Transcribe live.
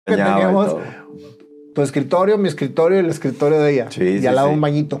que Bañaba y teníamos todo. tu escritorio, mi escritorio y el escritorio de ella. Sí, y sí, al lado sí. un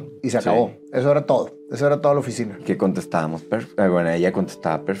bañito. Y se acabó. Sí. Eso era todo. Eso era toda la oficina. ¿Qué contestábamos? Bueno, ella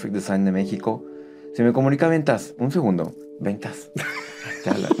contestaba Perfect Design de México. Si me comunica ventas, un segundo. Ventas. Te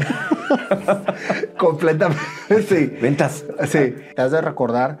hablan. Completamente, sí. Ventas. Sí. Te has de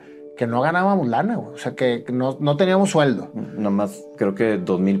recordar que no ganábamos lana, güey. O sea, que no teníamos sueldo Nada más, creo que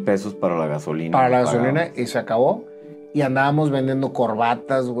 2,000 pesos para la gasolina. para la nos gasolina pagábamos. y se acabó. Y andábamos vendiendo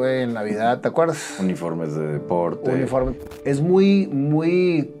corbatas, güey, en Navidad. ¿Te acuerdas? Uniformes de deporte. Uniforme. Es muy,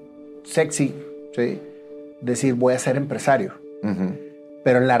 muy sexy, ¿sí? Decir, voy a ser empresario. Ujú.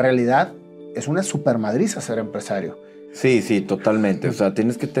 Pero en la realidad es una supermadriza ser empresario. Sí, sí, totalmente. O sea,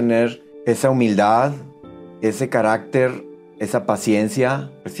 tienes que tener esa humildad, ese carácter, esa paciencia.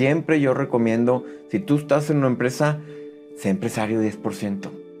 Siempre yo recomiendo, si tú estás en una empresa, sé empresario 10%.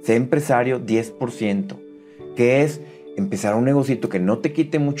 Sé empresario 10%. Que es empezar un negocito que no te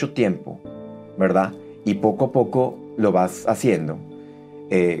quite mucho tiempo, ¿verdad? Y poco a poco lo vas haciendo.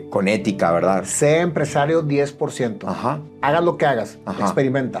 Con ética, ¿verdad? Sé empresario 10%. Ajá. Hagas lo que hagas. Ajá.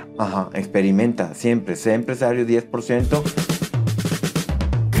 Experimenta. Ajá, experimenta siempre. Sé empresario 10%.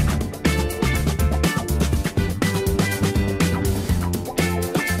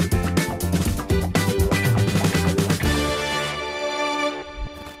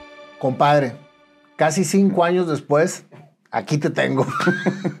 Compadre, casi 5 años después, aquí te tengo.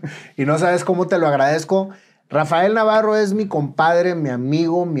 Y no sabes cómo te lo agradezco. Rafael Navarro es mi compadre, mi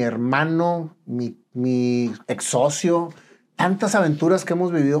amigo, mi hermano, mi ex socio. Tantas aventuras que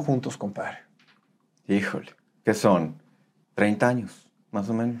hemos vivido juntos, compadre. Híjole, ¿qué son? 30 años, más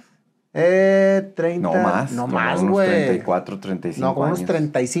o menos. 30. No más, No como más, unos güey. 34, 35 No, como unos años.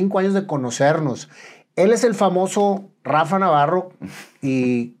 35 años de conocernos. Él es el famoso Rafa Navarro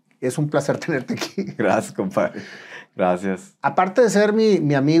y es un placer tenerte aquí. Gracias, compadre. Gracias. Aparte de ser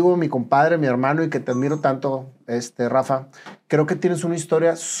mi amigo, mi compadre, mi hermano y que te admiro tanto, Rafa, creo que tienes una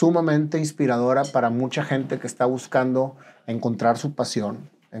historia sumamente inspiradora para mucha gente que está buscando encontrar su pasión,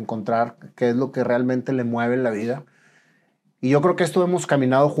 encontrar qué es lo que realmente le mueve en la vida. Y yo creo que esto hemos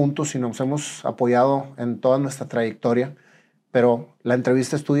caminado juntos y nos hemos apoyado en toda nuestra trayectoria, pero la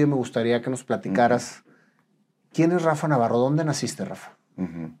entrevista es tuya y me gustaría que nos platicaras. ¿Quién es Rafa Navarro? ¿Dónde naciste, Rafa?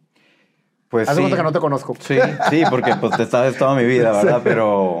 Pues Haz de sí. cuenta que no te conozco. Sí, sí, porque pues te sabes toda mi vida, ¿verdad? Sí.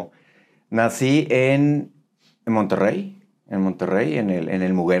 Pero nací en Monterrey, en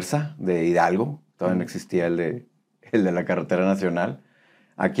el Muguerza de Hidalgo. Todavía no existía el de la carretera nacional.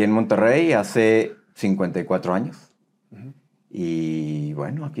 Aquí en Monterrey hace 54 años. Y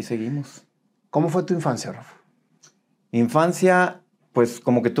bueno, aquí seguimos. ¿Cómo fue tu infancia, Rafa? Mi infancia, pues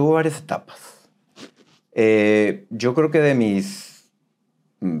como que tuvo varias etapas. Yo creo que de mis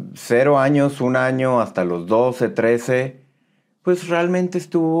 0 años, 1 año, hasta los 12, 13, pues realmente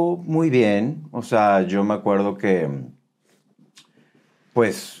estuvo muy bien. O sea, yo me acuerdo que,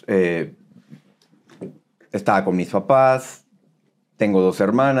 pues, estaba con mis papás. Tengo 2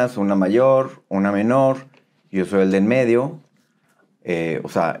 hermanas, una mayor, una menor. Yo soy el de en medio. O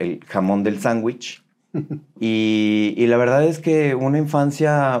sea, el jamón del sándwich. Y la verdad es que una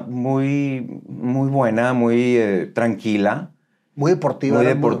infancia muy, muy buena, muy tranquila. Muy deportiva. Muy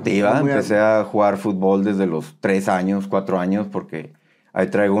deportiva. Muy Empecé a jugar fútbol desde los 3 años, 4 años, porque ahí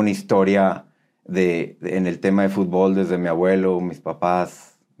traigo una historia en el tema de fútbol desde mi abuelo, mis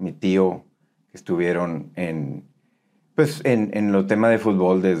papás, mi tío, que estuvieron en los temas de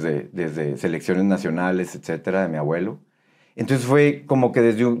fútbol desde selecciones nacionales, etcétera, de mi abuelo. Entonces fue como que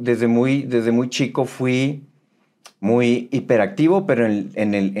desde muy chico fui muy hiperactivo, pero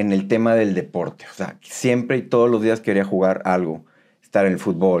en el tema del deporte. O sea, siempre y todos los días quería jugar algo. Estar en el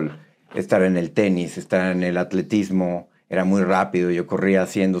fútbol, estar en el tenis, estar en el atletismo. Era muy rápido, yo corría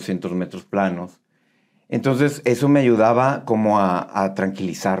 100, 200 metros planos. Entonces eso me ayudaba como a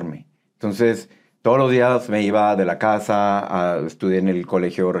tranquilizarme. Entonces todos los días me iba de la casa, estudié en el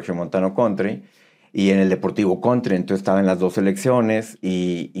colegio Regiomontano Country y en el Deportivo Country. Entonces estaba en las 2 selecciones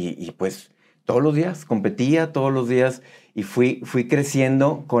y pues todos los días competía, todos los días, y fui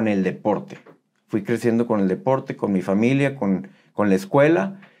creciendo con el deporte. Fui creciendo con el deporte, con mi familia, con la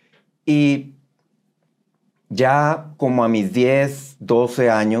escuela. Y ya como a mis 10, 12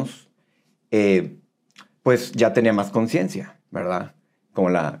 años, pues ya tenía más conciencia, ¿verdad? Como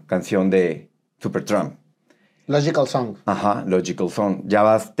la canción de Supertramp. Logical Song. Ajá, Logical Song. Ya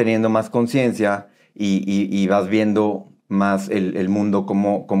vas teniendo más conciencia y vas viendo más el mundo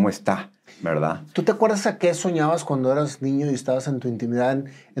cómo está, ¿verdad? ¿Tú te acuerdas a qué soñabas cuando eras niño y estabas en tu intimidad,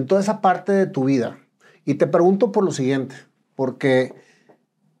 en toda esa parte de tu vida? Y te pregunto por lo siguiente, porque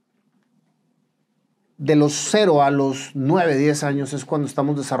de los 0 a los 9, 10 años es cuando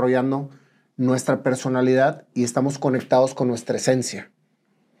estamos desarrollando nuestra personalidad y estamos conectados con nuestra esencia.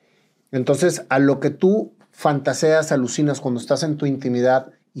 Entonces, a lo que tú fantaseas, alucinas cuando estás en tu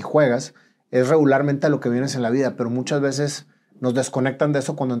intimidad y juegas, es regularmente a lo que vienes en la vida, pero muchas veces nos desconectan de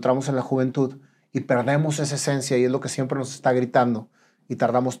eso cuando entramos en la juventud y perdemos esa esencia y es lo que siempre nos está gritando y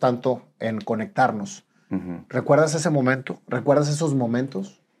tardamos tanto en conectarnos. ¿Recuerdas ese momento? ¿Recuerdas esos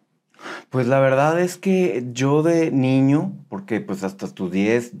momentos? Pues la verdad es que yo de niño, porque pues hasta tus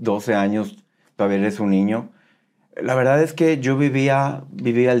 10, 12 años todavía eres un niño, la verdad es que yo vivía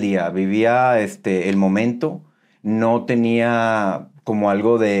el día, vivía el momento, no tenía como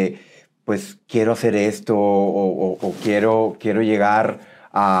algo de, pues quiero hacer esto o quiero llegar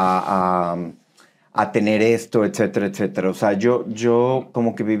a tener esto, etcétera, etcétera. O sea, yo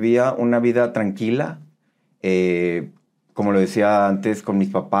como que vivía una vida tranquila, como lo decía antes, con mis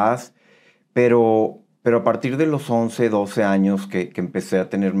papás, pero a partir de los 11, 12 años que empecé a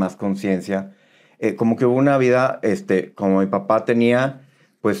tener más conciencia, como que hubo una vida, como mi papá tenía,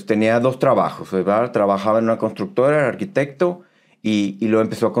 pues tenía 2 trabajos, ¿verdad? Trabajaba en una constructora, era arquitecto, y lo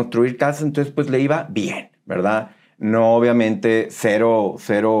empezó a construir casas, entonces pues le iba bien, ¿verdad? No, obviamente, cero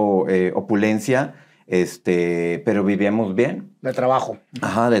opulencia, pero vivíamos bien. De trabajo.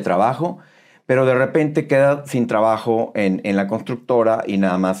 Ajá, de trabajo. Pero de repente queda sin trabajo en la constructora y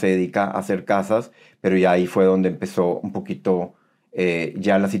nada más se dedica a hacer casas, pero ya ahí fue donde empezó un poquito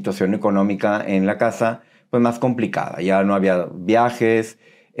ya la situación económica en la casa, pues más complicada. Ya no había viajes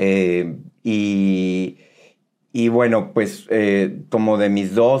y bueno, pues como de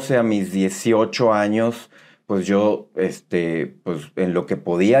mis 12 a mis 18 años, pues yo, pues en lo que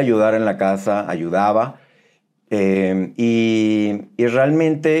podía ayudar en la casa, ayudaba. Y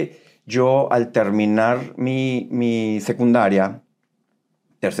realmente yo al terminar mi secundaria,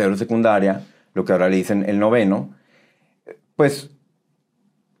 tercero de secundaria, lo que ahora le dicen el noveno, pues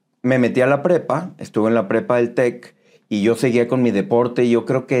me metí a la prepa, estuve en la prepa del TEC y yo seguía con mi deporte y yo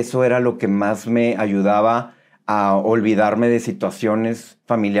creo que eso era lo que más me ayudaba a olvidarme de situaciones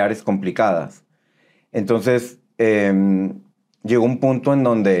familiares complicadas. Entonces, llegó un punto en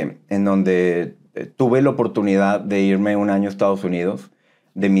donde tuve la oportunidad de irme un año a Estados Unidos,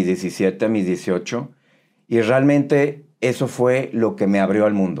 de mis 17 a mis 18, y realmente eso fue lo que me abrió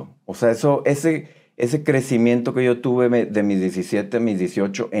al mundo. O sea, ese crecimiento que yo tuve de mis 17 a mis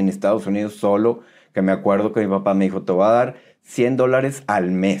 18 en Estados Unidos solo, que me acuerdo que mi papá me dijo, te voy a dar $100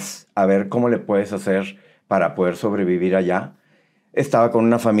 al mes, a ver cómo le puedes hacer para poder sobrevivir allá. Estaba con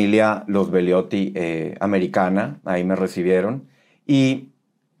una familia, los Beliotti, americana, ahí me recibieron. Y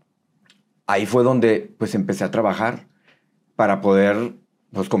ahí fue donde pues empecé a trabajar para poder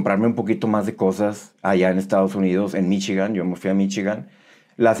pues comprarme un poquito más de cosas allá en Estados Unidos, en Michigan. Yo me fui a Michigan,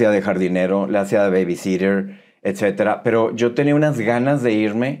 la hacía de jardinero, la hacía de babysitter, etcétera. Pero yo tenía unas ganas de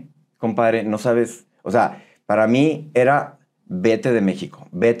irme, compadre, no sabes. O sea, para mí era vete de México,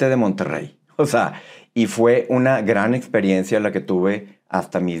 vete de Monterrey. O sea, y fue una gran experiencia la que tuve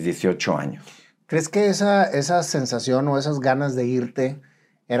hasta mis 18 años. ¿Crees que esa sensación o esas ganas de irte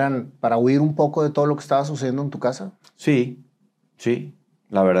eran para huir un poco de todo lo que estaba sucediendo en tu casa? Sí, sí,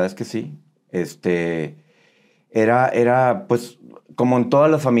 la verdad es que sí. Era, pues, como en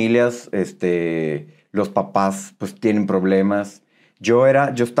todas las familias, los papás, pues, tienen problemas. Yo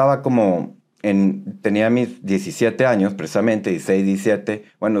estaba tenía mis 17 años, precisamente, 16, 17,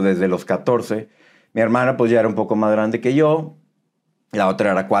 bueno, desde los 14. Mi hermana, pues, ya era un poco más grande que yo. La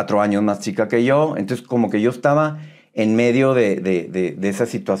otra era 4 años más chica que yo. Entonces, como que yo estaba en medio de esa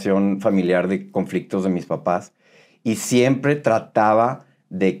situación familiar de conflictos de mis papás y siempre trataba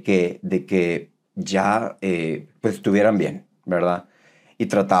de que ya pues estuvieran bien, ¿verdad? Y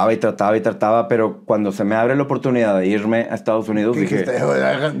trataba, pero cuando se me abre la oportunidad de irme a Estados Unidos, dije,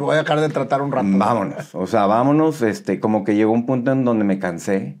 voy a dejar de tratar un rato. vámonos, o sea, vámonos, como que llegó un punto en donde me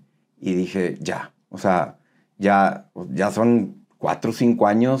cansé y dije, ya, o sea, ya son 4 o 5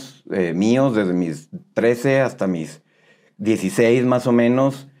 años míos, desde mis 13 hasta mis 16 más o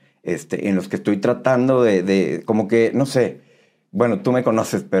menos, en los que estoy tratando como que, no sé, bueno, tú me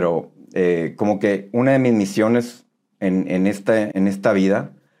conoces, pero como que una de mis misiones en esta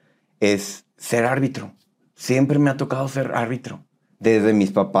vida es ser árbitro. Siempre me ha tocado ser árbitro. Desde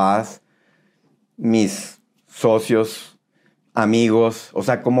mis papás, mis socios, amigos, o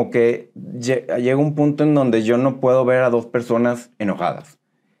sea, como que llega un punto en donde yo no puedo ver a 2 personas enojadas.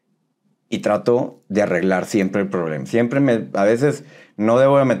 Y trato de arreglar siempre el problema. A veces no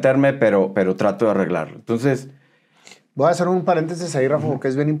debo de meterme, pero trato de arreglarlo. Entonces, voy a hacer un paréntesis ahí, Rafa, porque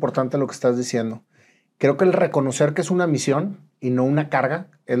es bien importante lo que estás diciendo. Creo que el reconocer que es una misión y no una carga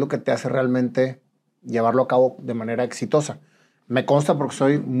es lo que te hace realmente llevarlo a cabo de manera exitosa. Me consta, porque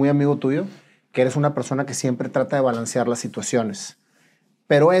soy muy amigo tuyo, que eres una persona que siempre trata de balancear las situaciones.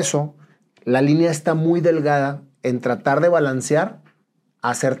 Pero eso, la línea está muy delgada en tratar de balancear a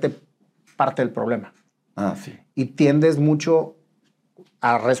hacerte parte del problema. Ah, sí. Y tiendes mucho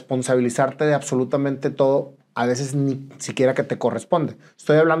a responsabilizarte de absolutamente todo, a veces ni siquiera que te corresponde.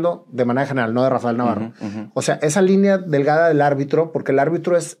 Estoy hablando de manera general, no de Rafael Navarro. O sea, esa línea delgada del árbitro, porque el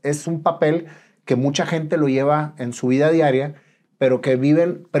árbitro es un papel que mucha gente lo lleva en su vida diaria, pero que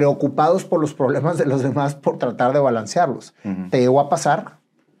viven preocupados por los problemas de los demás por tratar de balancearlos. ¿Te llegó a pasar?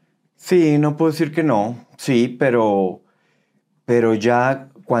 Sí, no puedo decir que no. Sí, pero ya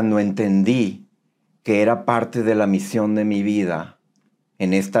cuando entendí que era parte de la misión de mi vida,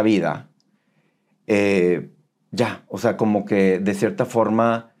 en esta vida, ya, o sea, como que de cierta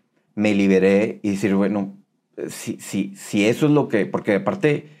forma me liberé y decir, bueno, si eso es lo que, porque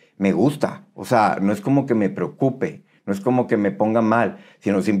aparte me gusta, o sea, no es como que me preocupe, no es como que me ponga mal,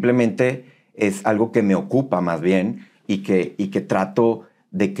 sino simplemente es algo que me ocupa más bien y que trato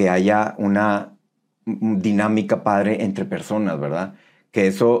de que haya una dinámica padre entre personas, ¿verdad? Que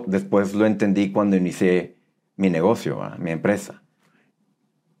eso después lo entendí cuando inicié mi negocio, ¿verdad? Mi empresa.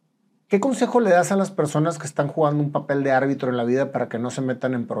 ¿Qué consejo le das a las personas que están jugando un papel de árbitro en la vida para que no se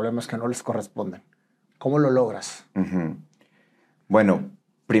metan en problemas que no les corresponden? ¿Cómo lo logras? Bueno,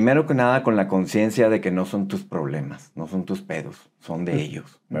 primero que nada con la conciencia de que no son tus problemas, no son tus pedos, son de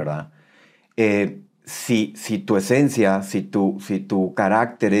ellos, ¿verdad? Si tu esencia, si tu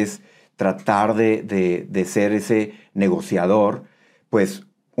carácter es tratar de ser ese negociador, pues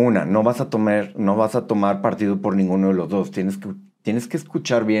no vas a tomar partido por ninguno de los dos. Tienes que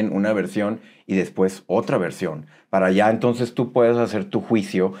escuchar bien una versión y después otra versión. Para ya entonces tú puedes hacer tu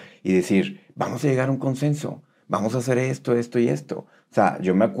juicio y decir, vamos a llegar a un consenso, vamos a hacer esto, esto y esto. O sea,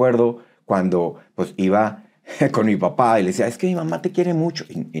 yo me acuerdo cuando pues iba con mi papá y le decía, es que mi mamá te quiere mucho.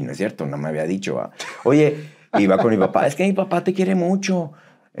 Y no es cierto, no me había dicho. Oye, iba con mi papá, es que mi papá te quiere mucho.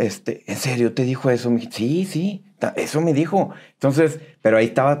 ¿En serio te dijo eso? Sí, eso me dijo. Entonces, pero ahí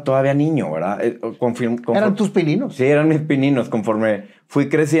estaba todavía niño, ¿verdad? ¿Eran tus pininos? Sí, eran mis pininos. Conforme fui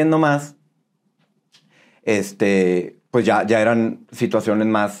creciendo más, pues ya eran situaciones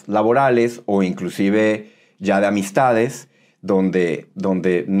más laborales o inclusive ya de amistades donde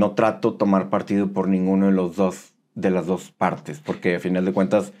no trato tomar partido por ninguno de las dos partes, porque a final de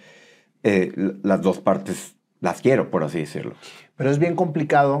cuentas las dos partes las quiero, por así decirlo. Pero es bien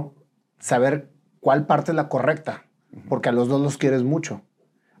complicado saber cuál parte es la correcta, porque a los dos los quieres mucho.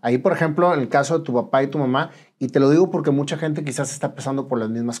 Ahí, por ejemplo, en el caso de tu papá y tu mamá, y te lo digo porque mucha gente quizás está pasando por las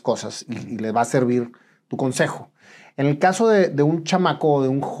mismas cosas y le va a servir tu consejo. En el caso de un chamaco o de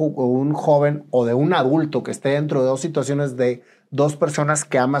un joven o de un adulto que esté dentro de dos situaciones de dos personas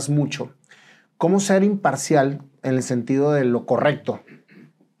que amas mucho, ¿cómo ser imparcial en el sentido de lo correcto?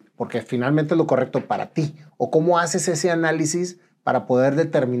 Porque finalmente es lo correcto para ti. ¿O cómo haces ese análisis para poder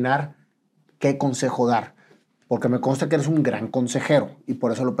determinar qué consejo dar? Porque me consta que eres un gran consejero y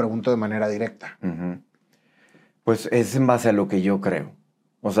por eso lo pregunto de manera directa. Pues es en base a lo que yo creo.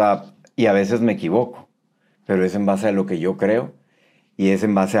 O sea, y a veces me equivoco, pero es en base a lo que yo creo y es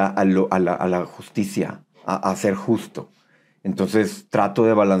en base a la justicia, a ser justo. Entonces trato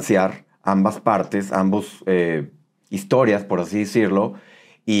de balancear ambas partes, ambos historias, por así decirlo,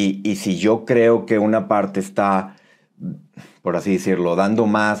 y si yo creo que una parte está, por así decirlo, dando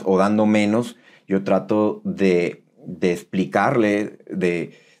más o dando menos, yo trato de explicarle,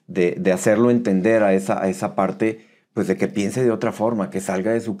 de hacerlo entender a esa parte, pues de que piense de otra forma, que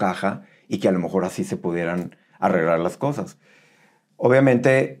salga de su caja y que a lo mejor así se pudieran arreglar las cosas.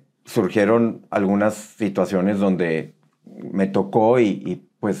 Obviamente surgieron algunas situaciones donde me tocó y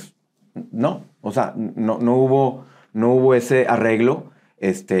pues no, o sea, no hubo ese arreglo,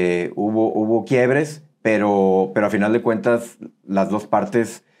 hubo quiebres, pero a final de cuentas las dos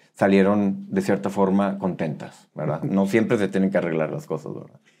partes salieron de cierta forma contentas, ¿verdad? No siempre se tienen que arreglar las cosas,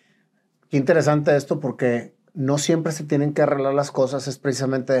 ¿verdad? Qué interesante esto porque no siempre se tienen que arreglar las cosas, es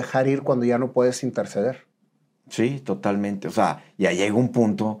precisamente dejar ir cuando ya no puedes interceder. Sí, totalmente. O sea, ya llega un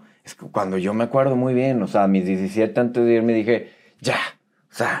punto, es que cuando yo me acuerdo muy bien, o sea, a mis 17 antes de irme dije, ya,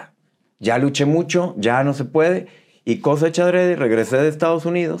 o sea, ya luché mucho, ya no se puede, y cosa hecha adrede, regresé de Estados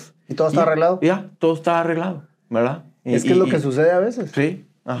Unidos. ¿Y todo está arreglado? Ya, todo está arreglado, ¿verdad? Es que es lo que sucede a veces. Sí,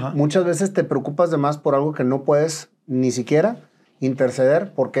 ajá. Muchas veces te preocupas de más por algo que no puedes ni siquiera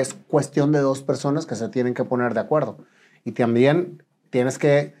interceder porque es cuestión de dos personas que se tienen que poner de acuerdo. Y también tienes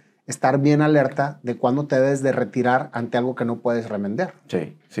que estar bien alerta de cuándo te debes de retirar ante algo que no puedes remediar.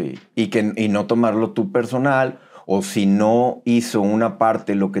 Sí. Y no tomarlo tú personal o si no hizo una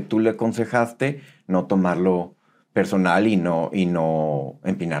parte lo que tú le aconsejaste, no tomarlo personal y no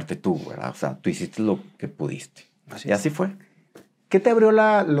empinarte tú, ¿verdad? O sea, tú hiciste lo que pudiste. Y así fue. ¿Qué te abrió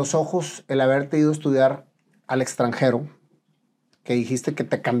los ojos el haberte ido a estudiar al extranjero, que dijiste que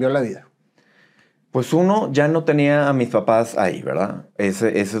te cambió la vida? Pues uno, ya no tenía a mis papás ahí, ¿verdad?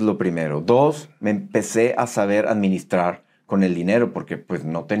 Ese es lo primero. Dos, me empecé a saber administrar con el dinero porque pues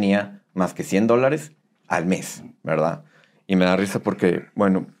no tenía más que $100 al mes, ¿verdad? Y me da risa porque,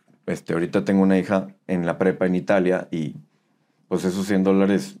 bueno, ahorita tengo una hija en la prepa en Italia y pues esos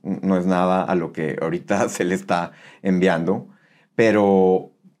 $100 no es nada a lo que ahorita se le está enviando.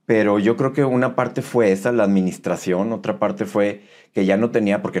 Pero yo creo que una parte fue esa, la administración, otra parte fue que ya no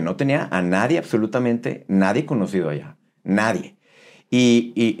tenía, porque no tenía a nadie, absolutamente nadie conocido allá, nadie.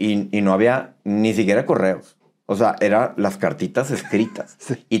 Y no había ni siquiera correos. O sea, eran las cartitas escritas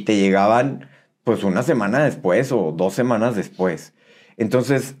Sí. y te llegaban pues una semana después o 2 semanas después.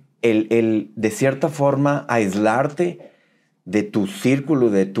 Entonces, el de cierta forma aislarte de tu círculo,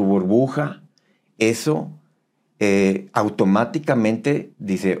 de tu burbuja, eso automáticamente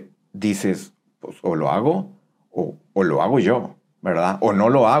dices, pues o lo hago o lo hago yo, ¿verdad? O no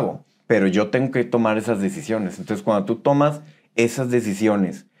lo hago, pero yo tengo que tomar esas decisiones. Entonces, cuando tú tomas esas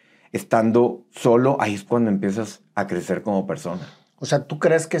decisiones estando solo, ahí es cuando empiezas a crecer como persona. O sea, ¿tú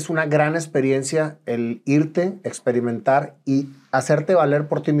crees que es una gran experiencia el irte, experimentar y hacerte valer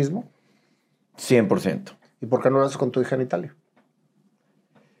por ti mismo? 100%. ¿Y por qué no lo haces con tu hija en Italia?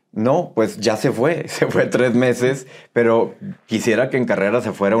 No, pues ya se fue 3 meses, pero quisiera que en carrera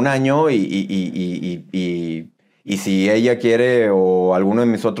se fuera 1 año y si ella quiere o alguno de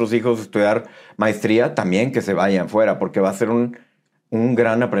mis otros hijos estudiar maestría, también que se vayan fuera, porque va a ser un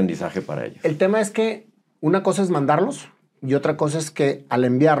gran aprendizaje para ellos. El tema es que una cosa es mandarlos y otra cosa es que al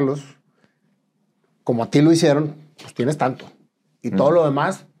enviarlos, como a ti lo hicieron, pues tienes tanto. Y todo lo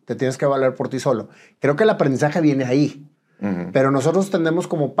demás te tienes que valer por ti solo. Creo que el aprendizaje viene ahí. Pero nosotros tendemos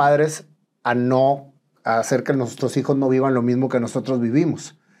como padres a hacer que nuestros hijos no vivan lo mismo que nosotros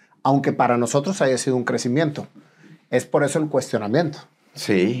vivimos, aunque para nosotros haya sido un crecimiento. Es por eso el cuestionamiento.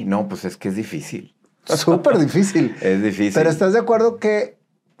 Sí, no, pues es que es difícil. Súper difícil. Es difícil. Pero ¿estás de acuerdo que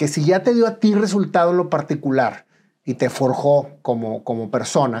si ya te dio a ti resultado en lo particular y te forjó como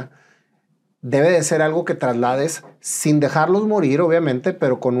persona, debe de ser algo que traslades sin dejarlos morir, obviamente,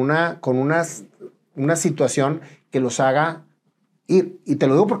 pero con una situación que los haga ir? Y te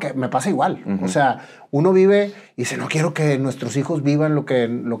lo digo porque me pasa igual. O sea, uno vive y dice, no quiero que nuestros hijos vivan lo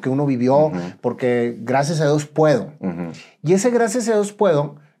que uno vivió, porque gracias a Dios puedo. Y ese gracias a Dios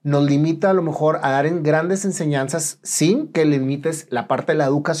puedo nos limita a lo mejor a dar en grandes enseñanzas sin que limites la parte de la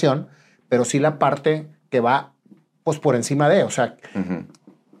educación, pero sí la parte que va pues por encima de, o sea,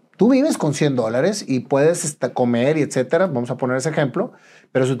 tú vives con $100 y puedes comer y etcétera, vamos a poner ese ejemplo,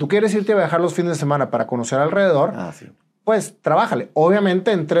 pero si tú quieres irte a viajar los fines de semana para conocer alrededor, sí, pues trabájale.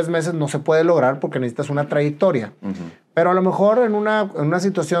 Obviamente en 3 meses no se puede lograr porque necesitas una trayectoria, pero a lo mejor en una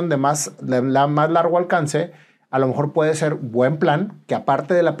situación de más largo alcance, a lo mejor puede ser buen plan que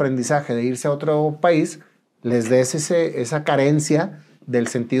aparte del aprendizaje de irse a otro país, les des esa carencia del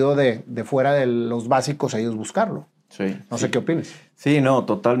sentido de fuera de los básicos a ellos buscarlo. Sí, No sé qué opinas. Sí, no,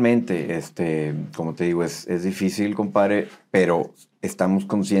 totalmente. Como te digo, es difícil, compadre, pero estamos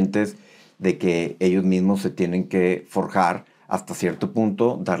conscientes de que ellos mismos se tienen que forjar hasta cierto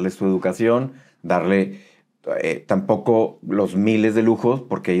punto, darle su educación, darle tampoco los miles de lujos,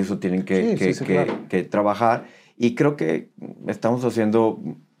 porque ellos tienen claro. que trabajar. Y creo que estamos haciendo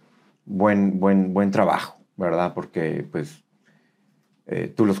buen trabajo, ¿verdad? Porque pues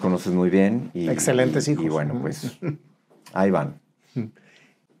tú los conoces muy bien. Excelentes hijos. Y bueno, pues ahí van.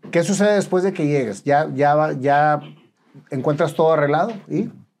 ¿Qué sucede después de que llegues? ¿Ya encuentras todo arreglado? ¿Y?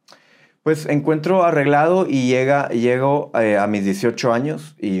 Pues encuentro arreglado y llego a mis 18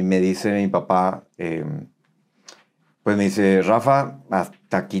 años y me dice mi papá, pues me dice, Rafa,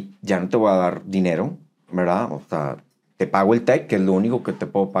 hasta aquí ya no te voy a dar dinero, ¿verdad? O sea, te pago el TEC, que es lo único que te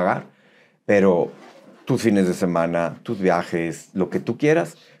puedo pagar, pero tus fines de semana, tus viajes, lo que tú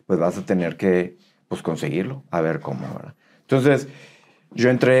quieras, pues vas a tener que pues, conseguirlo, a ver cómo, ¿verdad? Entonces, yo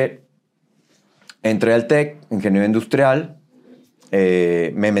entré al TEC, Ingeniería Industrial,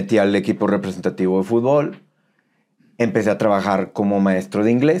 me metí al equipo representativo de fútbol, empecé a trabajar como maestro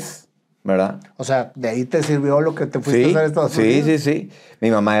de inglés, ¿verdad? O sea, ¿de ahí te sirvió lo que te fuiste a hacer en Estados Unidos? Sí. Mi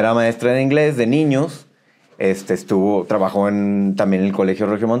mamá era maestra de inglés de niños, trabajó también en el Colegio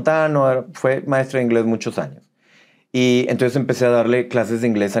Regiomontano, fue maestra de inglés muchos años. Y entonces empecé a darle clases de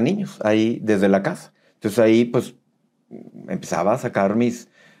inglés a niños, ahí desde la casa. Entonces ahí pues empezaba a sacar mis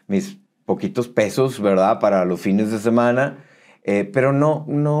poquitos pesos, ¿verdad? Para los fines de semana, pero no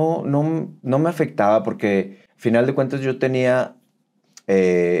me afectaba porque, al final de cuentas, yo tenía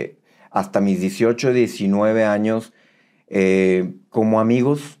hasta mis 18, 19 años como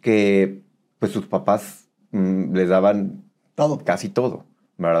amigos que, pues, sus papás les daban Todo. casi todo,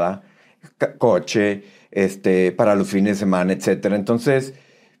 ¿verdad? Coche, para los fines de semana, etcétera. Entonces,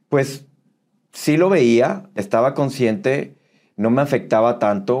 pues, sí lo veía, estaba consciente, no me afectaba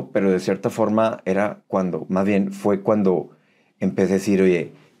tanto, pero de cierta forma era cuando, más bien fue cuando empecé a decir,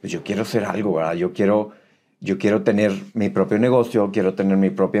 oye, pues yo quiero hacer algo, ¿verdad? Yo quiero tener mi propio negocio, quiero tener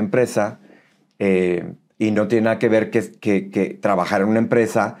mi propia empresa, y no tiene nada que ver que trabajar en una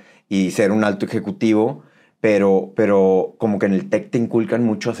empresa y ser un alto ejecutivo, pero como que en el tech te inculcan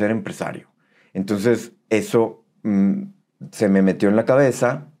mucho a ser empresario. Entonces, eso se me metió en la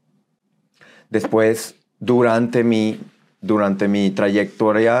cabeza. Después, durante mi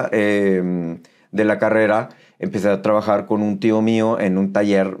trayectoria de la carrera, empecé a trabajar con un tío mío en un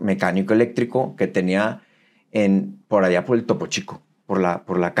taller mecánico eléctrico que tenía por allá por el Topo Chico, por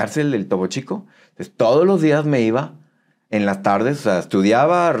la cárcel del Topo Chico. Entonces, todos los días me iba en las tardes, o sea,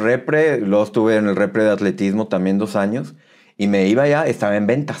 estudiaba repre, luego estuve en el repre de atletismo también 2 años, y me iba allá, estaba en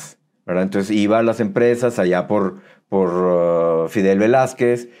ventas, ¿verdad? Entonces iba a las empresas allá por Fidel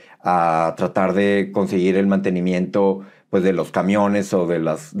Velázquez a tratar de conseguir el mantenimiento, pues, de los camiones o de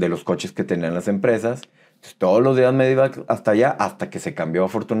los coches que tenían las empresas. Entonces, todos los días me iba hasta allá, hasta que se cambió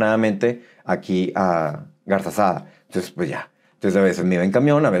afortunadamente aquí a Garzazada. Entonces, pues ya. Entonces, a veces me iba en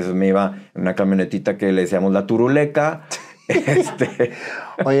camión, a veces me iba en una camionetita que le decíamos la turuleca.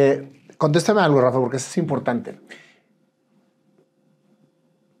 Oye, contéstame algo, Rafa, porque eso es importante.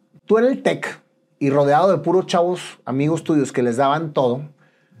 Tú en el TEC y rodeado de puros chavos, amigos tuyos que les daban todo,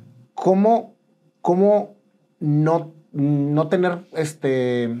 ¿cómo no tener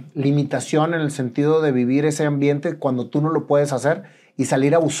limitación en el sentido de vivir ese ambiente cuando tú no lo puedes hacer y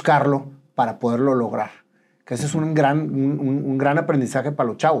salir a buscarlo para poderlo lograr? Que ese es un gran aprendizaje para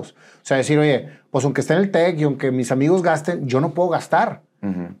los chavos. O sea, decir, oye, pues aunque esté en el TEC y aunque mis amigos gasten, yo no puedo gastar.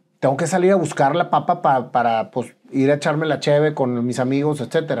 Uh-huh. Tengo que salir a buscar la papa para pues, ir a echarme la cheve con mis amigos,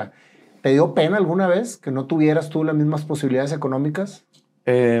 etcétera. ¿Te dio pena alguna vez que no tuvieras tú las mismas posibilidades económicas?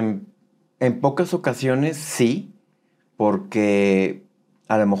 En pocas ocasiones sí, porque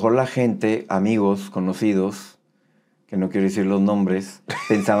a lo mejor la gente, amigos, conocidos, que no quiero decir los nombres,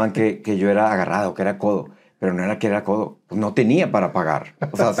 pensaban que yo era agarrado, que era codo. Pero no era que era codo. Pues no tenía para pagar.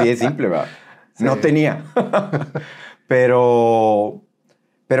 O sea, así de simple, ¿verdad? Sí. No tenía. Pero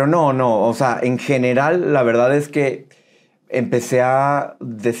no. O sea, en general, la verdad es que empecé a,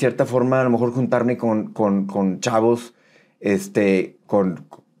 de cierta forma, a lo mejor juntarme con chavos con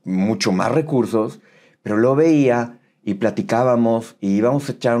mucho más recursos, pero lo veía y platicábamos y íbamos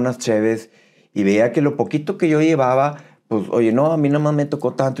a echar unas cheves y veía que lo poquito que yo llevaba, pues, oye, no, a mí nada más me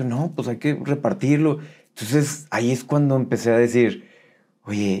tocó tanto. No, pues hay que repartirlo. Entonces, ahí es cuando empecé a decir,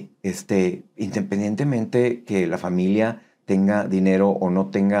 oye, independientemente que la familia tenga dinero o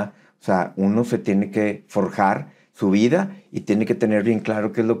no tenga, o sea, uno se tiene que forjar su vida y tiene que tener bien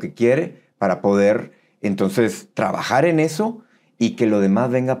claro qué es lo que quiere para poder, entonces, trabajar en eso y que lo demás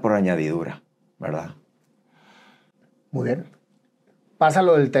venga por añadidura, ¿verdad? Muy bien. Pasa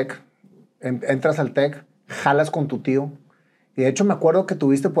lo del TEC. Entras al TEC, jalas con tu tío. Y de hecho me acuerdo que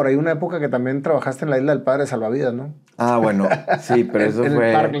tuviste por ahí una época que también trabajaste en la isla del Padre Salvavidas, ¿no? Ah, bueno, sí, pero eso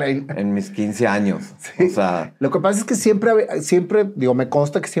fue en mis 15 años. Sí. O sea, lo que pasa es que siempre, digo, me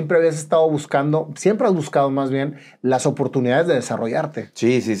consta que siempre habías estado buscando, siempre has buscado más bien las oportunidades de desarrollarte.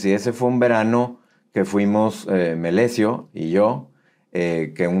 Sí. Ese fue un verano que fuimos Melesio y yo,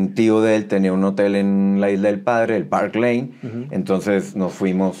 que un tío de él tenía un hotel en la isla del Padre, el Park Lane. Uh-huh. Entonces nos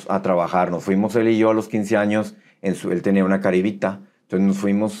fuimos a trabajar. Nos fuimos él y yo a los 15 años. Él tenía una caribita, entonces nos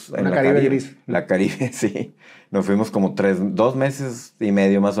fuimos en la Caribe gris. La Caribe, sí. Nos fuimos como 2 meses y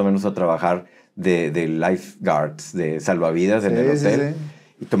medio más o menos a trabajar de lifeguards, de salvavidas en el hotel. Sí.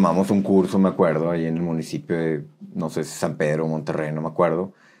 Y tomamos un curso, me acuerdo, ahí en el municipio de, no sé si San Pedro o Monterrey, no me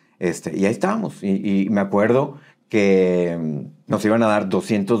acuerdo. Y ahí estábamos. Y me acuerdo que nos iban a dar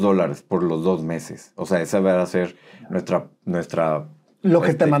 $200 por los 2 meses. O sea, esa va a ser nuestra Lo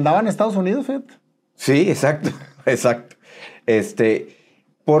que te mandaban a Estados Unidos, fíjate. Sí, exacto.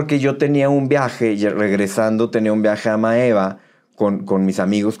 Porque yo tenía un viaje, regresando tenía un viaje a Maeva con mis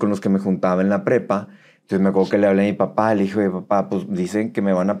amigos con los que me juntaba en la prepa. Entonces me acuerdo que le hablé a mi papá, le dije, papá, pues dicen que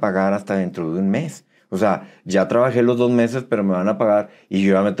me van a pagar hasta dentro de un mes. O sea, ya trabajé los 2 meses, pero me van a pagar y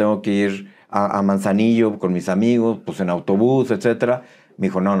yo ya me tengo que ir a Manzanillo con mis amigos, pues en autobús, etcétera. Me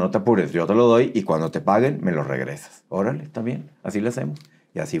dijo, no te apures, yo te lo doy y cuando te paguen me lo regresas. Órale, está bien, así lo hacemos.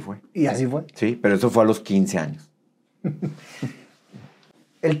 Y así fue. Y así fue. Sí, pero eso fue a los 15 años.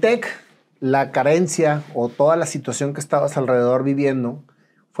 El TEC, la carencia o toda la situación que estabas alrededor viviendo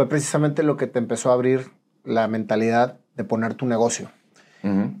fue precisamente lo que te empezó a abrir la mentalidad de poner tu negocio.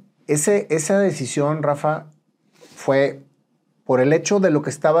 Uh-huh. Esa decisión, Rafa, ¿fue por el hecho de lo que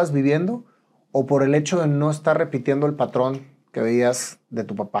estabas viviendo o por el hecho de no estar repitiendo el patrón que veías de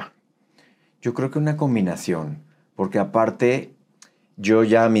tu papá? Yo creo que una combinación, porque aparte, yo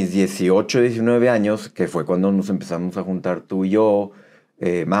ya a mis 18, 19 años, que fue cuando nos empezamos a juntar tú y yo,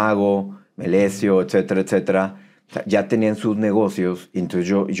 Mago, Melesio, etcétera, etcétera, o sea, ya tenían sus negocios, y entonces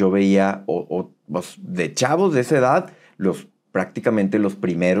yo veía, pues, de chavos de esa edad, prácticamente los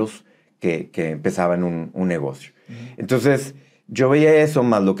primeros que empezaban un negocio. Entonces, yo veía eso,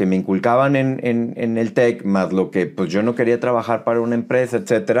 más lo que me inculcaban en el TEC, más lo que pues yo no quería trabajar para una empresa,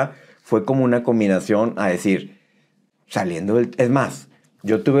 etcétera, fue como una combinación a decir, saliendo del... Es más,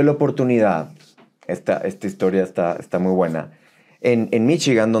 yo tuve la oportunidad, esta historia está muy buena, en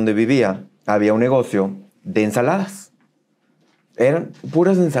Michigan, donde vivía, había un negocio de ensaladas. Eran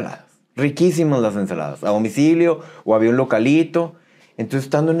puras ensaladas, riquísimas las ensaladas, a domicilio o había un localito. Entonces,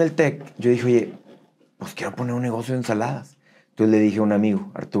 estando en el TEC, yo dije, oye, pues quiero poner un negocio de ensaladas. Entonces le dije a un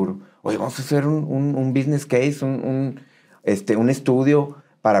amigo, Arturo, oye, vamos a hacer un business case, un estudio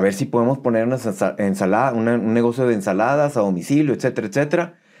para ver si podemos poner un negocio de ensaladas a domicilio, etcétera,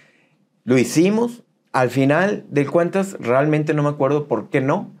 etcétera. Lo hicimos. Al final de cuentas, realmente no me acuerdo por qué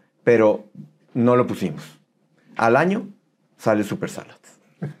no, pero no lo pusimos. Al año sale Super Salads.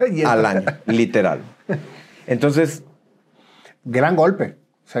 Al año, literal. Entonces... Gran golpe.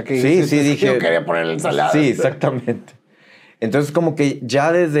 O sea, que sí, dije... Yo quería poner ensaladas. Sí, exactamente. Entonces, como que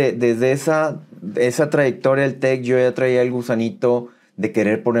ya desde esa trayectoria del TEC, yo ya traía el gusanito de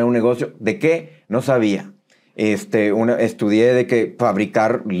querer poner un negocio. ¿De qué? No sabía. Estudié de que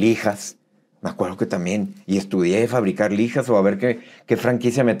fabricar lijas. Me acuerdo que también. Y estudié fabricar lijas o a ver qué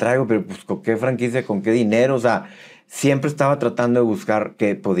franquicia me traigo. Pero pues, ¿con qué franquicia? ¿Con qué dinero? O sea, siempre estaba tratando de buscar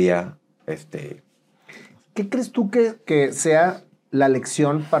qué podía... ¿Qué crees tú que sea la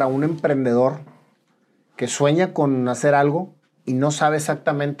lección para un emprendedor que sueña con hacer algo y no sabe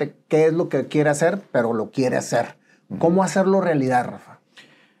exactamente qué es lo que quiere hacer, pero lo quiere hacer? ¿Cómo hacerlo realidad, Rafa?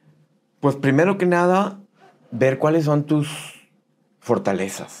 Pues primero que nada, ver cuáles son tus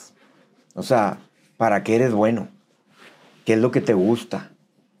fortalezas. O sea, ¿para qué eres bueno? ¿Qué es lo que te gusta?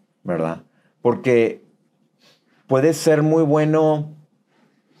 ¿Verdad? Porque puedes ser muy bueno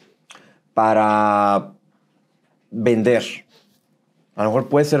para vender. A lo mejor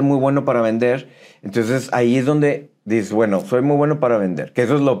puedes ser muy bueno para vender. Entonces ahí es donde dices, bueno, soy muy bueno para vender. Que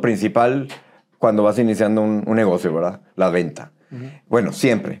eso es lo principal cuando vas iniciando un negocio, ¿verdad? La venta. Uh-huh. Bueno,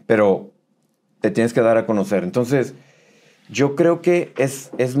 siempre, pero te tienes que dar a conocer. Entonces, yo creo que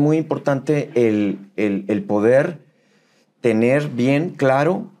es muy importante el poder tener bien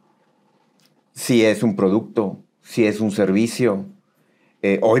claro si es un producto, si es un servicio.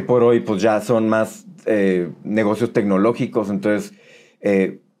 Hoy por hoy, pues ya son más negocios tecnológicos. Entonces,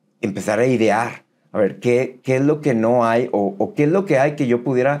 empezar a idear, a ver, ¿qué es lo que no hay o qué es lo que hay que yo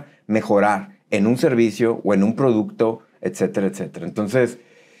pudiera mejorar en un servicio o en un producto, etcétera, etcétera. Entonces,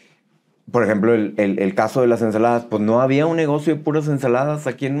 por ejemplo, el caso de las ensaladas, pues no había un negocio de puras ensaladas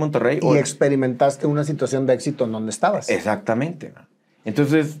aquí en Monterrey. Y experimentaste una situación de éxito en donde estabas. Exactamente.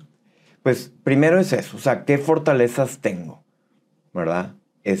 Entonces, pues primero es eso, o sea, ¿qué fortalezas tengo? ¿Verdad?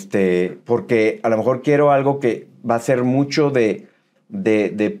 Porque a lo mejor quiero algo que va a ser mucho de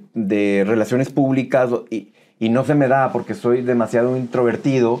relaciones públicas y no se me da porque soy demasiado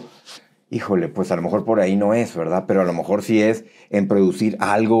introvertido. Híjole, pues a lo mejor por ahí no es, ¿verdad? Pero a lo mejor sí es en producir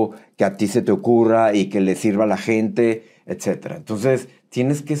algo que a ti se te ocurra y que le sirva a la gente, etcétera. Entonces,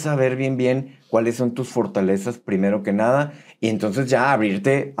 tienes que saber bien cuáles son tus fortalezas primero que nada y entonces ya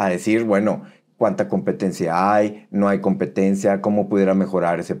abrirte a decir, bueno, cuánta competencia hay, no hay competencia, cómo pudiera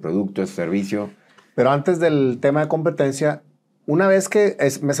mejorar ese producto, ese servicio. Pero antes del tema de competencia, una vez que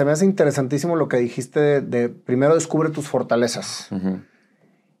se me hace interesantísimo lo que dijiste de primero descubre tus fortalezas. Uh-huh.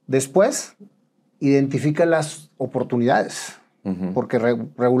 Después, identifica las oportunidades. Uh-huh. Porque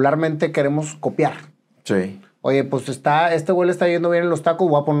regularmente queremos copiar. Sí. Oye, pues este güey le está yendo bien en los tacos,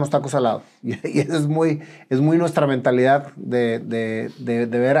 voy a poner unos tacos al lado. Y eso es muy nuestra mentalidad de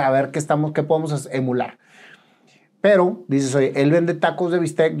ver a ver qué podemos emular. Pero dices, oye, él vende tacos de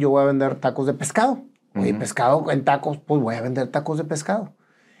bistec, yo voy a vender tacos de pescado. Oye, pescado en tacos, pues voy a vender tacos de pescado.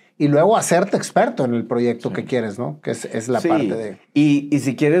 Y luego hacerte experto en el proyecto que quieres, ¿no? Que es la parte de... Y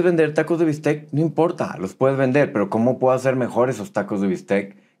si quieres vender tacos de bistec, no importa, los puedes vender, pero ¿cómo puedo hacer mejor esos tacos de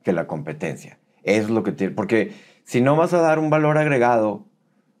bistec que la competencia? Eso es lo que tiene. Porque si no vas a dar un valor agregado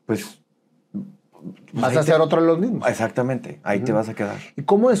pues... Vas a ser otro de los mismos. Exactamente, ahí te vas a quedar. ¿Y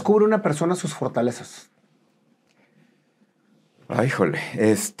cómo descubre una persona sus fortalezas? Ay, híjole.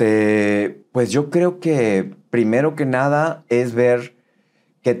 Pues yo creo que primero que nada es ver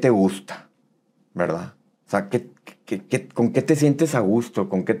qué te gusta, ¿verdad? O sea, con qué te sientes a gusto,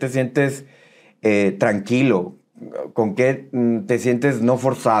 con qué te sientes tranquilo, con qué te sientes no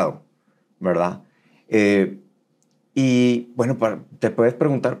forzado, ¿verdad? Y bueno, te puedes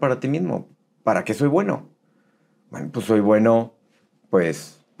preguntar para ti mismo, ¿para qué soy bueno? Bueno, pues soy bueno,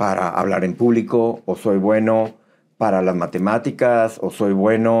 pues, para hablar en público, o soy bueno para las matemáticas, o soy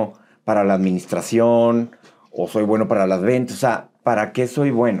bueno para la administración, o soy bueno para las ventas. O sea, ¿para qué soy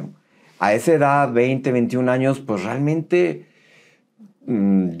bueno? A esa edad, 20, 21 años, pues realmente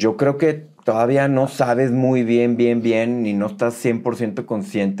yo creo que todavía no sabes muy bien, ni no estás 100%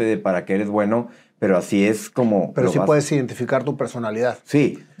 consciente de para qué eres bueno, pero así es como Pero lo sí vas. puedes identificar tu personalidad.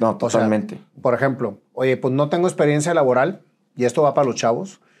 Sí, no, O sea, totalmente. por ejemplo, oye, pues no tengo experiencia laboral, y esto va para los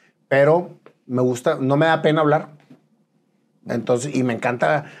chavos, pero me gusta, no me da pena hablar. Entonces, y me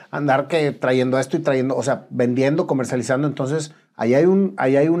encanta andar trayendo esto y trayendo, o sea, vendiendo, comercializando. Entonces, ahí hay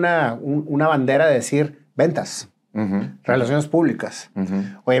una bandera de decir ventas, relaciones públicas.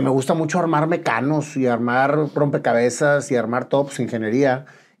 Oye, me gusta mucho armar mecanos y armar rompecabezas y armar todo, pues, ingeniería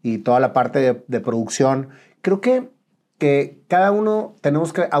y toda la parte de producción. Creo que cada uno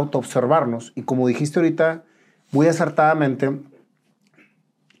tenemos que autoobservarnos y, como dijiste ahorita muy acertadamente,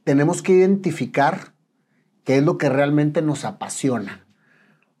 tenemos que identificar qué es lo que realmente nos apasiona.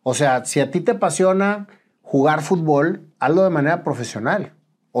 O sea, si a ti te apasiona jugar fútbol, hazlo de manera profesional.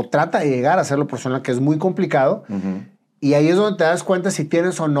 O trata de llegar a hacerlo profesional, que es muy complicado. Y ahí es donde te das cuenta si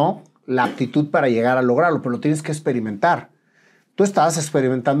tienes o no la aptitud para llegar a lograrlo, pero lo tienes que experimentar. Tú estabas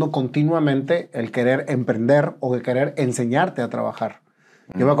experimentando continuamente el querer emprender o el querer enseñarte a trabajar.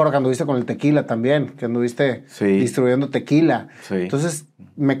 Yo me acuerdo que anduviste con el tequila también, que anduviste distribuyendo tequila. Sí. Entonces,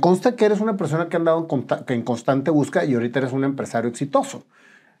 me consta que eres una persona que ha andado en constante búsqueda y ahorita eres un empresario exitoso.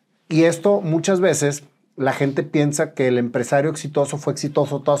 Y esto muchas veces la gente piensa que el empresario exitoso fue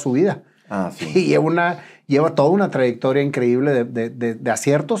exitoso toda su vida. Ah, sí. Y lleva toda una trayectoria increíble de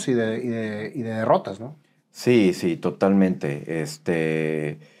aciertos y de derrotas, ¿no? Sí, sí, totalmente.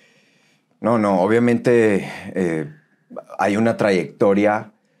 No, obviamente hay una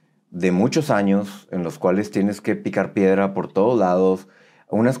trayectoria de muchos años en los cuales tienes que picar piedra por todos lados.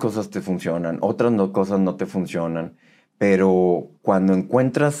 Unas cosas te funcionan, otras cosas no te funcionan, pero cuando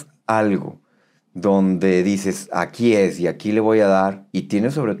encuentras algo donde dices, aquí es y aquí le voy a dar, y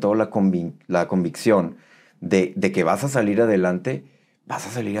tienes sobre todo la convicción de que vas a salir adelante, vas a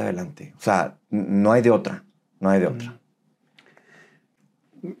salir adelante. O sea, no hay de otra, no hay de otra.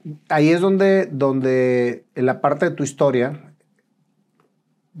 Ahí es donde en la parte de tu historia,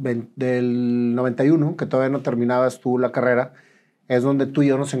 del 91, que todavía no terminabas tú la carrera, es donde tú y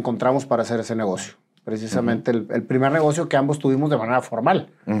yo nos encontramos para hacer ese negocio. Precisamente el primer negocio que ambos tuvimos de manera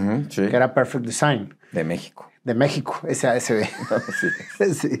formal, Sí. que era Perfect Design. De México. De México, SASB.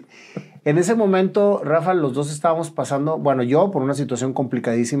 Sí. Sí. En ese momento, Rafa, los dos estábamos pasando, bueno, yo por una situación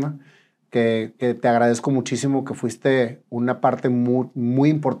complicadísima, que te agradezco muchísimo, que fuiste una parte muy, muy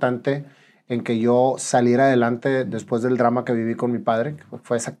importante en que yo saliera adelante después del drama que viví con mi padre, que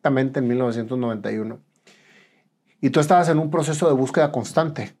fue exactamente en 1991. Y tú estabas en un proceso de búsqueda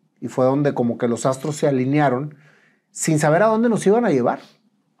constante, y fue donde como que los astros se alinearon sin saber a dónde nos iban a llevar.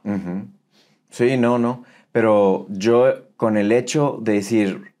 Sí, no. Pero yo, con el hecho de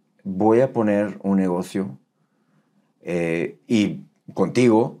decir, voy a poner un negocio y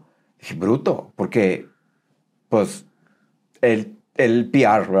contigo, dije, bruto, porque, pues, el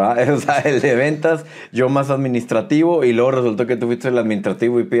PR, ¿verdad? O sea, el de ventas, yo más administrativo, y luego resultó que tú fuiste el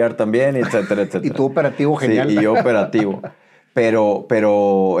administrativo y PR también, etcétera, etcétera. Y tú operativo, genial. Sí, y yo operativo.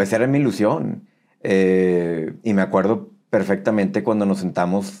 Pero esa era mi ilusión. Y me acuerdo perfectamente cuando nos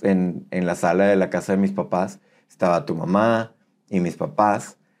sentamos en la sala de la casa de mis papás. Estaba tu mamá y mis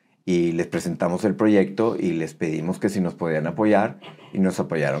papás, y les presentamos el proyecto y les pedimos que si nos podían apoyar, y nos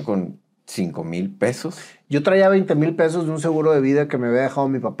apoyaron con 5,000 pesos. Yo traía 20,000 pesos de un seguro de vida que me había dejado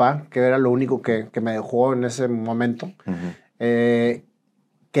mi papá, que era lo único que me dejó en ese momento. Que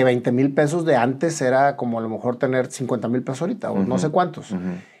 20,000 pesos de antes era como a lo mejor tener 50,000 pesos ahorita, o no sé cuántos.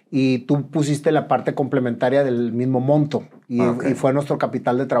 Y tú pusiste la parte complementaria del mismo monto, y fue nuestro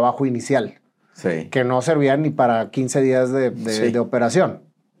capital de trabajo inicial. Sí. Que no servía ni para 15 días de operación.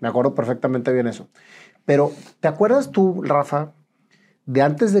 Me acuerdo perfectamente bien eso. Pero, ¿te acuerdas tú, Rafa, de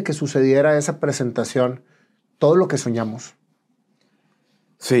antes de que sucediera esa presentación, todo lo que soñamos?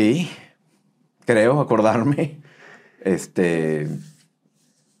 Sí, creo acordarme.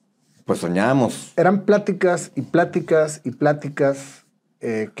 Pues soñábamos. Eran pláticas y pláticas y pláticas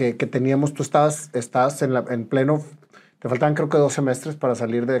que teníamos. Tú estabas en pleno, te faltaban creo que 2 semestres para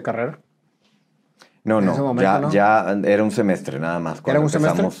salir de carrera. No, En ese no, momento, ¿no? ya era un semestre nada más. ¿Era Cuando un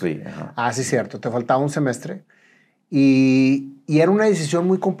semestre? empezamos, sí. Ajá. Ah, sí, cierto, te faltaba un semestre. Y era una decisión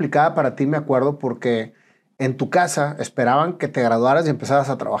muy complicada para ti, me acuerdo, porque en tu casa esperaban que te graduaras y empezaras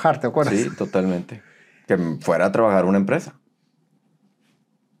a trabajar, ¿te acuerdas? Sí, totalmente. Que fuera a trabajar una empresa.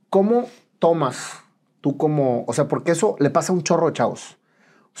 ¿Cómo tomas tú como, o sea, porque eso le pasa a un chorro de chavos?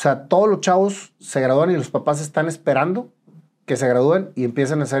 O sea, todos los chavos se gradúan y los papás están esperando que se gradúen y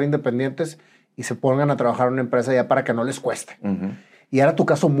empiecen a ser independientes y se pongan a trabajar en una empresa ya para que no les cueste. Ujú. Y era tu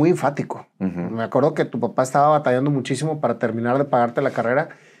caso muy enfático. Ujú. Me acuerdo que tu papá estaba batallando muchísimo para terminar de pagarte la carrera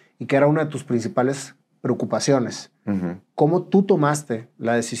y que era una de tus principales preocupaciones. Ujú. ¿Cómo tú tomaste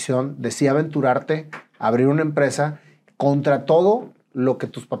la decisión de sí aventurarte a abrir una empresa contra todo lo que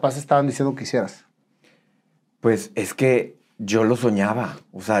tus papás estaban diciendo que hicieras? Pues es que yo lo soñaba.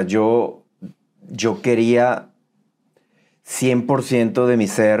 O sea, yo quería 100% de mi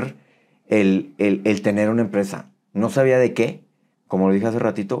ser el tener una empresa. No sabía de qué, como lo dije hace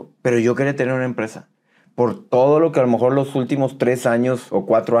ratito, pero yo quería tener una empresa. Por todo lo que a lo mejor los últimos 3 años o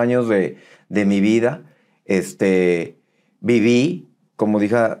 4 años de mi vida, viví, como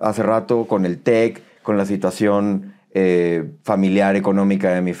dije hace rato, con el TEC, con la situación familiar,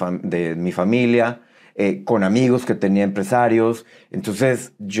 económica de mi familia, con amigos que tenía empresarios.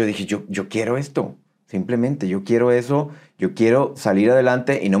 Entonces yo dije, yo quiero esto. Simplemente yo quiero eso, yo quiero salir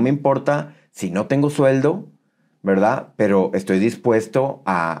adelante y no me importa si no tengo sueldo, ¿verdad? Pero estoy dispuesto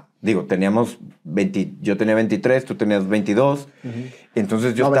a, digo, yo tenía 23, tú tenías 22,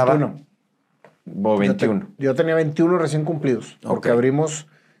 entonces yo No, estaba... 21. O 21. Yo tenía 21 recién cumplidos, porque Ok. abrimos,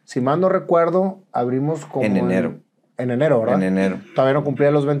 si mal no recuerdo, abrimos como En enero. En enero, ¿verdad? En enero. Todavía no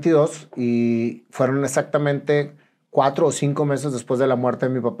cumplía los 22 y fueron exactamente 4 o 5 meses después de la muerte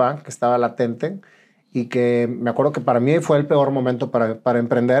de mi papá, que estaba latente, y que me acuerdo que para mí fue el peor momento para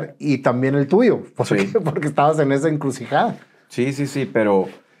emprender y también el tuyo, porque, Sí. porque estabas en esa encrucijada. Sí, pero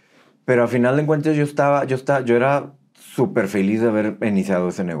al final de cuentas yo era súper feliz de haber iniciado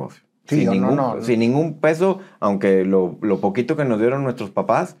ese negocio. Sí, yo no. Sin ningún peso, aunque lo poquito que nos dieron nuestros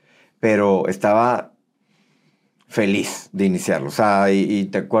papás, pero estaba feliz de iniciarlo. O sea, y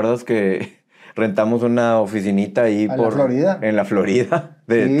te acuerdas que rentamos una oficinita ahí ¿En la Florida? En la Florida,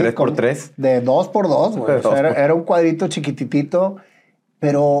 de Sí, 3x3. de 2x2, güey. O sea, De 2 por- era un cuadrito chiquititito.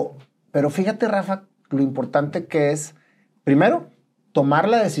 Pero fíjate, Rafa, lo importante que es, primero, tomar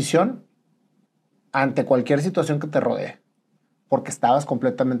la decisión ante cualquier situación que te rodee, porque estabas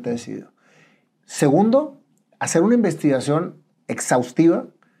completamente decidido. Segundo, hacer una investigación exhaustiva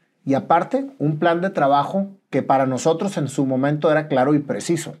y aparte un plan de trabajo que para nosotros en su momento era claro y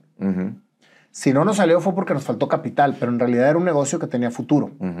preciso. Ujú, Si no nos salió fue porque nos faltó capital, pero en realidad era un negocio que tenía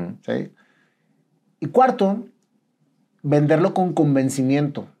futuro. ujú. ¿Sí? Y cuarto, venderlo con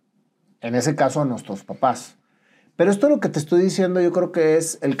convencimiento, en ese caso a nuestros papás. Pero esto lo que te estoy diciendo yo creo que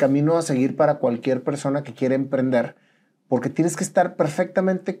es el camino a seguir para cualquier persona que quiere emprender, porque tienes que estar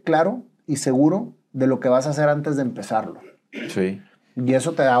perfectamente claro y seguro de lo que vas a hacer antes de empezarlo. Sí. Y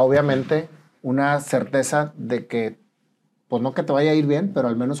eso te da obviamente una certeza de que, pues no que te vaya a ir bien, pero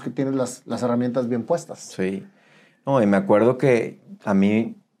al menos que tienes las herramientas bien puestas. Sí. No, y me acuerdo que a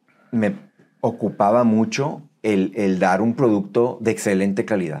mí me ocupaba mucho el dar un producto de excelente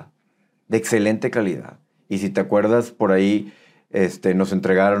calidad. De excelente calidad. Y si te acuerdas, por ahí nos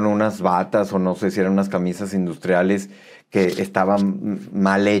entregaron unas batas o no sé si eran unas camisas industriales que estaban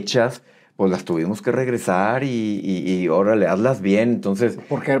mal hechas, pues las tuvimos que regresar y órale, hazlas bien. Entonces,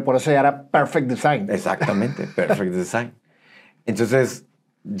 Porque por eso ya era perfect design. exactamente, perfect design. Entonces,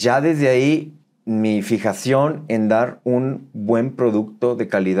 ya desde ahí, mi fijación en dar un buen producto de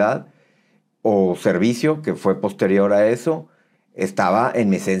calidad o servicio, que fue posterior a eso, estaba en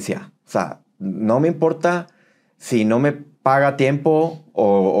mi esencia. O sea, no me importa si no me paga a tiempo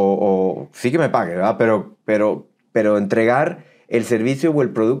o sí que me pague, ¿verdad? Pero entregar el servicio o el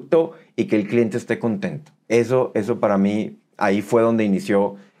producto y que el cliente esté contento. Eso para mí, ahí fue donde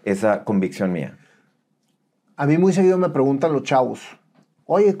inició esa convicción mía. A mí muy seguido me preguntan los chavos,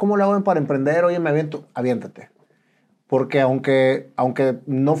 oye, ¿cómo lo hago para emprender? Oye, me aviento. Aviéntate. Porque aunque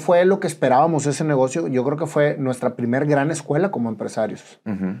no fue lo que esperábamos ese negocio, yo creo que fue nuestra primer gran escuela como empresarios.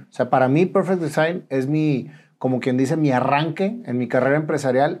 Uh-huh. O sea, para mí Perfect Design es como quien dice, mi arranque en mi carrera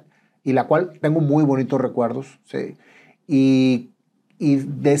empresarial y la cual tengo muy bonitos recuerdos. ¿Sí? Y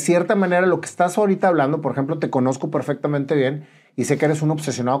de cierta manera lo que estás ahorita hablando, por ejemplo, te conozco perfectamente bien y sé que eres un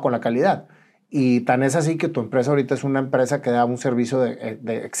obsesionado con la calidad. Y tan es así que tu empresa ahorita es una empresa que da un servicio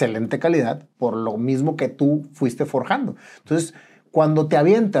de excelente calidad por lo mismo que tú fuiste forjando. Entonces, cuando te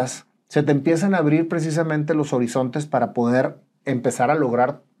avientas, se te empiezan a abrir precisamente los horizontes para poder empezar a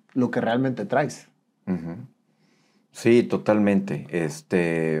lograr lo que realmente traes. Sí, totalmente.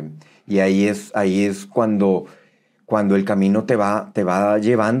 Y ahí es cuando el camino te va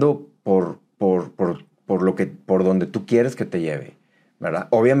llevando por donde tú quieres que te lleve, ¿verdad?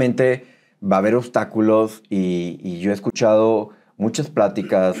 Obviamente va a haber obstáculos y yo he escuchado muchas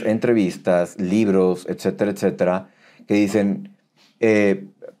pláticas, entrevistas, libros, etcétera, etcétera, que dicen,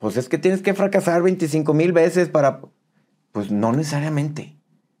 pues es que tienes que fracasar 25,000 veces para... Pues no necesariamente,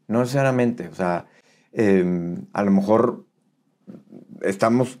 no necesariamente. O sea, a lo mejor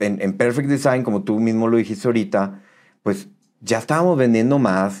estamos en Perfect Design, como tú mismo lo dijiste ahorita, pues ya estábamos vendiendo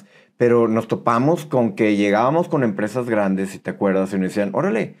más, pero nos topamos con que llegábamos con empresas grandes, si te acuerdas, y nos decían,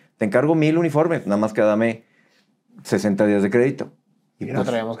 órale, te encargo 1,000 uniformes, nada más que dame 60 días de crédito. Y no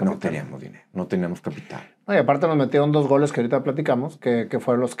traíamos capital. No teníamos dinero, no teníamos capital. No, y aparte nos metieron 2 goles que ahorita platicamos, que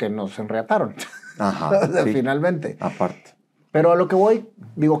fueron los que nos enreataron. Ajá, o sea, sí. Finalmente. Aparte. Pero a lo que voy,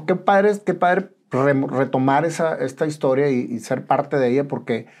 digo, qué padre retomar esta historia y ser parte de ella,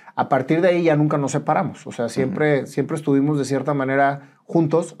 porque a partir de ahí ya nunca nos separamos. O sea, siempre estuvimos de cierta manera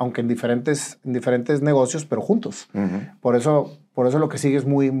juntos, aunque en diferentes negocios, pero juntos. Por eso lo que sigue es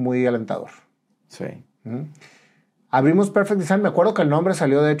muy, muy alentador. Sí. Abrimos Perfect Design. Me acuerdo que el nombre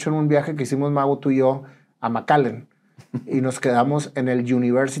salió, de hecho, en un viaje que hicimos Mago, tú y yo, a McAllen. Y nos quedamos en el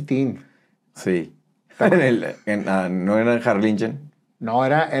University Inn. Sí. ¿No era en Harlingen? No,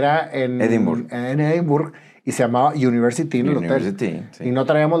 era en Edimburgo. En Edimburgo. Y se llamaba University Inn, el hotel. Sí. Y no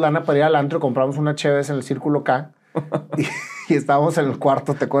traíamos lana para ir al antro. Compramos una Cheves en el Círculo K. y estábamos en el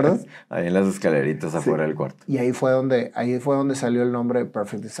cuarto, ¿te acuerdas? Ahí en las escaleritas afuera del cuarto. Y ahí fue donde salió el nombre de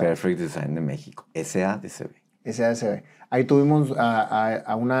Perfect Design. Perfect Design de México. SADCB. SADCB. Ahí tuvimos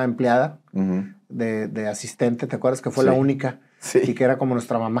a una empleada de asistente, ¿te acuerdas? Que fue la única. Sí. Y que era como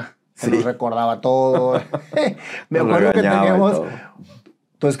nuestra mamá. Que nos recordaba todo. Me acuerdo que teníamos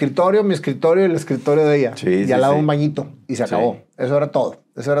tu escritorio, mi escritorio y el escritorio de ella. Y al lado un bañito. Y se acabó. Eso era todo.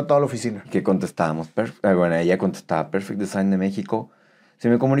 Eso era toda la oficina. ¿Qué contestábamos? Bueno, ella contestaba Perfect Design de México. Se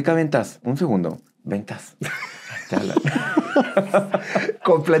me comunica ventas. Un segundo. Ventas.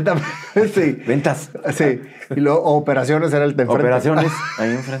 Completamente. Sí. Ventas. Sí. Y luego operaciones era el de enfrente. Operaciones.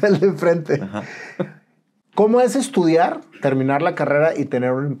 Ahí enfrente. El de enfrente. Ajá. ¿Cómo es estudiar, terminar la carrera y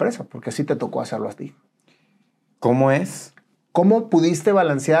tener una empresa? Porque así te tocó hacerlo a ti. ¿Cómo es? ¿Cómo pudiste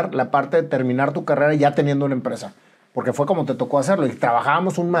balancear la parte de terminar tu carrera ya teniendo una empresa? Porque fue como te tocó hacerlo. Y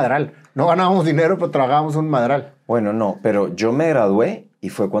trabajábamos un madral. No ganábamos dinero, pero trabajábamos un madral. Bueno, no. Pero yo me gradué y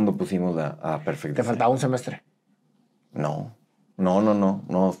fue cuando pusimos a Perfect Design. ¿Te faltaba un semestre? No.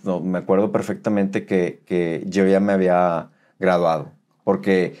 No. Me acuerdo perfectamente que yo ya me había graduado.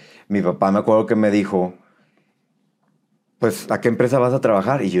 Porque mi papá me acuerdo que me dijo... Pues, ¿a qué empresa vas a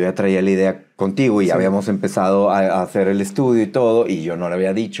trabajar? Y yo ya traía la idea contigo y ya habíamos empezado a hacer el estudio y todo, y yo no le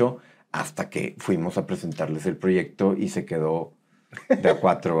había dicho hasta que fuimos a presentarles el proyecto y se quedó de a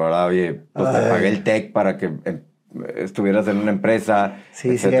 4, ¿verdad? Oye, pues te pagué el TEC para que estuvieras en una empresa,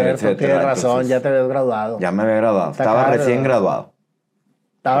 etcétera, etcétera. Tienes razón, entonces, ya te habías graduado. Ya me había graduado, estaba recién graduado.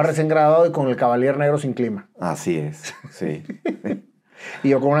 Estaba recién graduado y con el Cavalier negro sin clima. Así es, sí. Y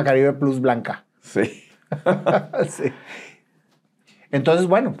yo con una Caribe Plus blanca. Sí. Sí. Entonces,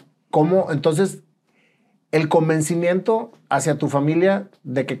 bueno, entonces el convencimiento hacia tu familia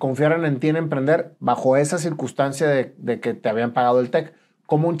de que confiaran en ti en emprender bajo esa circunstancia de que te habían pagado el TEC,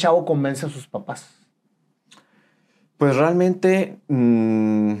 ¿cómo un chavo convence a sus papás? Pues realmente,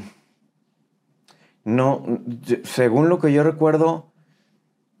 no, según lo que yo recuerdo,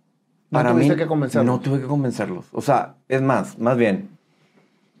 para mí que convencerlos. No tuve que convencerlos. O sea, es más bien,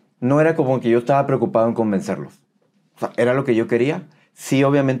 no era como que yo estaba preocupado en convencerlos. O sea, era lo que yo quería. Sí,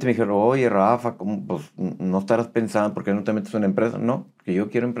 obviamente me dijeron, oye, Rafa, ¿cómo, pues, no estarás pensando por qué no te metes en una empresa? No, que yo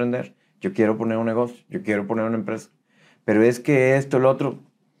quiero emprender, yo quiero poner un negocio, yo quiero poner una empresa. Pero es que esto, lo otro,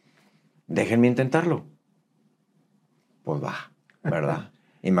 déjenme intentarlo. Pues va, ¿verdad?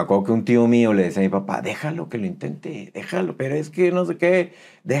 Y me acuerdo que un tío mío le decía a mi papá, déjalo que lo intente, déjalo, pero es que no sé qué,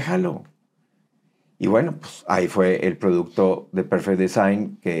 déjalo. Y bueno, pues ahí fue el producto de Perfect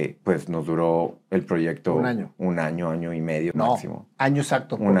Design que pues nos duró el proyecto un año y medio máximo. Año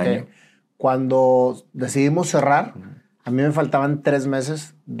exacto, un año. Cuando decidimos cerrar, a mí me faltaban 3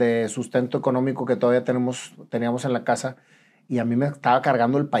 meses de sustento económico que todavía teníamos en la casa y a mí me estaba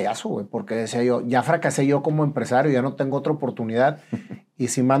cargando el payaso, güey, porque decía yo, ya fracasé yo como empresario, ya no tengo otra oportunidad. Y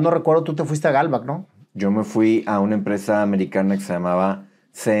si mal no recuerdo, tú te fuiste a Galvac, ¿no? Yo me fui a una empresa americana que se llamaba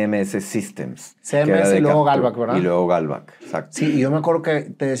CMS Systems. CMS y luego Galvac, ¿verdad? Y luego Galvac, exacto. Sí, y yo me acuerdo que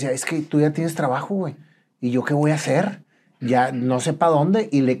te decía, es que tú ya tienes trabajo, güey. ¿Y yo qué voy a hacer? Ya no sé para dónde.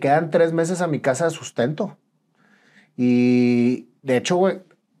 Y le quedan 3 meses a mi casa de sustento. Y de hecho, güey,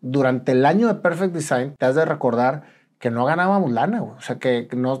 durante el año de Perfect Design, te has de recordar que no ganábamos lana, güey. O sea, que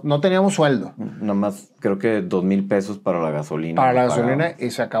no teníamos sueldo. Nada más, creo que 2,000 pesos para la gasolina. Para la gasolina,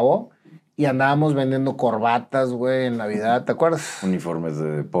 y se acabó. Y andábamos vendiendo corbatas, güey, en Navidad, ¿te acuerdas? Uniformes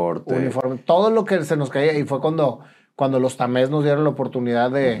de deporte. Uniformes, todo lo que se nos caía. Y fue cuando los Tamés nos dieron la oportunidad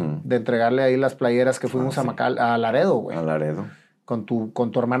de entregarle ahí las playeras que fuimos a Laredo, güey. A Laredo. Con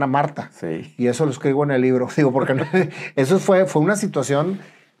tu hermana Marta. Sí. Y eso lo escribo en el libro. Digo, porque eso fue una situación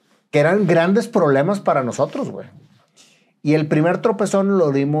que eran grandes problemas para nosotros, güey. Y el primer tropezón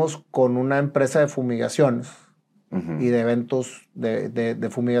lo dimos con una empresa de fumigaciones y de eventos, de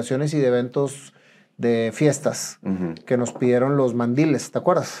fumigaciones y de eventos de fiestas que nos pidieron los mandiles, ¿te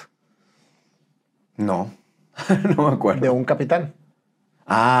acuerdas? No, no me acuerdo. De un capitán.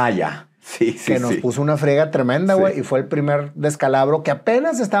 Ah, ya. Sí, sí, que nos puso una friega tremenda, güey, y fue el primer descalabro que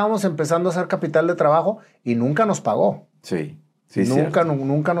apenas estábamos empezando a hacer capital de trabajo y nunca nos pagó. Sí, sí,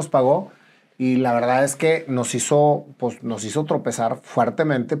 nunca nos pagó. Y la verdad es que nos hizo tropezar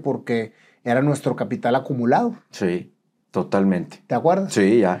fuertemente porque era nuestro capital acumulado. Sí, totalmente. ¿Te acuerdas?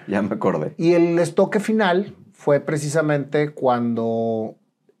 Sí, ya me acordé. Y el estoque final fue precisamente cuando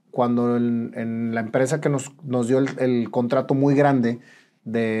en la empresa que nos dio el contrato muy grande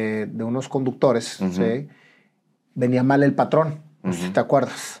de unos conductores, ¿sí? Venía mal el patrón, no sé si te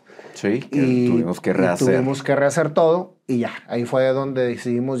acuerdas. Sí, tuvimos que rehacer. Tuvimos que rehacer todo y ya, ahí fue donde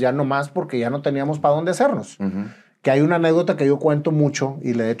decidimos ya no más porque ya no teníamos para dónde hacernos. Que hay una anécdota que yo cuento mucho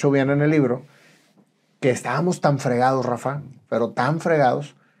y le he hecho bien en el libro, que estábamos tan fregados, Rafa, pero tan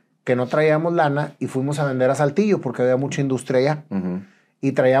fregados, que no traíamos lana y fuimos a vender a Saltillo porque había mucha industria allá.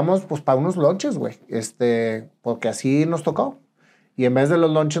 Y traíamos pues para unos lonches, güey, porque así nos tocó. Y en vez de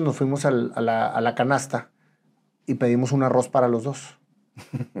los lonches nos fuimos a la canasta y pedimos un arroz para los dos.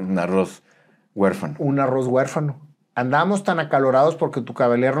 Un arroz huérfano. Un arroz huérfano. Andábamos tan acalorados porque tu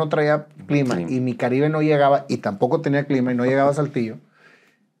Cavalier no traía clima y mi Caribe no llegaba y tampoco tenía clima y no llegaba a Saltillo,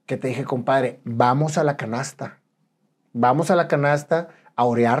 que te dije, compadre, vamos a la canasta. Vamos a la canasta a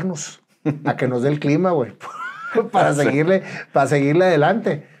orearnos, a que nos dé el clima, güey, para seguirle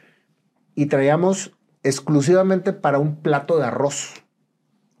adelante. Y traíamos exclusivamente para un plato de arroz.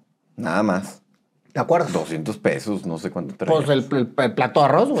 Nada más. ¿Te acuerdas? 200 pesos, no sé cuánto traía. Pues el plato de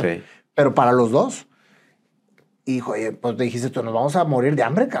arroz, güey. Sí. Pero para los dos. Y, oye, pues te dijiste, tú nos vamos a morir de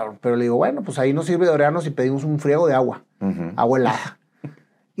hambre, cabrón. Pero le digo, bueno, pues ahí nos sirve de orearnos y pedimos un friego de agua. Agua helada.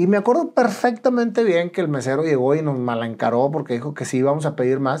 Y me acuerdo perfectamente bien que el mesero llegó y nos malencaró porque dijo que sí íbamos a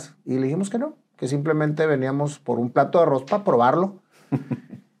pedir más. Y le dijimos que no, que simplemente veníamos por un plato de arroz para probarlo.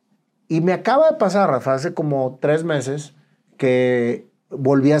 Y me acaba de pasar, Rafa, hace como 3 meses que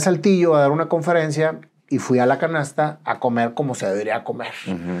volví a Saltillo a dar una conferencia y fui a la canasta a comer como se debería comer.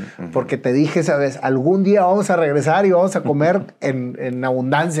 Porque te dije, ¿sabes? Algún día vamos a regresar y vamos a comer en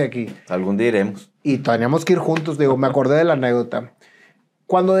abundancia aquí. Algún día iremos. Y teníamos que ir juntos. Digo, me acordé de la anécdota.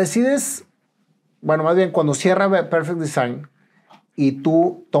 Cuando decides, bueno, más bien cuando cierra Perfect Design y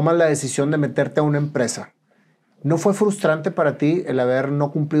tú tomas la decisión de meterte a una empresa, ¿no fue frustrante para ti el haber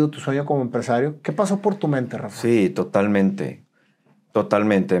no cumplido tu sueño como empresario? ¿Qué pasó por tu mente, Rafa? Sí, totalmente.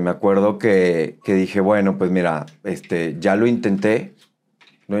 Totalmente. Me acuerdo que dije, bueno, pues mira, ya lo intenté,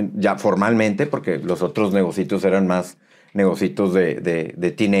 ya formalmente, porque los otros negocios eran más negocios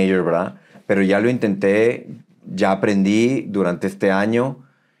de teenager, ¿verdad? Pero ya lo intenté, ya aprendí durante este año,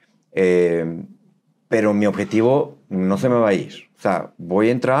 pero mi objetivo no se me va a ir. O sea, voy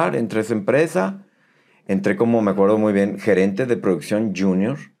a entrar entre esa empresa. Entré como, me acuerdo muy bien, gerente de producción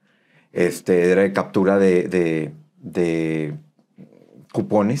junior. Era de captura de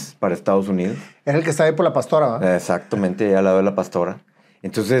cupones para Estados Unidos. Era el que estaba ahí por la Pastora, ¿verdad? Exactamente, al lado de la Pastora.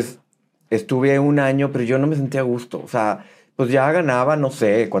 Entonces, estuve 1 año, pero yo no me sentía a gusto. O sea, pues ya ganaba, no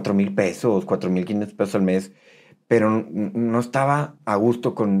sé, 4,000 pesos, 4,500 pesos al mes, pero no estaba a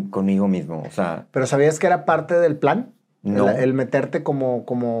gusto conmigo mismo. O sea, ¿pero sabías que era parte del plan? No. ¿El meterte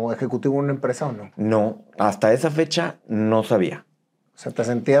como ejecutivo en una empresa o no? No, hasta esa fecha no sabía. O sea, te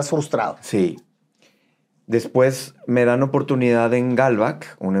sentías frustrado. Sí. Después me dan oportunidad en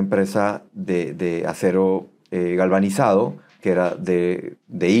Galvac, una empresa de acero galvanizado, que era de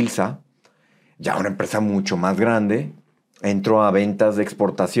ILSA, ya una empresa mucho más grande. Entro a ventas de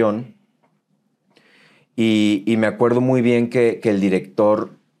exportación y me acuerdo muy bien que el director,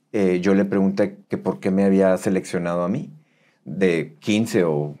 yo le pregunté que por qué me había seleccionado a mí, de 15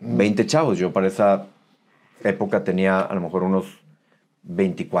 o 20 chavos. Yo para esa época tenía a lo mejor unos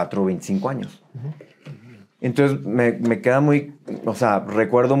 24 o 25 años. Entonces me queda muy, o sea,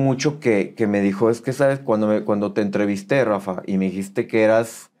 recuerdo mucho que me dijo, es que, ¿sabes? Cuando te entrevisté, Rafa, y me dijiste que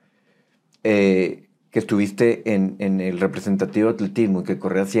eras, que estuviste en el representativo de atletismo y que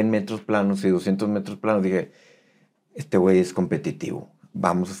corrías 100 metros planos y 200 metros planos, dije, este güey es competitivo,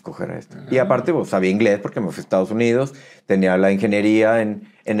 vamos a escoger a este. Y aparte, pues, sabía inglés porque me fui a Estados Unidos, tenía la ingeniería en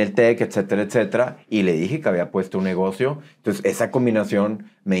el TEC, etcétera, etcétera, y le dije que había puesto un negocio. Entonces, esa combinación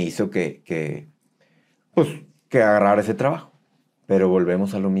me hizo que agarrar ese trabajo. Pero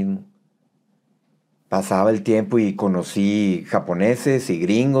volvemos a lo mismo. Pasaba el tiempo y conocí japoneses y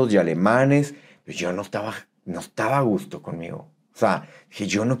gringos y alemanes, pero yo no estaba a gusto conmigo. O sea, dije,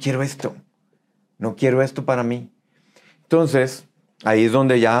 yo no quiero esto. No quiero esto para mí. Entonces, ahí es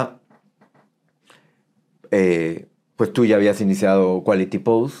donde ya, pues tú ya habías iniciado Quality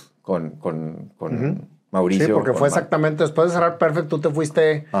Pose con Mauricio. Sí, porque fue exactamente después de cerrar Perfect, tú te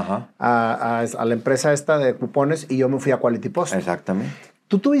fuiste Ajá. a la empresa esta de cupones y yo me fui a Quality Post. Exactamente.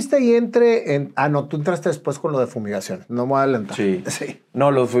 Tú tuviste ahí no, tú entraste después con lo de fumigación. No me voy a adelantar. Sí.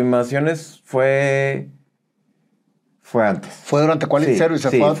 No, los fumigaciones fue antes. Fue durante Quality Service.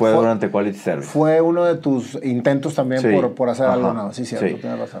 Sí, fue durante Quality Service. Fue uno de tus intentos también por hacer algo nuevo. Sí, cierto, sí,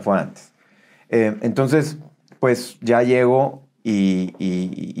 tienes razón. fue antes. Entonces, pues ya llego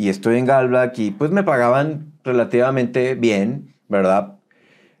y estoy en Galvac y pues me pagaban relativamente bien, ¿verdad?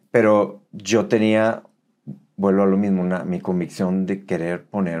 Pero yo tenía, vuelvo a lo mismo, mi convicción de querer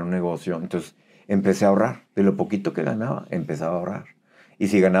poner un negocio. Entonces empecé a ahorrar. De lo poquito que ganaba, empezaba a ahorrar. Y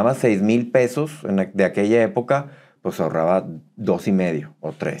si ganaba 6,000 pesos de aquella época, pues ahorraba 2,5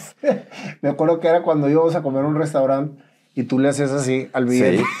 o 3. Me acuerdo que era cuando íbamos a comer a un restaurante y tú le hacías así al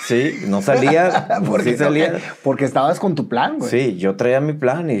billete. Sí, no salía. porque, sí salía. Porque estabas con tu plan, güey. Sí, yo traía mi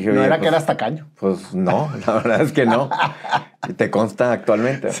plan y dije, no era pues, que eras tacaño. Pues no, la verdad es que no. Te consta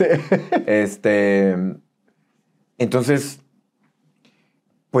actualmente. Sí. Entonces,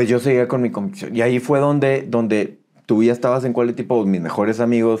 pues yo seguía con mi convicción. Y ahí fue donde tú ya estabas en Quality Post, mis mejores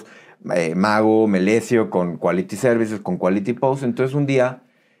amigos, Mago, Melesio, con Quality Services, con Quality Post. Entonces un día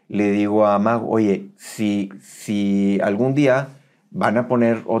le digo a Mago, oye, si algún día van a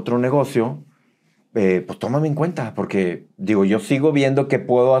poner otro negocio, pues tómame en cuenta, porque digo, yo sigo viendo qué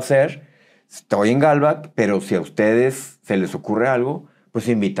puedo hacer, estoy en Galvac, pero si a ustedes se les ocurre algo, pues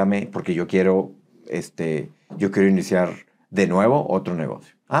invítame, porque yo quiero iniciar de nuevo otro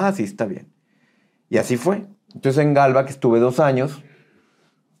negocio. Ah, sí, está bien. Y así fue. Entonces en Galvac estuve 2 años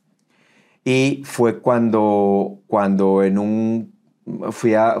y fue cuando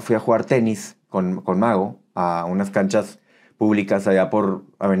fui a jugar tenis con Mago a unas canchas públicas allá por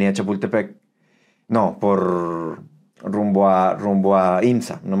Avenida Chapultepec. No, por rumbo a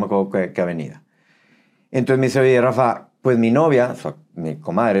IMSA, no me acuerdo qué avenida. Entonces me dice, oye, Rafa, pues mi novia, mi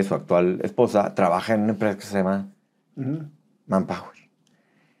comadre, su actual esposa, trabaja en una empresa que se llama Manpower.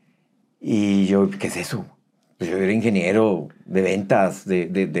 Y yo, ¿qué es eso? Pues yo era ingeniero de ventas,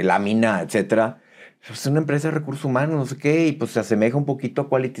 de lámina, etcétera. Es una empresa de recursos humanos, no sé qué, y pues se asemeja un poquito a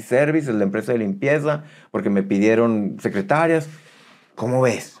Quality Services, la empresa de limpieza, porque me pidieron secretarias. ¿Cómo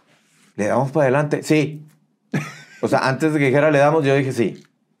ves? ¿Le damos para adelante? Sí. O sea, antes de que dijera le damos, yo dije sí.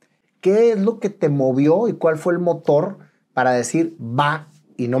 ¿Qué es lo que te movió y cuál fue el motor para decir va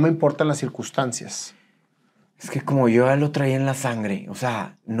y no me importan las circunstancias? Es que como yo ya lo traía en la sangre, o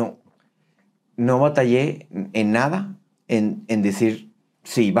sea, no batallé en nada en decir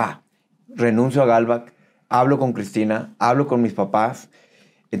sí, va. Renuncio a Galvac, hablo con Cristina, hablo con mis papás.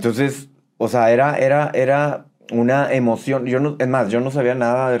 Entonces, o sea, era una emoción. Es más, yo no sabía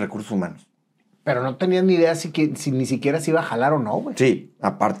nada de recursos humanos. Pero no tenías ni idea si ni siquiera se iba a jalar o no, güey. Sí,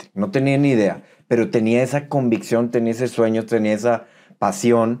 aparte, no tenía ni idea. Pero tenía esa convicción, tenía ese sueño, tenía esa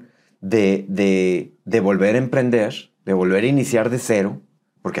pasión de volver a emprender, de volver a iniciar de cero,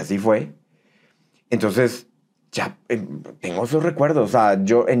 porque así fue. Entonces, ya tengo esos recuerdos. O sea,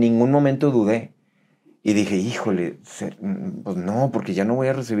 yo en ningún momento dudé. Y dije, híjole, pues no, porque ya no voy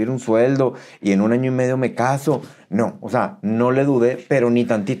a recibir un sueldo y en 1 año y medio me caso. No, o sea, no le dudé, pero ni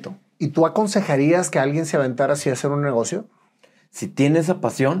tantito. ¿Y tú aconsejarías que alguien se aventara así a hacer un negocio? Si tiene esa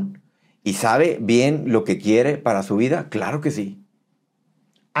pasión y sabe bien lo que quiere para su vida, claro que sí.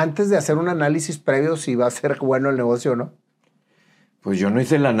 Antes de hacer un análisis previo si va a ser bueno el negocio o no. Pues yo no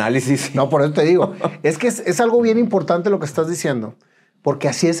hice el análisis. No, por eso te digo. Es que es algo bien importante lo que estás diciendo. Porque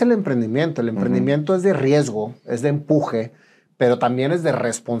así es el emprendimiento. El emprendimiento es de riesgo, es de empuje, pero también es de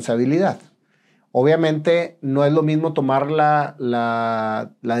responsabilidad. Obviamente no es lo mismo tomar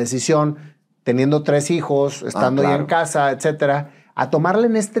la decisión teniendo 3 hijos, estando ya en casa, etcétera, a tomarla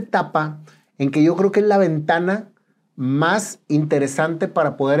en esta etapa en que yo creo que es la ventana más interesante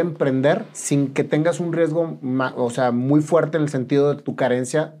para poder emprender sin que tengas un riesgo, o sea, muy fuerte en el sentido de tu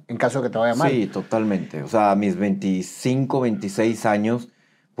carencia en caso de que te vaya mal? Sí, totalmente. O sea, a mis 25, 26 años,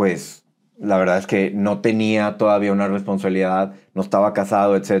 pues la verdad es que no tenía todavía una responsabilidad, no estaba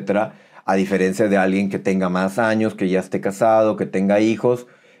casado, etcétera, a diferencia de alguien que tenga más años, que ya esté casado, que tenga hijos.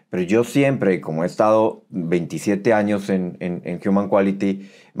 Pero yo siempre, como he estado 27 años en Human Quality,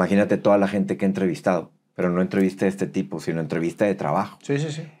 imagínate toda la gente que he entrevistado. Pero no entrevista de este tipo, sino entrevista de trabajo. Sí,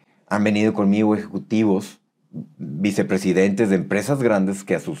 sí, sí. Han venido conmigo ejecutivos, vicepresidentes de empresas grandes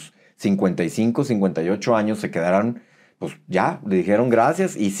que a sus 55, 58 años se quedaron, pues ya, le dijeron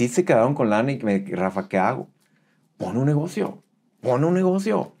gracias y sí se quedaron con lana y Rafa, ¿qué hago? Pon un negocio, pon un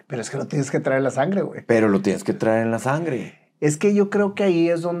negocio. Pero es que lo tienes que traer en la sangre, güey. Pero lo tienes que traer en la sangre. Es que yo creo que ahí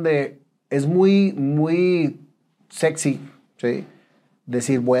es donde es muy, muy sexy, ¿sí?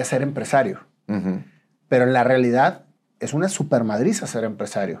 Decir, voy a ser empresario. Uh-huh. Pero en la realidad es una supermadriza ser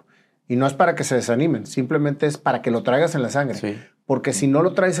empresario. Y no es para que se desanimen, simplemente es para que lo traigas en la sangre. Sí. Porque si no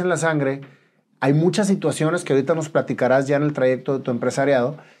lo traes en la sangre, hay muchas situaciones que ahorita nos platicarás ya en el trayecto de tu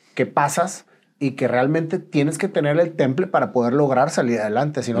empresariado, que pasas y que realmente tienes que tener el temple para poder lograr salir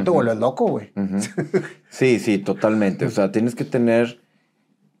adelante. Si no, te vuelves loco, güey. Uh-huh. Sí, sí, totalmente. O sea, tienes que tener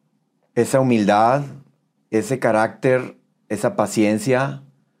esa humildad, ese carácter, esa paciencia,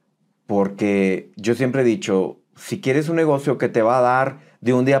 porque yo siempre he dicho, si quieres un negocio que te va a dar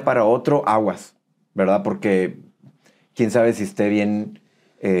de un día para otro, aguas, ¿verdad? Porque quién sabe si esté bien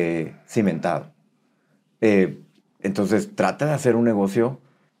cimentado. Entonces, trata de hacer un negocio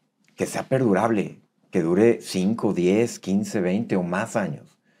que sea perdurable, que dure 5, 10, 15, 20 o más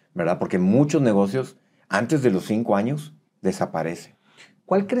años, ¿verdad? Porque muchos negocios, antes de los 5 años, desaparecen.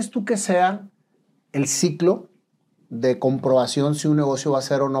 ¿Cuál crees tú que sea el ciclo de comprobación si un negocio va a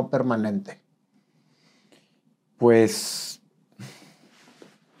ser o no permanente? Pues,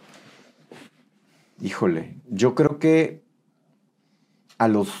 híjole, yo creo que a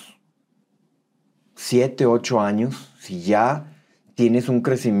los 7, 8 años, si ya tienes un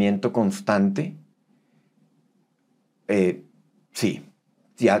crecimiento constante, sí,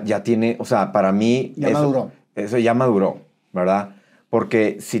 ya tiene, o sea, para mí... Ya maduró. Eso ya maduró, ¿verdad?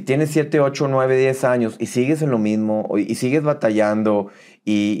 Porque si tienes 7, 8, 9, 10 años y sigues en lo mismo y sigues batallando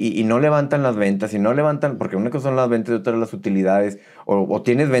y no levantan las ventas y no levantan, porque una cosa son las ventas y otra las utilidades, o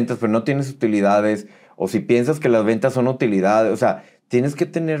tienes ventas pero no tienes utilidades, o si piensas que las ventas son utilidades, o sea, tienes que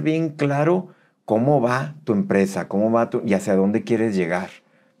tener bien claro cómo va tu empresa, cómo va y hacia dónde quieres llegar,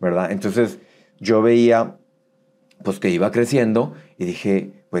 ¿verdad? Entonces yo veía pues que iba creciendo y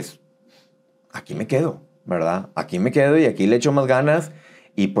dije, pues aquí me quedo, ¿verdad? Aquí me quedo y aquí le echo más ganas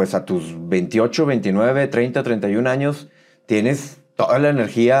y pues a tus 28, 29, 30, 31 años tienes toda la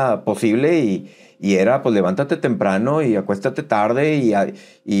energía posible y era pues levántate temprano y acuéstate tarde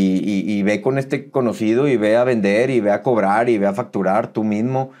y ve con este conocido y ve a vender y ve a cobrar y ve a facturar tú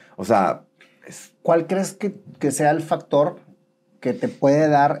mismo. O sea... ¿Cuál crees que sea el factor que te puede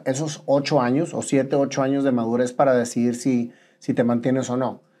dar esos 8 años o 7, 8 años de madurez para decidir si te mantienes o no?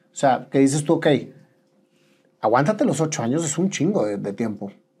 O sea, que dices tú, ok, aguántate los 8 años, es un chingo de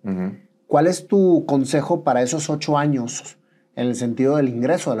tiempo. Uh-huh. ¿Cuál es tu consejo para esos 8 años en el sentido del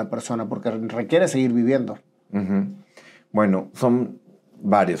ingreso de la persona? Porque requiere seguir viviendo. Uh-huh. Bueno, son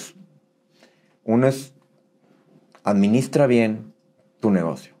varios. Uno es, administra bien tu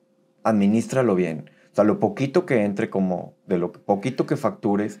negocio. Administralo bien. O sea, lo poquito que entre, como de lo poquito que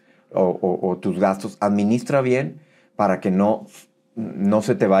factures o tus gastos, administra bien para que no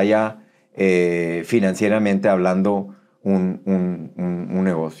se te vaya financieramente hablando un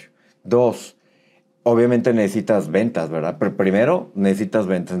negocio. 2, obviamente necesitas ventas, ¿verdad? Pero primero necesitas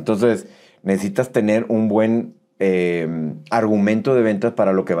ventas. Entonces, necesitas tener un buen argumento de ventas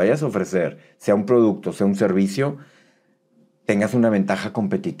para lo que vayas a ofrecer, sea un producto, sea un servicio, tengas una ventaja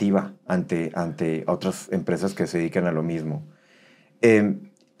competitiva ante otras empresas que se dedican a lo mismo.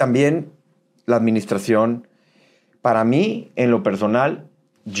 También la administración, para mí, en lo personal,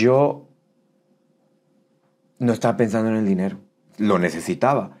 yo no estaba pensando en el dinero. Lo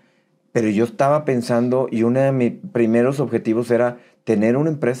necesitaba. Pero yo estaba pensando, y uno de mis primeros objetivos era tener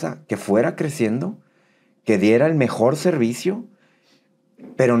una empresa que fuera creciendo, que diera el mejor servicio,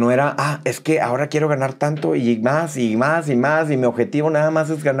 pero no era, es que ahora quiero ganar tanto y más y más y más y mi objetivo nada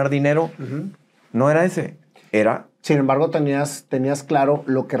más es ganar dinero. Uh-huh. No era ese, era... Sin embargo, tenías claro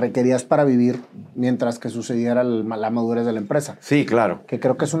lo que requerías para vivir mientras que sucediera la madurez de la empresa. Sí, claro. Que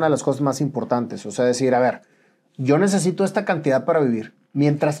creo que es una de las cosas más importantes. O sea, decir, a ver, yo necesito esta cantidad para vivir.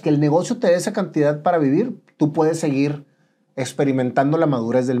 Mientras que el negocio te dé esa cantidad para vivir, tú puedes seguir experimentando la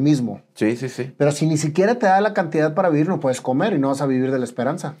madurez del mismo. Sí, sí, sí. Pero si ni siquiera te da la cantidad para vivir, no puedes comer y no vas a vivir de la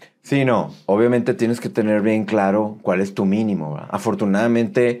esperanza. Sí, no. Obviamente tienes que tener bien claro cuál es tu mínimo, ¿verdad?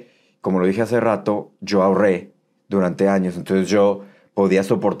 Afortunadamente, como lo dije hace rato, yo ahorré durante años. Entonces yo podía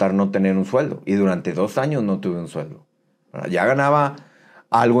soportar no tener un sueldo. Y durante 2 años no tuve un sueldo, ¿verdad? Ya ganaba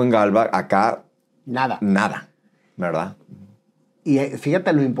algo en Galva. Acá, Nada. nada, ¿verdad? Y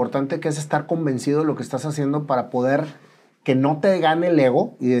fíjate lo importante que es estar convencido de lo que estás haciendo para poder que no te gane el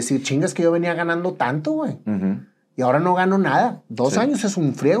ego y decir, chingas que yo venía ganando tanto, güey. Y ahora no gano nada. 2 años es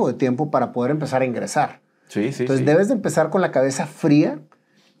un friego de tiempo para poder empezar a ingresar. Sí, sí, Entonces debes de empezar con la cabeza fría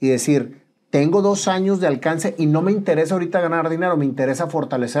y decir, tengo 2 años de alcance y no me interesa ahorita ganar dinero, me interesa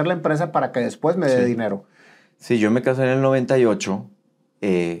fortalecer la empresa para que después me dé dinero. Sí, yo me casé en el 98.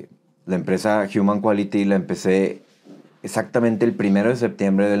 La empresa Human Quality la empecé exactamente el 1 de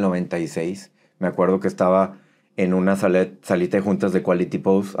septiembre del 96. Me acuerdo que estaba en una salita de juntas de Quality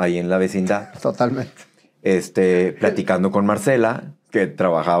Post ahí en la vecindad. Totalmente. Platicando con Marcela, que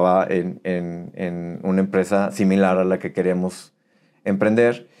trabajaba en una empresa similar a la que queríamos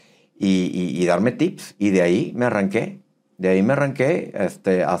emprender, y darme tips. Y de ahí me arranqué.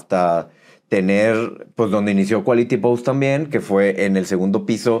 Hasta tener, pues donde inició Quality Post también, que fue en el segundo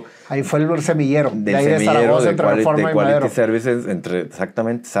piso. Ahí fue el semillero. Del de ahí semillero de Zaragoza, de entre Quality, Reforma de y Quality Madero. Services,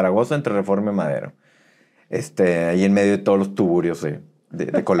 exactamente, Zaragoza entre Reforma y Madero. Ahí en medio de todos los tuburios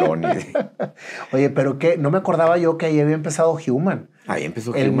de Colón. Oye, pero ¿qué? No me acordaba yo que ahí había empezado Human. Ahí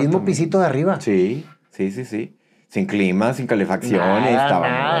empezó El Human mismo también. pisito de arriba. Sí. Sin clima, sin calefacción.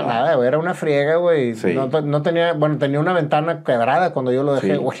 Nada, era una friega, güey. Sí. No tenía, bueno, tenía una ventana quebrada cuando yo lo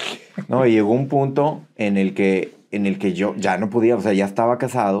dejé, güey. No, y llegó un punto en el que yo ya no podía, o sea, ya estaba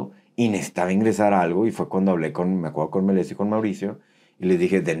casado y necesitaba ingresar a algo, y fue cuando hablé me acuerdo con Melissa y con Mauricio, y les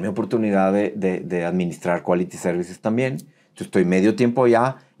dije, denme oportunidad de administrar Quality Services también. Yo estoy medio tiempo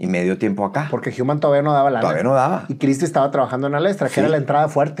allá y medio tiempo acá. Porque Human todavía no daba lana. Todavía no daba. Y Cristi estaba trabajando en Alestra, que era la entrada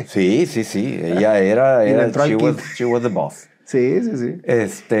fuerte. Sí. Ella era she was the boss. Sí.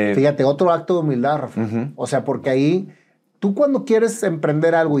 Fíjate, otro acto de humildad, Rafa. O sea, porque ahí, tú cuando quieres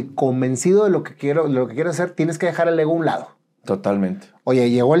emprender algo y convencido de lo que quieres hacer, tienes que dejar el ego a un lado. Totalmente. Oye,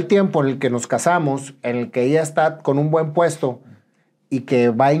 llegó el tiempo en el que nos casamos, en el que ella está con un buen puesto y que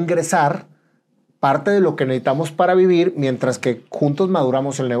va a ingresar parte de lo que necesitamos para vivir, mientras que juntos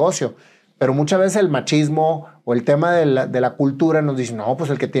maduramos el negocio. Pero muchas veces el machismo o el tema de la cultura nos dice, no,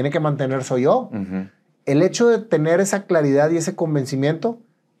 pues el que tiene que mantener soy yo. El hecho de tener esa claridad y ese convencimiento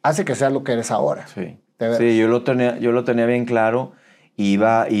hace que seas lo que eres ahora. Sí, yo lo tenía bien claro.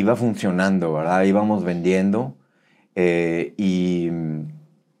 Iba funcionando, ¿verdad? Íbamos vendiendo. Y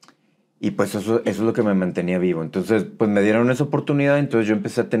pues eso es lo que me mantenía vivo. Entonces, pues me dieron esa oportunidad. Entonces yo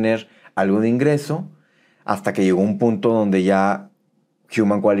empecé a tener algo de ingreso, hasta que llegó un punto donde ya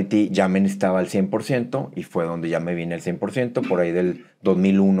Human Quality ya me necesitaba al 100%, y fue donde ya me vine al 100%, por ahí del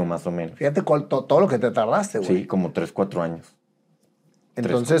 2001 más o menos. Fíjate todo lo que te tardaste, güey. Sí, como 3-4 años.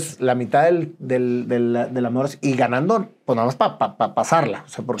 Entonces, la mitad del amor, y ganando, pues nada más para pasarla. O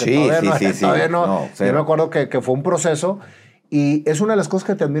sea, porque todavía no. Yo me acuerdo que fue un proceso, y es una de las cosas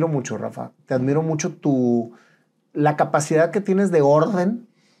que te admiro mucho, Rafa. Te admiro mucho la capacidad que tienes de orden,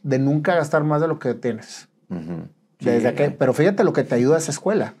 de nunca gastar más de lo que tienes. Pero fíjate lo que te ayuda esa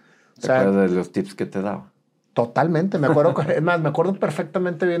escuela. ¿Te acuerdas de los tips que te daba? Totalmente. Me acuerdo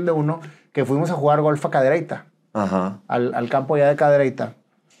perfectamente bien de uno que fuimos a jugar golf a Cadereyta. Al campo ya de Cadereyta.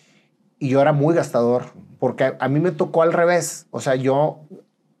 Y yo era muy gastador, porque a mí me tocó al revés. O sea, yo,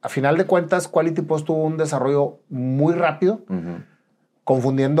 a final de cuentas, Quality Post tuvo un desarrollo muy rápido,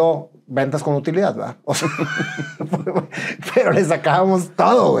 confundiendo ventas con utilidad, ¿verdad? O sea, pero le sacábamos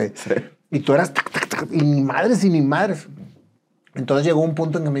todo, güey. Sí. Y tú eras y ni madres. Entonces llegó un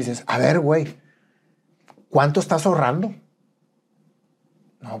punto en que me dices, a ver, güey, ¿cuánto estás ahorrando?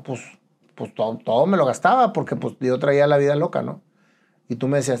 No, pues todo me lo gastaba, porque pues yo traía la vida loca, ¿no? Y tú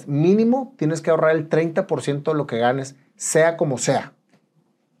me decías, mínimo tienes que ahorrar el 30% de lo que ganes, sea como sea.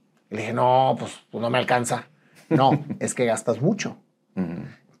 Y le dije, no, pues no me alcanza. No, es que gastas mucho.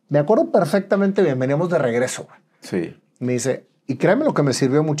 Me acuerdo perfectamente bien, veníamos de regreso. Sí. Me dice, y créeme lo que me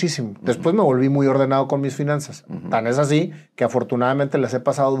sirvió muchísimo. Después me volví muy ordenado con mis finanzas. Tan es así que afortunadamente las he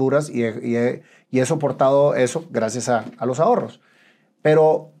pasado duras y he soportado eso gracias a los ahorros.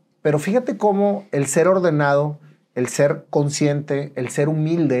 Pero fíjate cómo el ser ordenado, el ser consciente, el ser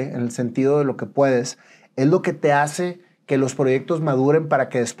humilde en el sentido de lo que puedes, es lo que te hace que los proyectos maduren para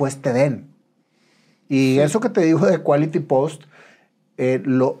que después te den. Y eso que te digo de Quality Post,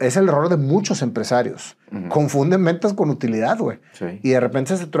 es el error de muchos empresarios. Confunden ventas con utilidad, güey. Sí. Y de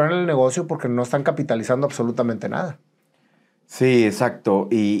repente se truenan el negocio porque no están capitalizando absolutamente nada. Sí, exacto.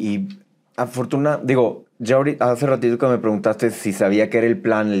 Digo, ya hace ratito que me preguntaste si sabía que era el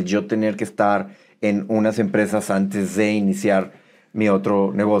plan, el yo tener que estar en unas empresas antes de iniciar mi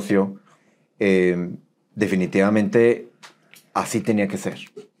otro negocio. eh, Definitivamente así tenía que ser.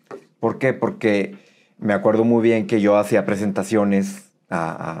 ¿Por qué? Porque me acuerdo muy bien que yo hacía presentaciones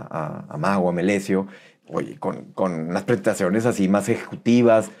a Mago, a Melesio, oye, con unas presentaciones así más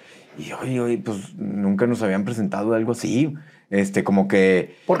ejecutivas. Y oye, pues nunca nos habían presentado algo así. Como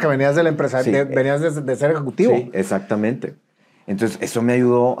que... Porque venías del empresario, Sí, venías de ser ejecutivo. sí, exactamente. Entonces, eso me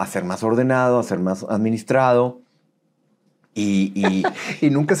ayudó a ser más ordenado, a ser más administrado. Y Y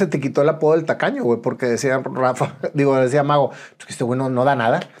nunca se te quitó el apodo del tacaño, güey, porque decía Rafa, digo, decía Mago, "Es que este güey no da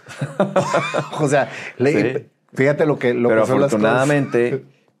nada". O sea, sí. fíjate lo Pero que son las cosas. afortunadamente,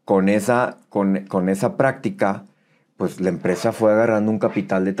 con esa práctica, pues la empresa fue agarrando un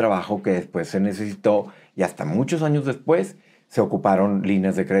capital de trabajo que después se necesitó y hasta muchos años después se ocuparon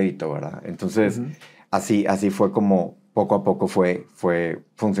líneas de crédito, ¿verdad? Entonces, Ujú. así fue como poco a poco fue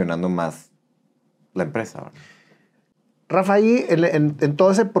funcionando más la empresa, ¿verdad? Rafa, ahí en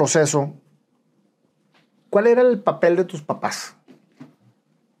todo ese proceso, ¿cuál era el papel de tus papás?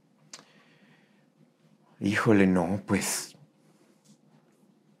 Híjole, no, pues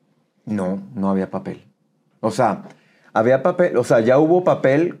no había papel. O sea, había papel, o sea, ya hubo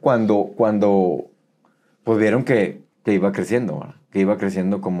papel cuando pues vieron que iba creciendo, ¿verdad? Que iba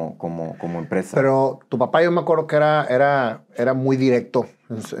creciendo como empresa. Pero tu papá, yo me acuerdo que era muy directo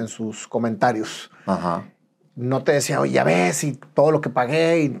en sus comentarios. Ajá. No te decía, oye, ya ves, y todo lo que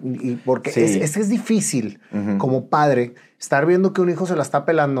pagué, y porque Sí. es difícil Ujú. como padre estar viendo que un hijo se la está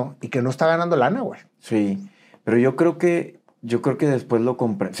pelando y que no está ganando lana, güey. Sí. Pero yo creo que después lo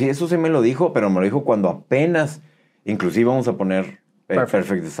compré. Sí, eso sí me lo dijo, pero me lo dijo cuando apenas, inclusive vamos a poner Perfect.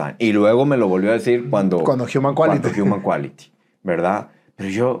 Perfect Design. Y luego me lo volvió a decir Cuando Human Quality. cuando Human Quality, ¿verdad? Pero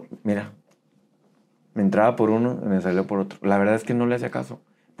yo, mira, me entraba por uno y me salió por otro. La verdad es que no le hacía caso,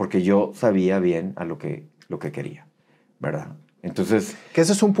 porque yo sabía bien a lo que quería, ¿verdad? Entonces, Que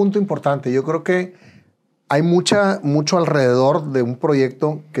ese es un punto importante. Yo creo que hay mucho alrededor de un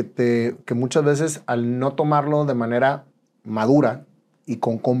proyecto que muchas veces al no tomarlo de manera madura y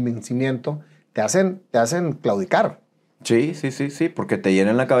con convencimiento, te hacen claudicar. sí, sí, sí, sí, porque te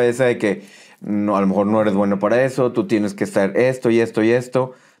llenan la cabeza de que no, a lo mejor no eres bueno para eso, tú tienes que estar esto y esto y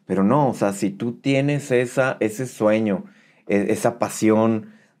esto, pero no, o sea, si tú tienes ese sueño, esa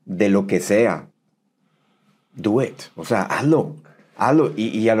pasión de lo que sea, do it, o sea, hazlo.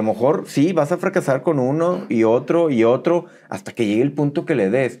 Y a lo mejor sí, vas a fracasar con uno y otro, hasta que llegue el punto que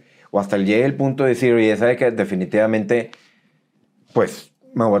le des, o hasta llegue el punto de decir, oye, sabe que definitivamente pues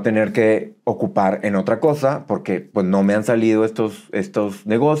me voy a tener que ocupar en otra cosa porque pues no me han salido estos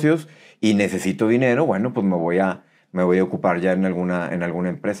negocios y necesito dinero, bueno, pues me voy a ocupar ya en alguna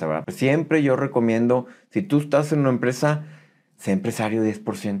empresa, ¿verdad? Pues siempre yo recomiendo, si tú estás en una empresa, sé empresario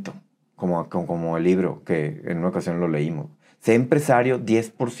 10%, como el libro que en una ocasión lo leímos. Sé empresario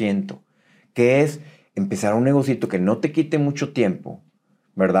 10%, que es empezar un negocito que no te quite mucho tiempo,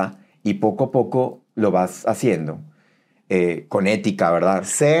 ¿verdad? Y poco a poco lo vas haciendo con ética, ¿verdad?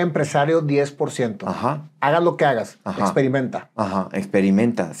 Sé empresario 10%. Ajá, Hagas lo que hagas, ajá, experimenta. ajá.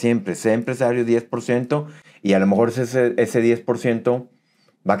 Experimenta siempre. Sé empresario 10% y a lo mejor ese 10%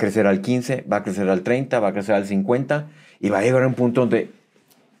 va a crecer al 15, va a crecer al 30, va a crecer al 50 y va a llegar a un punto donde,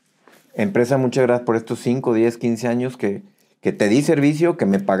 empresa, muchas gracias por estos 5, 10, 15 años que te di servicio, que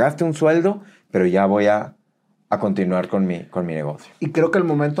me pagaste un sueldo, pero ya voy a continuar con mi negocio. Y creo que el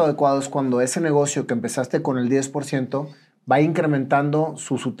momento adecuado es cuando ese negocio que empezaste con el 10% va incrementando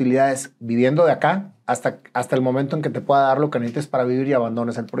sus utilidades viviendo de acá hasta el momento en que te pueda dar lo que necesites para vivir y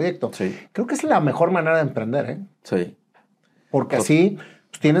abandones el proyecto. Sí, Creo que es la mejor manera de emprender, ¿eh? sí. Porque To- así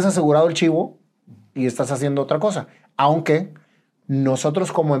pues, tienes asegurado el chivo y estás haciendo otra cosa. Aunque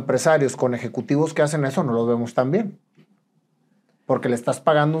nosotros como empresarios con ejecutivos que hacen eso no los vemos tan bien. Porque le estás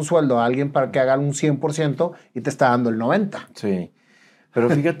pagando un sueldo a alguien para que haga un 100% y te está dando el 90%. Sí. Pero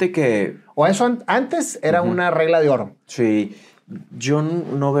fíjate que O eso antes era ujú, una regla de oro. sí, yo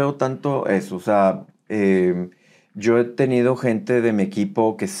no veo tanto eso. O sea, yo he tenido gente de mi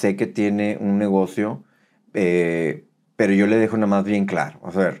equipo que sé que tiene un negocio, pero yo le dejo nada más bien claro.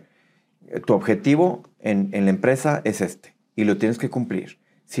 A ver, tu objetivo en la empresa es este y lo tienes que cumplir.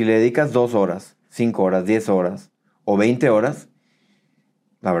 Si le dedicas 2 horas, 5 horas, 10 horas o 20 horas,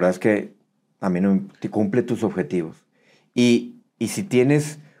 la verdad es que a mí no te cumple tus objetivos. Y si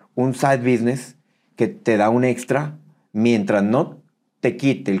tienes un side business que te da un extra, mientras no te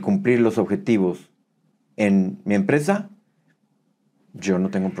quite el cumplir los objetivos en mi empresa, Yo no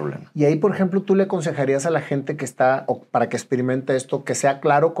tengo problema. Y ahí, por ejemplo, tú le aconsejarías a la gente que está, o para que experimente esto, que sea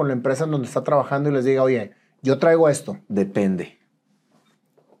claro con la empresa en donde está trabajando y les diga, oye, yo traigo esto. Depende.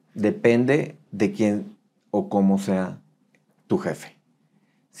 Depende de quién o cómo sea tu jefe.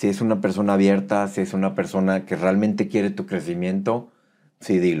 Si es una persona abierta, si es una persona que realmente quiere tu crecimiento,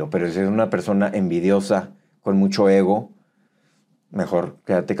 sí, dilo. Pero si es una persona envidiosa, con mucho ego, mejor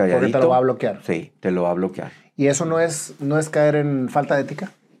quédate calladito. Porque te lo va a bloquear. Sí, te lo va a bloquear. ¿Y eso no es caer en falta de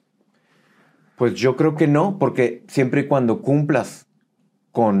ética? Pues yo creo que no, porque siempre y cuando cumplas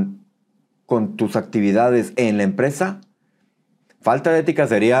con tus actividades en la empresa, falta de ética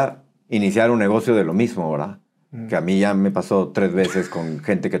sería iniciar un negocio de lo mismo, ¿verdad? Que a mí ya me pasó 3 veces con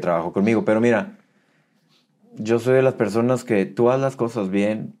gente que trabajó conmigo. Pero mira, yo soy de las personas que tú haz las cosas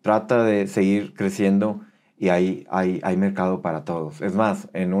bien, trata de seguir creciendo y hay mercado para todos. Es más,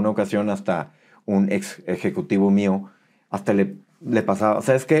 en una ocasión hasta un ex ejecutivo mío, hasta le pasaba,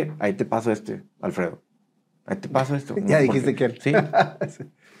 ¿sabes qué? Ahí te paso Alfredo. Ahí te paso esto. Ya dijiste quién. Sí.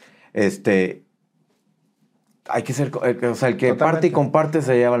 Hay que ser, o sea, el que parte y comparte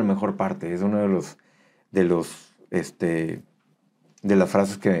se lleva la mejor parte. Es uno de las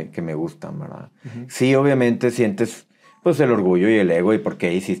frases que me gustan, ¿verdad? Sí, obviamente sientes, pues, el orgullo y el ego y por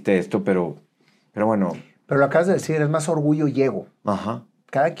qué hiciste esto, pero bueno. Pero lo acabas de decir, es más orgullo y ego. Ajá.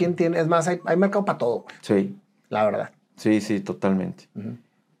 Cada quien tiene, es más, hay mercado para todo. Sí. La verdad. Sí, totalmente.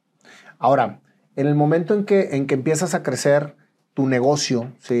 Ahora, en el momento en que empiezas a crecer tu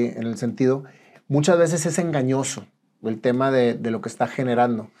negocio, ¿sí? En el sentido, muchas veces es engañoso el tema de lo que está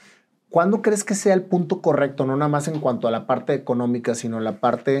generando. ¿Cuándo crees que sea el punto correcto, no nada más en cuanto a la parte económica, sino en la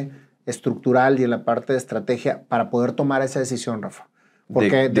parte estructural y en la parte de estrategia para poder tomar esa decisión, Rafa?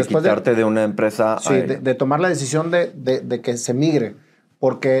 Porque de quitarte de una empresa. Sí, de tomar la decisión de que se migre,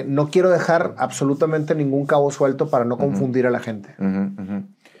 porque no quiero dejar absolutamente ningún cabo suelto para no confundir a la gente.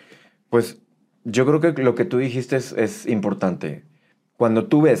 Pues yo creo que lo que tú dijiste es importante. Cuando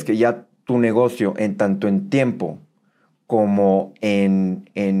tú ves que ya tu negocio, tanto en tiempo como en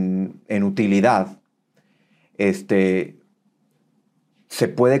utilidad, se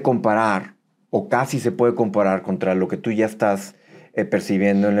puede comparar o casi se puede comparar contra lo que tú ya estás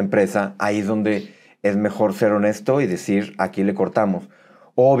percibiendo en la empresa, ahí es donde es mejor ser honesto y decir, aquí le cortamos.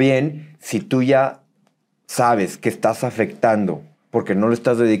 O bien, si tú ya sabes que estás afectando porque no le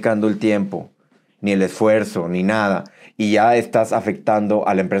estás dedicando el tiempo, ni el esfuerzo, ni nada, y ya estás afectando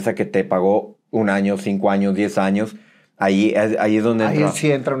a la empresa que te pagó 1 año, 5 años, 10 años, ahí es donde entra. Ahí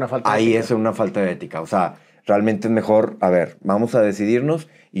sí entra una falta de ética. Ahí es una falta de ética. O sea, realmente es mejor, a ver, vamos a decidirnos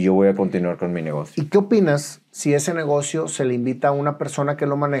y yo voy a continuar con mi negocio. ¿Y qué opinas si ese negocio se le invita a una persona que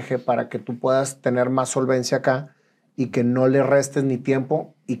lo maneje para que tú puedas tener más solvencia acá y que no le restes ni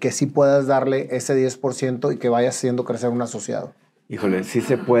tiempo y que sí puedas darle ese 10% y que vayas haciendo crecer un asociado? Híjole, sí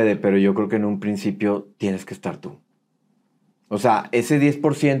se puede, pero yo creo que en un principio tienes que estar tú. O sea, ese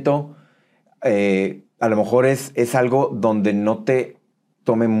 10% a lo mejor es algo donde no te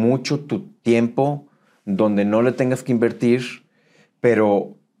tome mucho tu tiempo, donde no le tengas que invertir,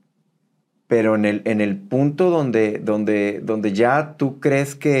 pero en el punto donde ya tú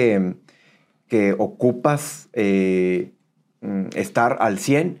crees que ocupas estar al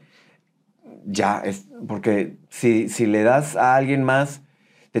 100, ya es, porque si le das a alguien más,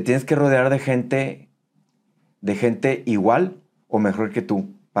 te tienes que rodear de gente igual o mejor que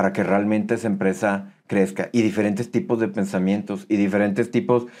tú, para que realmente esa empresa crezca. Y diferentes tipos de pensamientos y diferentes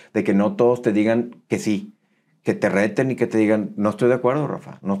tipos de que no todos te digan que sí, que te reten y que te digan, no estoy de acuerdo,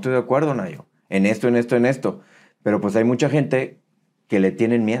 Rafa, no estoy de acuerdo, Nayo, en esto. Pero pues hay mucha gente que le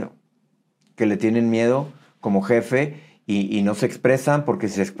tienen miedo como jefe y no se expresan porque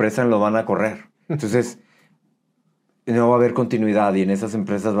si se expresan lo van a correr. Entonces, no va a haber continuidad y en esas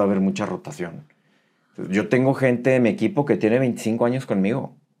empresas va a haber mucha rotación. Entonces, yo tengo gente de mi equipo que tiene 25 años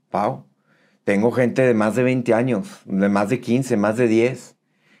conmigo, Pau. Tengo gente de más de 20 años, de más de 15, más de 10.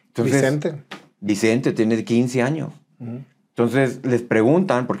 Entonces, Vicente tiene 15 años. Entonces, les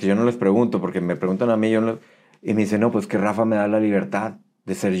preguntan, porque yo no les pregunto, porque me preguntan a mí y me dicen, no, pues que Rafa me da la libertad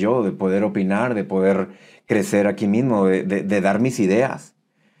de ser yo, de poder opinar, de poder crecer aquí mismo, de dar mis ideas.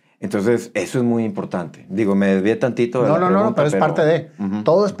 Entonces, eso es muy importante. Digo, me desvié tantito de la pregunta. No, pero es parte de.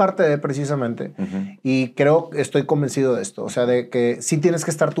 Todo es parte de, precisamente. Y estoy convencido de esto. O sea, de que sí tienes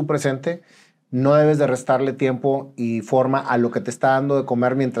que estar tú presente. No debes de restarle tiempo y forma a lo que te está dando de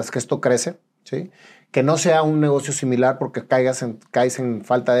comer mientras que esto crece, ¿sí? Que no sea un negocio similar porque caes en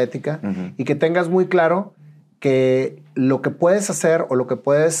falta de ética. Y que tengas muy claro que lo que puedes hacer o lo que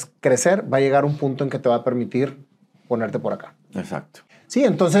puedes crecer va a llegar a un punto en que te va a permitir ponerte por acá. Exacto. Sí,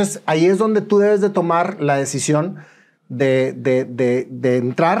 entonces ahí es donde tú debes de tomar la decisión de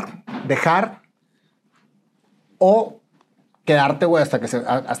entrar, dejar o quedarte, güey, hasta que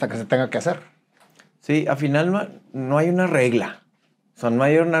se tenga que hacer. Sí, al final no hay una regla. O sea, no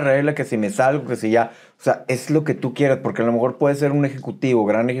hay una regla que si me salgo, que si ya... O sea, es lo que tú quieras, porque a lo mejor puede ser un ejecutivo,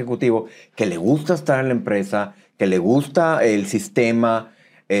 gran ejecutivo, que le gusta estar en la empresa, que le gusta el sistema,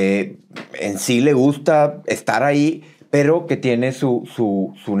 en sí le gusta estar ahí, pero que tiene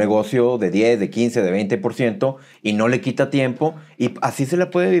su negocio de 10, de 15, de 20% y no le quita tiempo y así se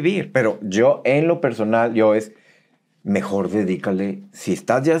la puede vivir. Pero yo, en lo personal, mejor dedícale, si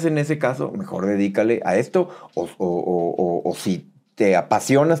estás ya en ese caso, mejor dedícale a esto o si te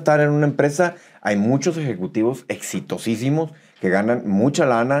apasiona estar en una empresa, hay muchos ejecutivos exitosísimos que ganan mucha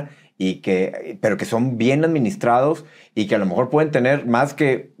lana pero que son bien administrados y que a lo mejor pueden tener más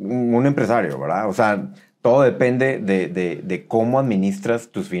que un empresario, ¿verdad? O sea, todo depende de cómo administras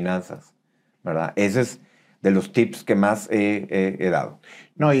tus finanzas, ¿verdad? Ese es de los tips que más he dado.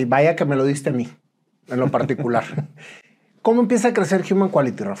 No, y vaya que me lo diste a mí, en lo particular. ¿Cómo empieza a crecer Human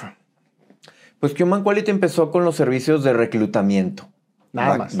Quality, Rafa? Pues Human Quality empezó con los servicios de reclutamiento.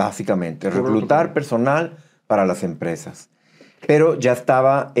 Nada más. Básicamente, reclutar personal para las empresas. Pero ya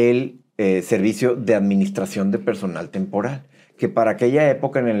estaba el servicio de administración de personal temporal, que para aquella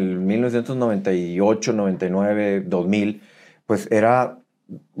época, en el 1998, 99, 2000, pues era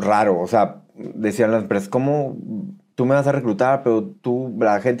raro. O sea, decían las empresas, ¿cómo tú me vas a reclutar, pero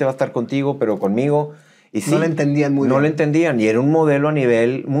la gente va a estar contigo, pero conmigo? Y sí, no le entendían muy bien. No le entendían. Y era un modelo a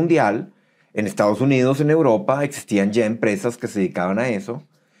nivel mundial. En Estados Unidos, en Europa, existían ya empresas que se dedicaban a eso.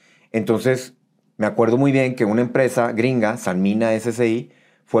 Entonces, me acuerdo muy bien que una empresa gringa, Sanmina SCI,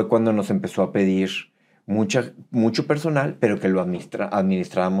 fue cuando nos empezó a pedir mucho personal, pero que lo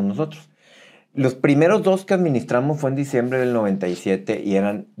administrábamos nosotros. Los primeros 2 que administramos fue en diciembre del 97 y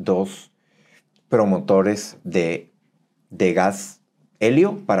eran 2 promotores de gas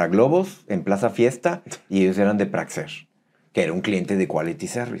helio para globos en Plaza Fiesta y ellos eran de Praxair, que era un cliente de Quality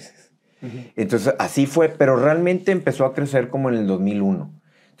Services. Entonces, así fue, pero realmente empezó a crecer como en el 2001.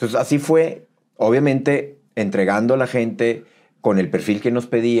 Entonces, así fue, obviamente, entregando a la gente con el perfil que nos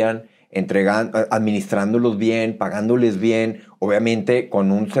pedían, administrándolos bien, pagándoles bien, obviamente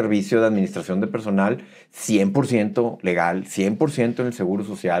con un servicio de administración de personal 100% legal, 100% en el Seguro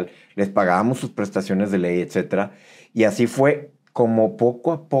Social, les pagábamos sus prestaciones de ley, etc. Y así fue como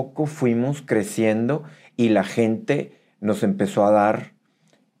poco a poco fuimos creciendo y la gente nos empezó a dar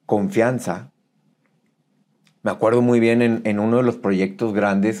confianza. Me acuerdo muy bien en uno de los proyectos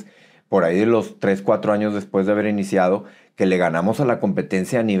grandes, por ahí de los 3, 4 años después de haber iniciado, que le ganamos a la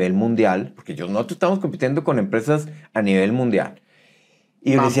competencia a nivel mundial, porque nosotros estamos compitiendo con empresas a nivel mundial.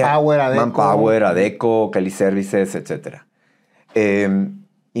 Y yo decía, Manpower, Adeco, Cali Services, etc.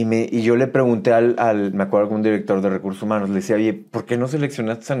 Y yo le pregunté me acuerdo que un director de recursos humanos, le decía, oye, ¿por qué no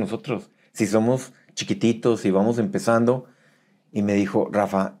seleccionaste a nosotros? Si somos chiquititos y vamos empezando. Y me dijo,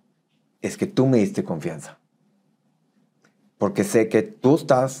 Rafa, es que tú me diste confianza. Porque sé que tú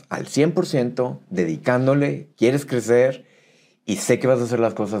estás al 100% dedicándole, quieres crecer y sé que vas a hacer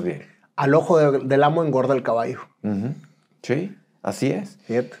las cosas bien. Al ojo del amo engorda el caballo. Sí, así es.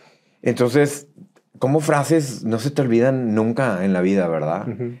 Cierto. Entonces, como frases no se te olvidan nunca en la vida, ¿verdad?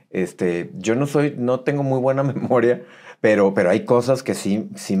 Yo no tengo muy buena memoria, pero hay cosas que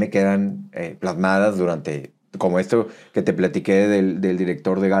sí me quedan plasmadas durante... Como esto que te platiqué del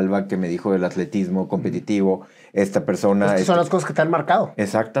director de Galva que me dijo del atletismo competitivo, esta persona... Estas son las cosas que te han marcado.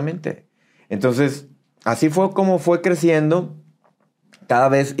 Exactamente. Entonces, así fue como fue creciendo cada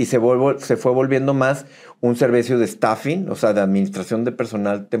vez y se fue volviendo más un servicio de staffing, o sea, de administración de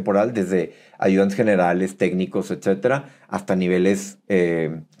personal temporal, desde ayudantes generales, técnicos, etcétera, hasta niveles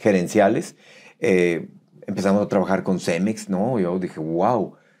gerenciales. Empezamos a trabajar con Cemex, ¿no? Yo dije,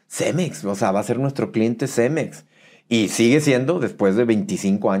 wow, Cemex, o sea, va a ser nuestro cliente Cemex. Y sigue siendo después de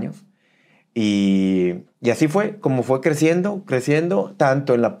 25 años. Y así fue, como fue creciendo,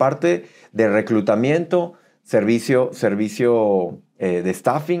 tanto en la parte de reclutamiento, servicio de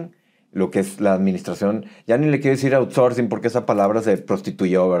staffing, lo que es la administración. Ya ni le quiero decir outsourcing porque esa palabra se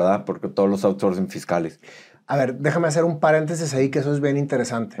prostituyó, ¿verdad? Porque todos los outsourcing fiscales. A ver, déjame hacer un paréntesis ahí, que eso es bien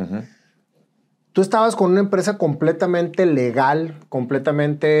interesante. Tú estabas con una empresa completamente legal,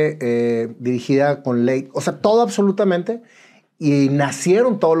 completamente dirigida con ley, o sea, todo absolutamente, y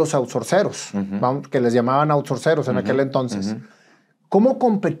nacieron todos los outsourceros, que les llamaban outsourceros en aquel entonces. ¿Cómo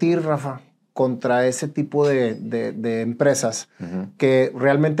competir, Rafa, contra ese tipo de empresas que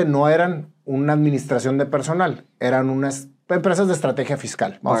realmente no eran una administración de personal, eran unas empresas de estrategia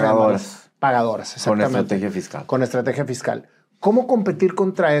fiscal? Pagadoras, exactamente. Con estrategia fiscal. Con estrategia fiscal. ¿Cómo competir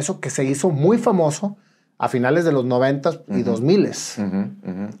contra eso que se hizo muy famoso a finales de los 90 y 2000.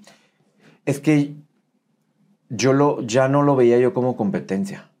 Es que ya no lo veía yo como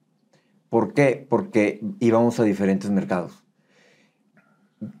competencia. ¿Por qué? Porque íbamos a diferentes mercados.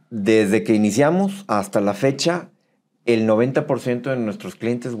 Desde que iniciamos hasta la fecha, el 90% de nuestros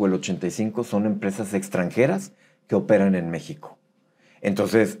clientes o el 85% son empresas extranjeras que operan en México.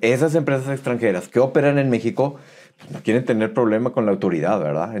 Entonces, esas empresas extranjeras que operan en México pues, no quieren tener problema con la autoridad,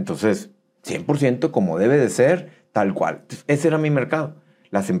 ¿verdad? Entonces, 100% como debe de ser, tal cual. Entonces, ese era mi mercado.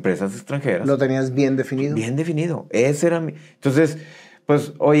 Las empresas extranjeras. ¿Lo tenías bien definido? Bien definido. Ese era mi... Entonces,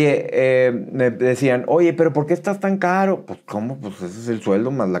 pues, oye, me decían, oye, ¿pero por qué estás tan caro? Pues, ¿cómo? Pues ese es el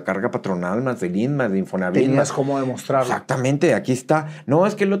sueldo, más la carga patronal, más el IN, más el Infonavit. Tenías cómo demostrarlo. Exactamente, aquí está. No,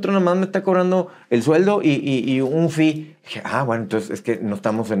 es que el otro nomás me está cobrando el sueldo y un fee. Dije, bueno, entonces es que no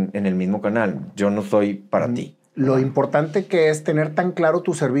estamos en el mismo canal. Yo no soy para ti. Lo importante que es tener tan claro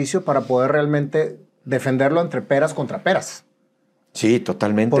tu servicio para poder realmente defenderlo entre peras contra peras. Sí,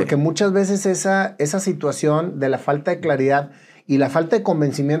 totalmente. Porque muchas veces esa situación de la falta de claridad y la falta de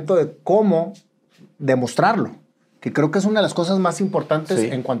convencimiento de cómo demostrarlo, que creo que es una de las cosas más importantes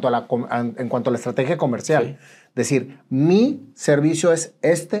en cuanto a la estrategia comercial. Sí. Decir, mi servicio es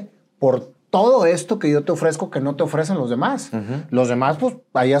por todo esto que yo te ofrezco que no te ofrecen los demás. Los demás, pues,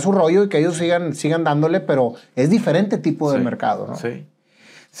 allá su rollo y que ellos sigan dándole, pero es diferente tipo de mercado, ¿no? Sí.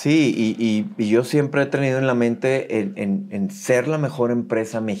 Sí, y yo siempre he tenido en la mente en ser la mejor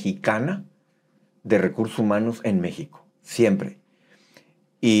empresa mexicana de recursos humanos en México. Siempre.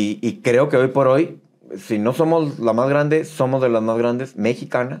 Y creo que hoy por hoy, si no somos la más grande, somos de las más grandes,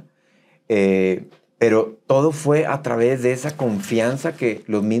 mexicana. Pero todo fue a través de esa confianza que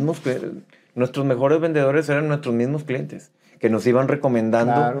nuestros mejores vendedores eran nuestros mismos clientes, que nos iban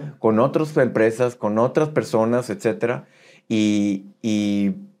recomendando con otras empresas, con otras personas, etcétera.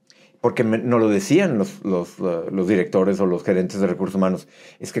 Y porque nos lo decían los directores o los gerentes de recursos humanos,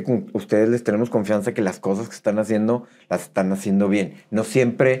 es que con ustedes les tenemos confianza que las cosas que están haciendo, las están haciendo bien. No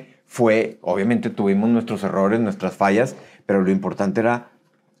siempre fue, obviamente tuvimos nuestros errores, nuestras fallas, pero lo importante era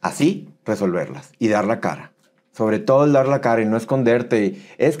así resolverlas y dar la cara. Sobre todo el dar la cara y no esconderte.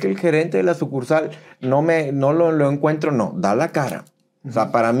 Es que el gerente de la sucursal no lo encuentro, no, da la cara. O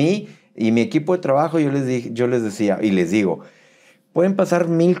sea, para mí y mi equipo de trabajo yo les decía y les digo, pueden pasar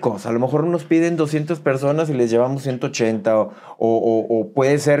 1000 cosas. A lo mejor nos piden 200 personas y les llevamos 180. O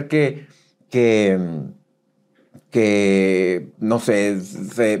puede ser que no sé,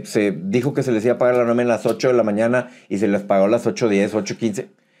 se dijo que se les iba a pagar la nómina a las 8 de la mañana y se les pagó a las 8:10, 8:15.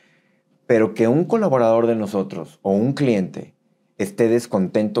 Pero que un colaborador de nosotros o un cliente esté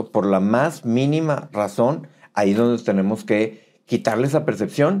descontento por la más mínima razón, ahí es donde tenemos que quitarle esa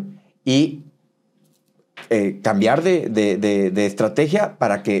percepción y cambiar de estrategia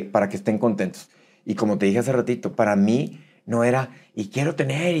para que estén contentos. Y como te dije hace ratito, para mí no era, y quiero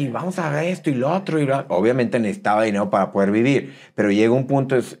tener, y vamos a ver esto y lo otro. Obviamente necesitaba dinero para poder vivir, pero llega un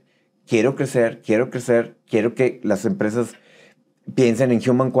punto, quiero crecer, quiero que las empresas piensen en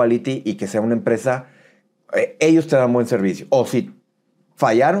human quality y que sea una empresa, ellos te dan buen servicio. O si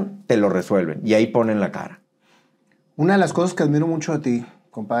fallaron, te lo resuelven y ahí ponen la cara. Una de las cosas que admiro mucho de ti,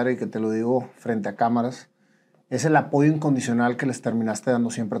 compadre, y que te lo digo frente a cámaras, es el apoyo incondicional que les terminaste dando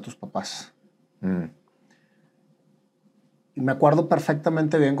siempre a tus papás. Y me acuerdo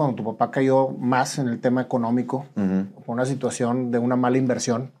perfectamente bien cuando tu papá cayó más en el tema económico, por una situación de una mala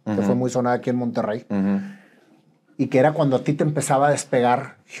inversión, que fue muy sonada aquí en Monterrey, y que era cuando a ti te empezaba a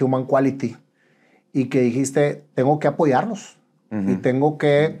despegar Human Quality, y que dijiste, tengo que apoyarlos, y tengo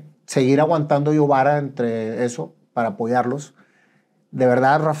que seguir aguantando yo vara entre eso para apoyarlos. De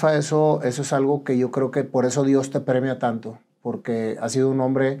verdad, Rafa, eso es algo que yo creo que por eso Dios te premia tanto, porque has sido un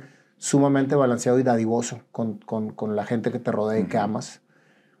hombre sumamente balanceado y dadivoso con la gente que te rodea y que amas.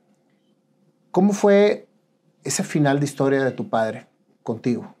 ¿Cómo fue ese final de historia de tu padre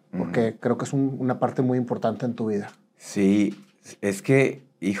contigo? Porque creo que es una parte muy importante en tu vida. Sí, es que,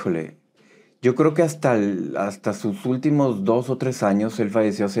 híjole, yo creo que hasta sus últimos 2 o 3 años, él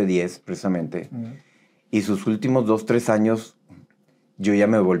falleció hace 10 precisamente, y sus últimos 2 o 3 años yo ya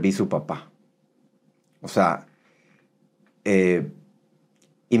me volví su papá. O sea,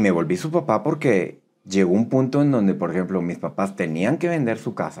 y me volví su papá porque llegó un punto en donde, por ejemplo, mis papás tenían que vender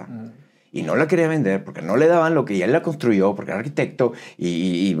su casa y no la quería vender porque no le daban lo que ya él la construyó, porque era arquitecto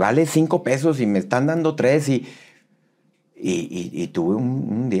y vale 5 pesos y me están dando 3 y tuve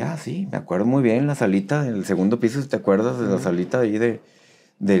un día así, me acuerdo muy bien, en la salita del segundo piso, si te acuerdas, de la salita ahí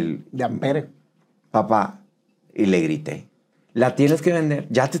de Ampere. Papá, y le grité, la tienes que vender,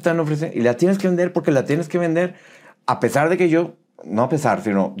 ya te están ofreciendo, y la tienes que vender porque la tienes que vender, a pesar de que yo no a pesar,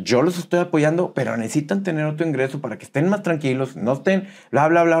 sino yo los estoy apoyando, pero necesitan tener otro ingreso para que estén más tranquilos, no estén bla,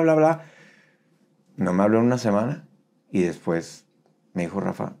 bla, bla, bla, bla. No me habló en una semana y después me dijo,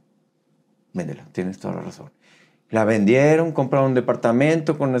 Rafa, véndela, tienes toda la razón. La vendieron, compraron un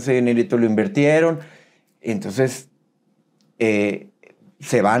departamento, con ese dinerito lo invirtieron. Entonces,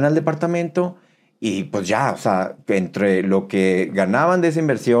 se van al departamento y pues ya, o sea, entre lo que ganaban de esa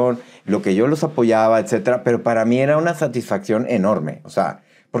inversión, lo que yo los apoyaba, etcétera, pero para mí era una satisfacción enorme. O sea,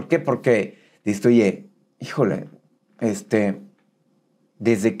 ¿por qué? Porque dices, oye, híjole,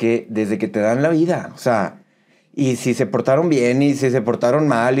 desde que te dan la vida, o sea, y si se portaron bien, y si se portaron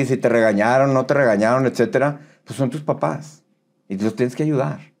mal, y si te regañaron, no te regañaron, etcétera, pues son tus papás y los tienes que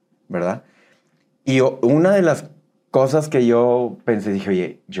ayudar, ¿verdad? Y una de las cosas que yo pensé, dije,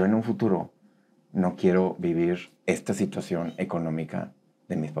 oye, yo en un futuro no quiero vivir esta situación económica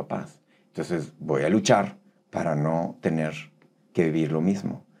de mis papás. Entonces voy a luchar para no tener que vivir lo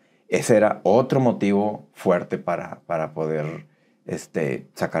mismo. Ese era otro motivo fuerte para poder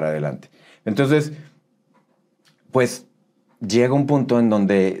sacar adelante. Entonces, pues llega un punto en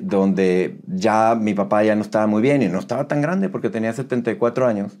donde ya mi papá ya no estaba muy bien y no estaba tan grande porque tenía 74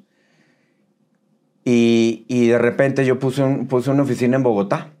 años. Y de repente yo puse una oficina en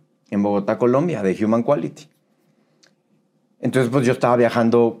Bogotá, Colombia, de Human Quality. Entonces, pues yo estaba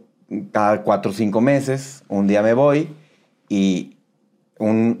viajando cada 4 o 5 meses. Un día me voy y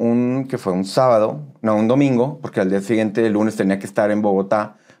que fue un sábado, no, un domingo, porque al día siguiente, el lunes, tenía que estar en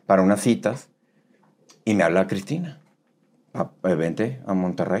Bogotá para unas citas. Y me habla Cristina. Vente a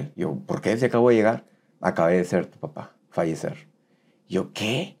Monterrey. Yo, ¿por qué? Si acabo de llegar. Acabé de ser tu papá, fallecer. Yo,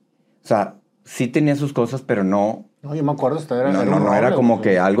 ¿qué? O sea, sí tenía sus cosas, pero no... No, yo me acuerdo, No era como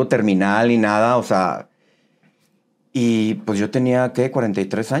que algo terminal ni nada, o sea... Y pues yo tenía, ¿qué?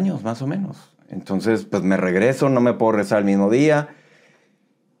 43 años, más o menos. Entonces, pues me regreso, no me puedo regresar el mismo día.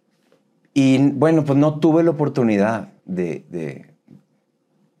 Y bueno, pues no tuve la oportunidad de...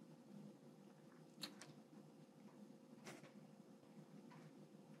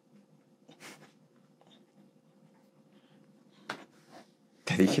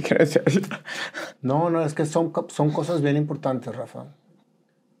 Te dije que era... No, es que son cosas bien importantes, Rafa.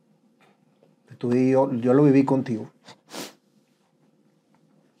 Tú y yo lo viví contigo.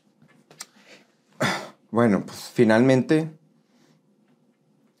 Bueno, pues finalmente,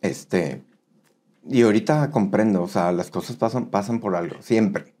 y ahorita comprendo, o sea, las cosas pasan por algo,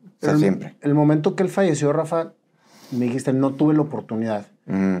 siempre, o sea, siempre. El momento que él falleció, Rafa, me dijiste, no tuve la oportunidad.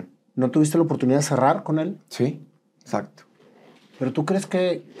 ¿No tuviste la oportunidad de cerrar con él? Sí, exacto. ¿Pero tú crees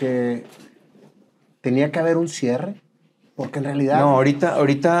que tenía que haber un cierre? Porque en realidad... No,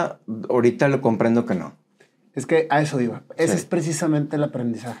 ahorita lo comprendo que no. Es que a eso iba. Ese Sí. es precisamente el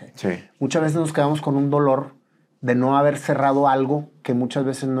aprendizaje. Sí. Muchas veces nos quedamos con un dolor de no haber cerrado algo que muchas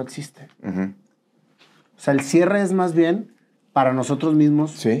veces no existe. Uh-huh. O sea, el cierre es más bien para nosotros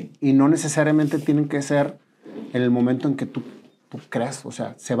mismos. Sí. Y no necesariamente tienen que ser en el momento en que tú creas. O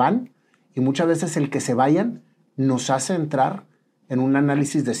sea, se van y muchas veces el que se vayan nos hace entrar en un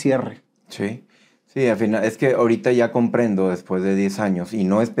análisis de cierre. Sí. Sí, al final, es que ahorita ya comprendo después de 10 años, y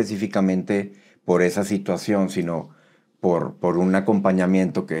no específicamente por esa situación, sino por un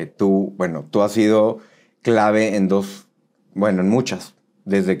acompañamiento que tú has sido clave en en muchas,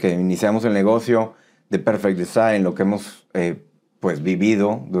 desde que iniciamos el negocio de Perfect Design, lo que hemos pues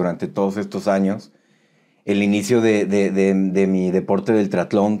vivido durante todos estos años, el inicio de mi deporte del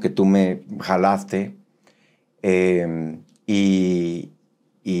triatlón que tú me jalaste, ¿y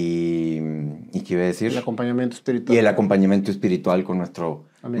qué iba a decir? El acompañamiento espiritual. Y el acompañamiento espiritual con nuestro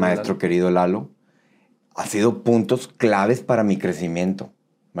maestro querido Lalo. Ha sido puntos claves para mi crecimiento,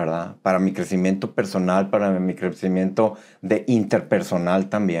 ¿verdad? Para mi crecimiento personal, para mi crecimiento interpersonal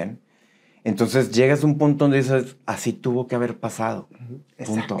también. Entonces llegas a un punto donde dices, así tuvo que haber pasado.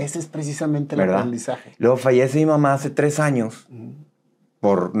 Punto. Ese es precisamente el ¿verdad? aprendizaje. Luego fallece mi mamá hace 3 años,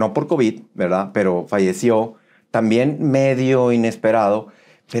 no por COVID, ¿verdad? Pero falleció también medio inesperado,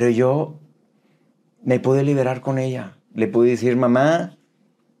 pero yo me pude liberar con ella. Le pude decir, mamá,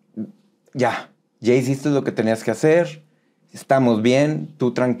 ya hiciste lo que tenías que hacer, estamos bien,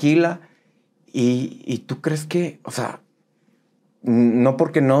 tú tranquila, y tú crees que, o sea, no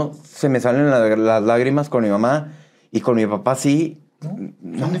porque no se me salen las lágrimas con mi mamá y con mi papá sí.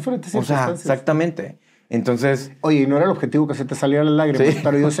 No, son diferentes circunstancias. O sea, exactamente. Entonces... Oye, y no era el objetivo que se te salieran las lágrimas, Sí.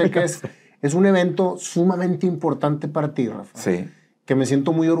 pero yo sé que es un evento sumamente importante para ti, Rafa. Sí. Que me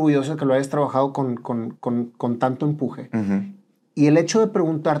siento muy orgulloso de que lo hayas trabajado con tanto empuje. Uh-huh. Y el hecho de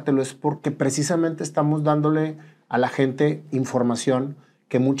preguntártelo es porque precisamente estamos dándole a la gente información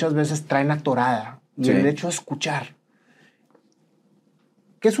que muchas veces traen atorada. Y Sí. el hecho de escuchar.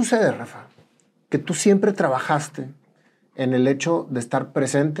 ¿Qué sucede, Rafa? Que tú siempre trabajaste en el hecho de estar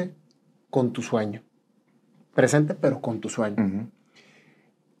presente con tu sueño. Presente, pero con tu sueño. Uh-huh.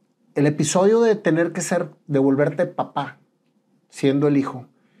 El episodio de volverte papá, siendo el hijo,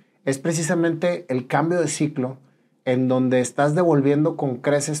 es precisamente el cambio de ciclo en donde estás devolviendo con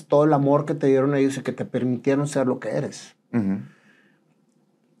creces todo el amor que te dieron ellos y que te permitieron ser lo que eres. Uh-huh.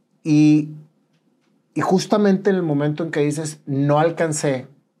 Y justamente en el momento en que dices, no alcancé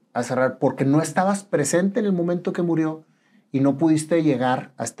a cerrar, porque no estabas presente en el momento que murió y no pudiste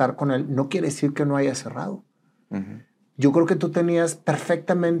llegar a estar con él, no quiere decir que no haya cerrado. Uh-huh. Yo creo que tú tenías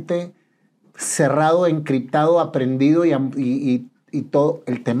perfectamente cerrado, encriptado, aprendido y todo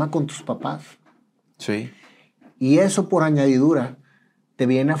el tema con tus papás. Sí. Y eso por añadidura te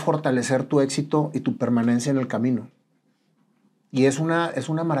viene a fortalecer tu éxito y tu permanencia en el camino. Y es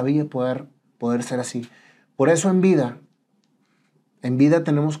una maravilla poder ser así. Por eso en vida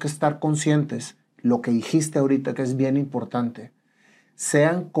tenemos que estar conscientes, lo que dijiste ahorita que es bien importante,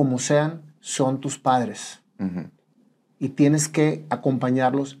 sean como sean, son tus padres. Uh-huh. Y tienes que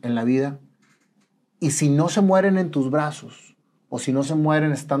acompañarlos en la vida. Y si no se mueren en tus brazos o si no se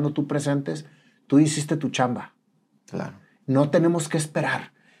mueren estando tú presentes, tú hiciste tu chamba. Claro. No tenemos que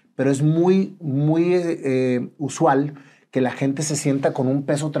esperar, pero es muy, muy usual que la gente se sienta con un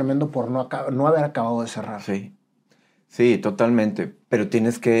peso tremendo por no haber acabado de cerrar. Sí. Sí, totalmente. Pero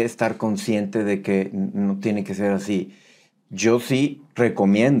tienes que estar consciente de que no tiene que ser así. Yo sí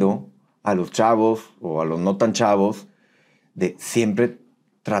recomiendo a los chavos o a los no tan chavos de siempre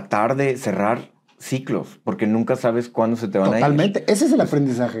tratar de cerrar ciclos, porque nunca sabes cuándo se te van a ir. Totalmente. Ese es el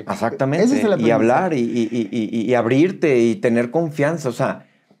aprendizaje. Exactamente. Ese es el aprendizaje. Y hablar y abrirte y tener confianza. O sea,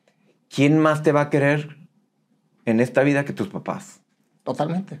 ¿quién más te va a querer en esta vida que tus papás?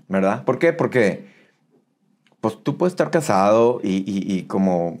 Totalmente. ¿Verdad? ¿Por qué? Porque pues tú puedes estar casado y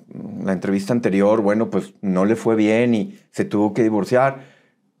como la entrevista anterior, bueno, pues no le fue bien y se tuvo que divorciar,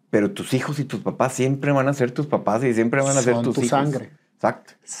 pero tus hijos y tus papás siempre van a ser tus papás y siempre van a ser tus tu hijos. Sangre.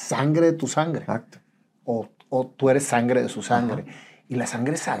 Exacto. Sangre de tu sangre. Exacto. O tú eres sangre de su sangre. Ajá. Y la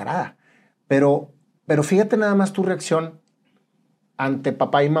sangre es sagrada. Pero fíjate nada más tu reacción ante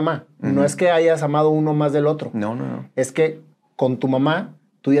papá y mamá. Uh-huh. No es que hayas amado uno más del otro. No, no, no. Es que con tu mamá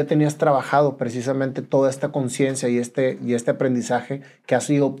tú ya tenías trabajado precisamente toda esta conciencia y este aprendizaje que has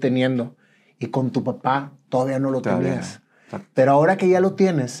ido obteniendo. Y con tu papá todavía no lo tenías. No. Pero ahora que ya lo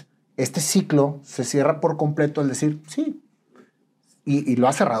tienes, este ciclo se cierra por completo al decir, sí. Y lo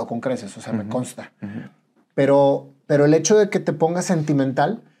has cerrado con creces, o sea, me consta. Uh-huh. Pero el hecho de que te pongas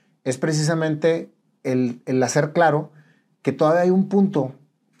sentimental es precisamente el hacer claro que todavía hay un punto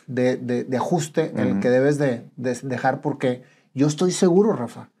de ajuste en el que debes de dejar, porque yo estoy seguro,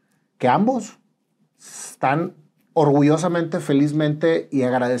 Rafa, que ambos están orgullosamente, felizmente y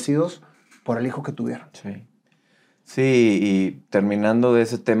agradecidos por el hijo que tuvieron. Sí. Sí, y terminando de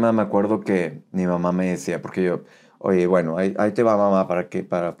ese tema, me acuerdo que mi mamá me decía, porque yo, oye, bueno, ahí te va mamá para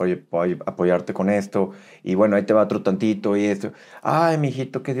apoyarte con esto, y bueno, ahí te va otro tantito y esto. Ay,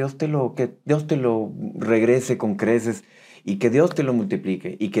 mijito, que Dios te lo regrese con creces y que Dios te lo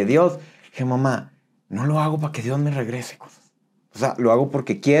multiplique y que Dios... Dije, mamá, no lo hago para que Dios me regrese cosas. O sea, lo hago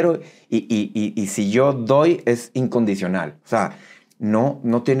porque quiero y si yo doy es incondicional. O sea, no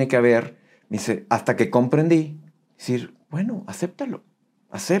tiene que haber... Me dice, hasta que comprendí, decir, bueno, acéptalo.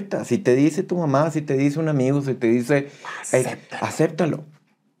 Acepta. Si te dice tu mamá, si te dice un amigo, si te dice... acéptalo.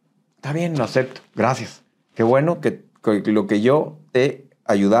 Está bien, lo acepto. Gracias. Qué bueno que lo que yo te he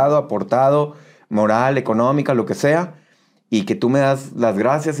ayudado, aportado, moral, económica, lo que sea, y que tú me das las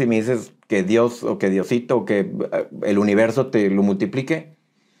gracias y me dices que Dios o que Diosito o que el universo te lo multiplique.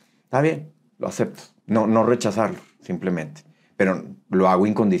 Está bien, lo acepto. No rechazarlo, simplemente. Pero lo hago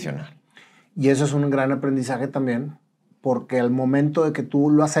incondicional. Y eso es un gran aprendizaje también, porque al momento de que tú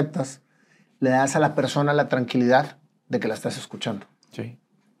lo aceptas, le das a la persona la tranquilidad de que la estás escuchando. Sí,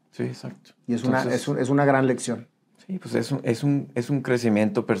 sí, exacto. Y es una gran lección. Sí, pues es un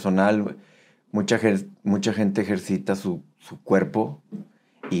crecimiento personal. Mucha gente ejercita su cuerpo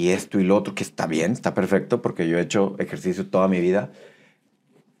y esto y lo otro, que está bien, está perfecto, porque yo he hecho ejercicio toda mi vida.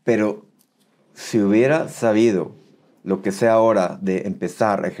 Pero si hubiera sabido lo que sé ahora de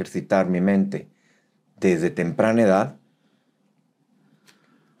empezar a ejercitar mi mente desde temprana edad,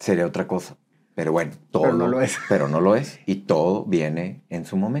 sería otra cosa. Pero bueno, todo pero no lo es. Pero no lo es. Y todo viene en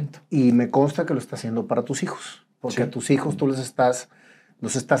su momento. Y me consta que lo está haciendo para tus hijos. Porque sí. A tus hijos tú los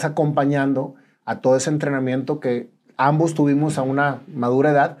estás acompañando a todo ese entrenamiento que ambos tuvimos a una madura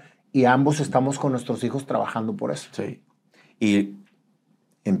edad y ambos estamos con nuestros hijos trabajando por eso. Sí. Y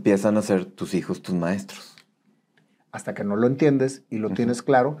empiezan a ser tus hijos tus maestros. hasta que no lo entiendes y lo tienes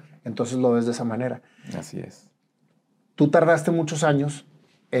claro, entonces lo ves de esa manera. Así es. Tú tardaste muchos años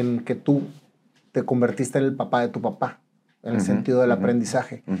en que tú te convertiste en el papá de tu papá, en el sentido del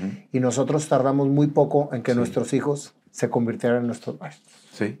aprendizaje. Y nosotros tardamos muy poco en que nuestros hijos se convirtieran en nuestros maestros.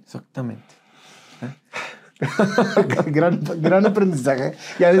 Sí, exactamente. gran aprendizaje.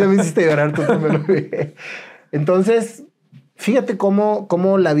 Y a mí me hiciste llorar, tú también lo vi. Entonces, fíjate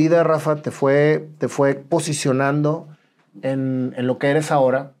cómo la vida, Rafa, te fue posicionando en lo que eres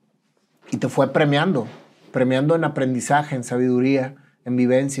ahora y te fue premiando en aprendizaje, en sabiduría, en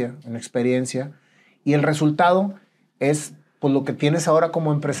vivencia, en experiencia. Y el resultado es pues, lo que tienes ahora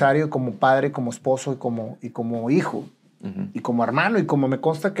como empresario, como padre, como esposo y como hijo, y como hermano. Y como me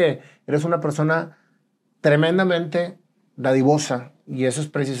consta que eres una persona tremendamente dadivosa. Y eso es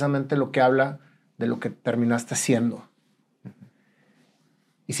precisamente lo que habla de lo que terminaste siendo.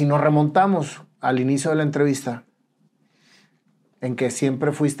 Y si nos remontamos al inicio de la entrevista, en que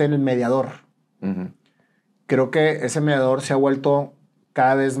siempre fuiste el mediador, creo que ese mediador se ha vuelto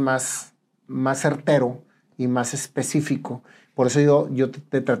cada vez más certero y más específico. Por eso yo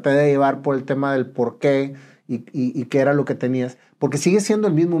te traté de llevar por el tema del por qué y qué era lo que tenías. Porque sigues siendo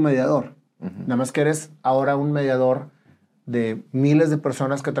el mismo mediador. Nada más que eres ahora un mediador de miles de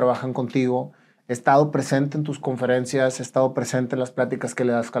personas que trabajan contigo. He estado presente en tus conferencias, he estado presente en las pláticas que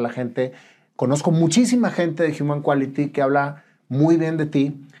le das a la gente. Conozco muchísima gente de Human Quality que habla muy bien de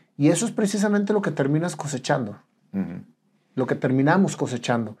ti. Y eso es precisamente lo que terminas cosechando. Lo que terminamos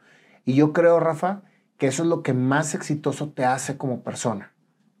cosechando. Y yo creo, Rafa, que eso es lo que más exitoso te hace como persona.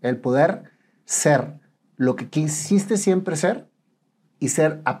 El poder ser lo que quisiste siempre ser y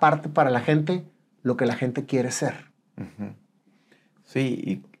ser, aparte para la gente, lo que la gente quiere ser.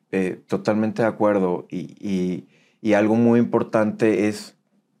 Sí, totalmente de acuerdo. Y algo muy importante es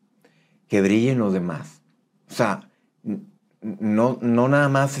que brillen los demás. O sea, no nada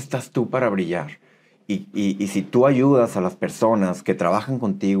más estás tú para brillar. Y si tú ayudas a las personas que trabajan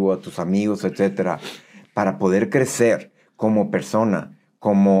contigo, a tus amigos, etcétera, para poder crecer como persona,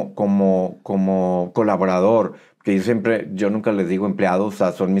 como colaborador, que yo nunca les digo empleados, o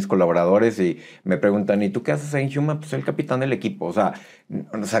sea, son mis colaboradores y me preguntan, ¿y tú qué haces en Human? Pues soy el capitán del equipo, o sea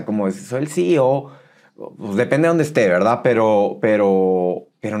como soy el CEO, pues depende de dónde esté, ¿verdad? Pero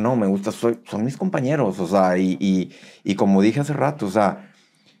no, me gusta, son mis compañeros, o sea, y como dije hace rato, o sea,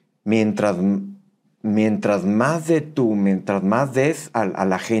 mientras más mientras más des a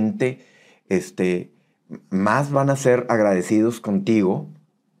la gente, más van a ser agradecidos contigo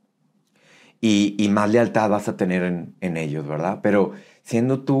y más lealtad vas a tener en ellos, ¿verdad? Pero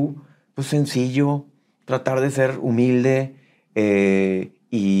siendo tú, pues sencillo, tratar de ser humilde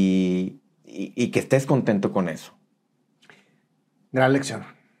y que estés contento con eso. Gran lección.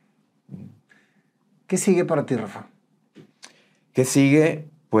 ¿Qué sigue para ti, Rafa? ¿Qué sigue?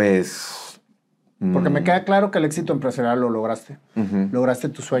 Pues... Porque me queda claro que el éxito empresarial lo lograste. Lograste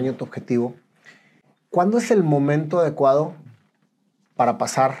tu sueño, tu objetivo. ¿Cuándo es el momento adecuado para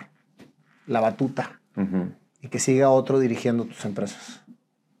pasar la batuta y que siga otro dirigiendo tus empresas?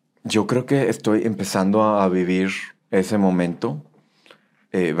 Yo creo que estoy empezando a vivir ese momento.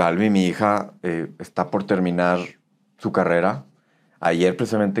 Valvi, mi hija, está por terminar su carrera. Ayer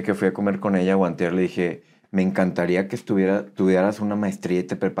precisamente que fui a comer con ella o antier le dije, me encantaría que tuvieras una maestría y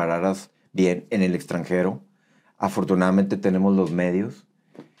te prepararas bien en el extranjero. Afortunadamente tenemos los medios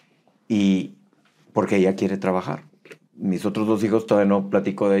y porque ella quiere trabajar. Mis otros 2 hijos todavía no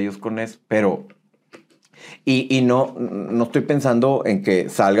platico de ellos con eso, pero... Y no estoy pensando en que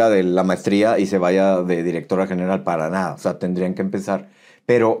salga de la maestría y se vaya de directora general para nada. O sea, tendrían que empezar.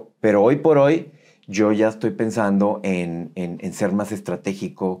 Pero hoy por hoy yo ya estoy pensando en ser más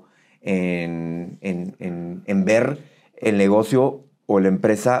estratégico, en ver el negocio o la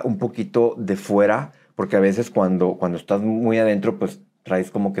empresa un poquito de fuera, porque a veces cuando estás muy adentro, pues traes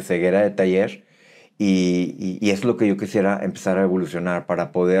como que ceguera de taller y es lo que yo quisiera empezar a evolucionar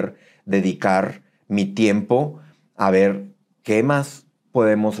para poder dedicar mi tiempo a ver qué más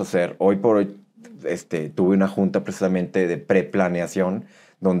podemos hacer. Hoy por hoy tuve una junta precisamente de preplaneación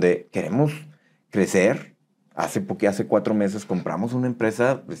donde queremos crecer. Hace 4 meses compramos una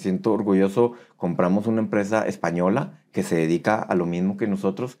empresa, me siento orgulloso, compramos una empresa española que se dedica a lo mismo que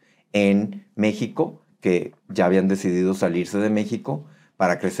nosotros en México, que ya habían decidido salirse de México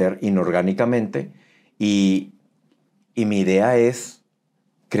para crecer inorgánicamente. Y mi idea es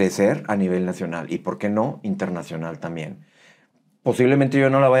crecer a nivel nacional y, ¿por qué no, internacional también? Posiblemente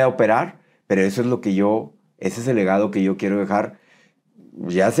yo no la vaya a operar, pero eso es ese es el legado que yo quiero dejar,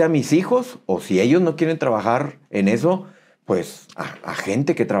 ya sea a mis hijos o si ellos no quieren trabajar en eso, pues a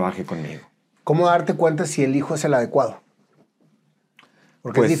gente que trabaje conmigo. ¿Cómo darte cuenta si el hijo es el adecuado?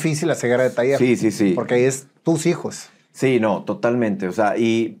 Porque Pues, es difícil la ceguera de taller. Sí. Porque ahí es tus hijos. Sí, no, totalmente. O sea,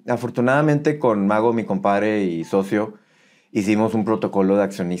 y afortunadamente con Mago, mi compadre y socio, hicimos un protocolo de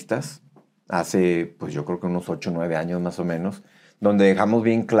accionistas hace, pues yo creo que unos 8 o 9 años más o menos, donde dejamos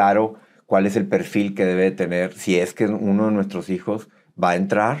bien claro cuál es el perfil que debe tener, si es que uno de nuestros hijos va a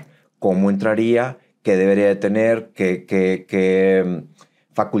entrar, cómo entraría, qué debería de tener, qué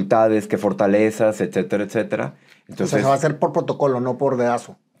facultades, qué fortalezas, etcétera, etcétera. Entonces, O sea, se va a hacer por protocolo, no por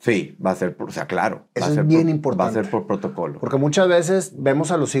dedazo. sí, va a ser, o sea, claro. Eso es bien importante. Va a ser por protocolo. Porque muchas veces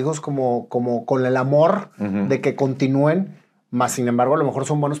vemos a los hijos como con el amor de que continúen, más sin embargo a lo mejor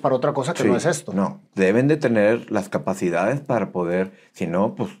son buenos para otra cosa que no es esto. No, deben de tener las capacidades para poder, si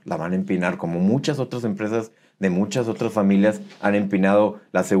no, pues la van a empinar, como muchas otras empresas de muchas otras familias han empinado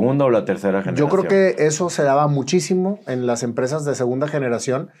la segunda o la tercera generación. Yo creo que eso se daba muchísimo en las empresas de segunda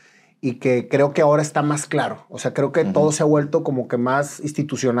generación y que creo que ahora está más claro. O sea, creo que todo se ha vuelto como que más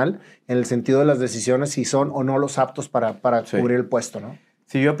institucional en el sentido de las decisiones si son o no los aptos para cubrir el puesto, ¿no?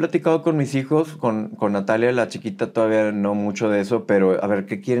 Sí, yo he platicado con mis hijos, con Natalia, la chiquita, todavía no mucho de eso, pero a ver,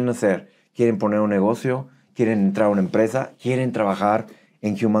 ¿qué quieren hacer? ¿Quieren poner un negocio? ¿Quieren entrar a una empresa? ¿Quieren trabajar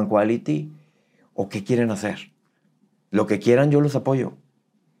en Human Quality? ¿O qué quieren hacer? Lo que quieran, yo los apoyo.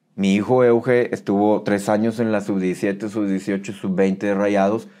 Mi hijo Euge estuvo 3 años en la sub-17, sub-18, sub-20 de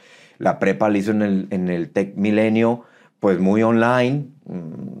Rayados. La prepa la hizo en el Tec Milenio, pues muy online.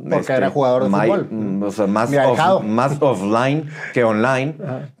 Porque era jugador de fútbol. O sea, más offline que online.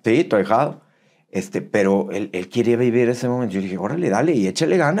 Sí, estoy dejado. Pero él quería vivir ese momento. Yo le dije, órale, dale y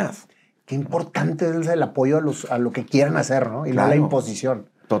échale ganas. Qué importante es el apoyo a lo que quieran hacer, ¿no? Y claro, no la imposición.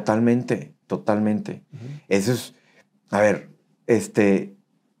 Totalmente. Eso es... A ver,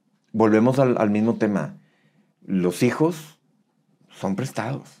 volvemos al mismo tema. Los hijos son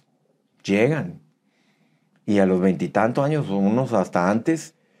prestados. Llegan. Y a los 20 y tantos años, o unos hasta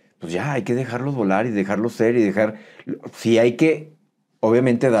antes, pues ya hay que dejarlos volar y dejarlos ser y dejar... Sí hay que,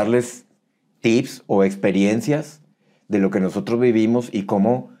 obviamente, darles tips o experiencias de lo que nosotros vivimos y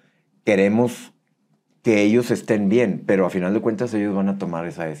cómo queremos que ellos estén bien, pero a final de cuentas ellos van a tomar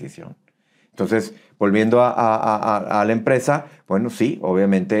esa decisión. Entonces, volviendo a la empresa, bueno, sí,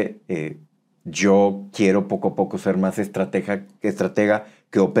 obviamente yo quiero poco a poco ser más estratega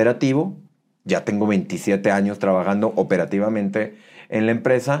que operativo. Ya tengo 27 años trabajando operativamente en la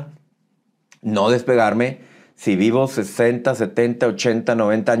empresa. No despegarme. Si vivo 60, 70, 80,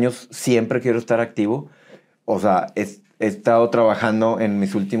 90 años, siempre quiero estar activo. O sea, he estado trabajando en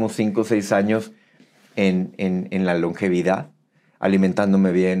mis últimos 5 o 6 años en la longevidad,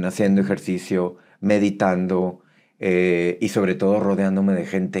 alimentándome bien, haciendo ejercicio, meditando y sobre todo rodeándome de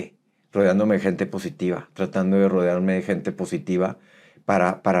gente positiva, tratando de rodearme de gente positiva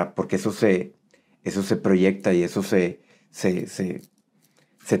porque eso se proyecta y eso se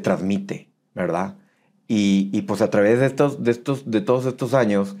transmite, ¿verdad? Y pues a través de todos estos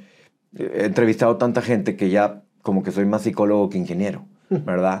años he entrevistado tanta gente que ya como que soy más psicólogo que ingeniero,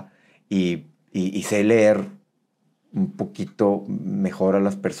 ¿verdad? Y sé leer un poquito mejor a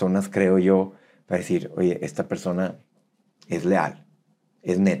las personas, creo yo, para decir, oye, esta persona es leal,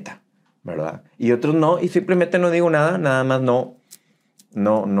 es neta, ¿verdad? Y otros no, y simplemente no digo nada más no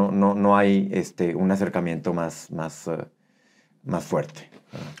hay un acercamiento más fuerte,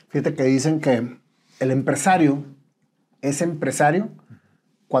 ¿verdad? Fíjate que dicen que el empresario es empresario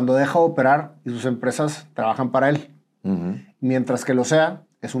cuando deja de operar y sus empresas trabajan para él. Mientras que lo sea,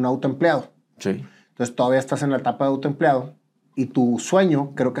 es un autoempleado. Sí. Entonces todavía estás en la etapa de autoempleado y tu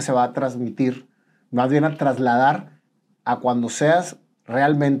sueño creo que se va a transmitir, más bien a trasladar a cuando seas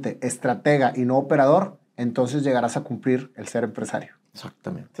realmente estratega y no operador, entonces llegarás a cumplir el ser empresario.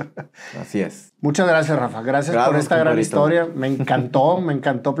 Exactamente. Así es. Muchas gracias, Rafa. Gracias por esta gran historia. Me encantó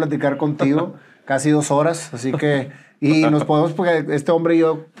platicar contigo. Casi 2 horas, así que... Y nos podemos, porque este hombre y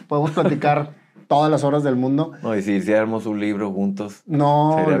yo podemos platicar todas las horas del mundo. No, y si hiciéramos un libro juntos...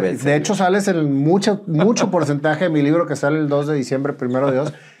 No, de hecho sales en mucho porcentaje de mi libro que sale el 2 de diciembre, primero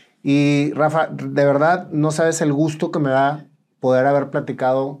Dios. Y Rafa, de verdad no sabes el gusto que me da poder haber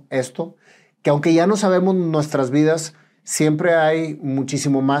platicado esto, que aunque ya no sabemos nuestras vidas, siempre hay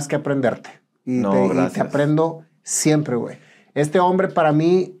muchísimo más que aprenderte. Y te aprendo siempre, güey. Este hombre para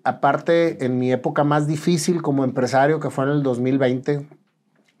mí, aparte en mi época más difícil como empresario, que fue en el 2020,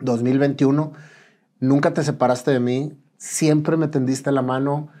 2021, nunca te separaste de mí, siempre me tendiste la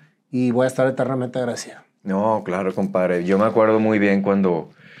mano y voy a estar eternamente agradecido. No, claro, compadre. Yo me acuerdo muy bien cuando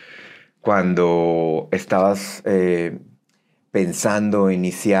estabas pensando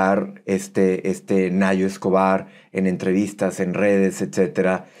iniciar este Nayo Escobar en entrevistas, en redes,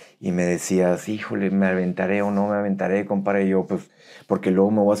 etcétera. y me decías, híjole, ¿me aventaré o no me aventaré, compadre? Y yo, pues, porque luego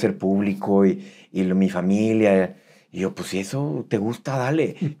me voy a hacer público y mi familia. Y yo, pues, si eso te gusta,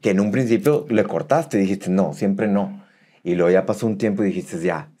 dale. Que en un principio le cortaste, dijiste, no, siempre no. Y luego ya pasó un tiempo y dijiste,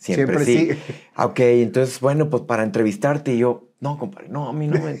 ya, siempre sí. Ok, entonces, bueno, pues para entrevistarte. Y yo, no, compadre, no, a mí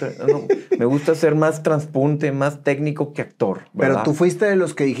no me gusta ser más transpunte, más técnico que actor, ¿verdad? Pero tú fuiste de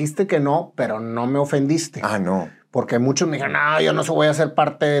los que dijiste que no, pero no me ofendiste. Ah, no. Porque muchos me dijeron, no, yo no voy a ser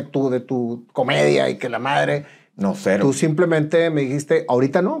parte de tu comedia y que la madre... No, cero. Tú simplemente me dijiste,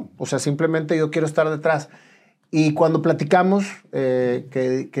 ahorita no. O sea, simplemente yo quiero estar detrás. Y cuando platicamos,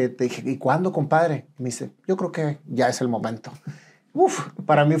 que te dije, ¿y cuándo, compadre? Y me dice, yo creo que ya es el momento. Uf,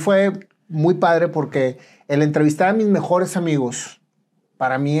 para mí fue muy padre porque el entrevistar a mis mejores amigos,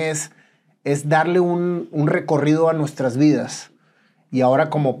 para mí es darle un recorrido a nuestras vidas. Y ahora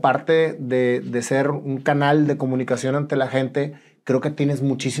como parte de ser un canal de comunicación ante la gente, creo que tienes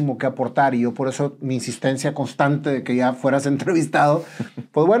muchísimo que aportar. Y yo por eso mi insistencia constante de que ya fueras entrevistado,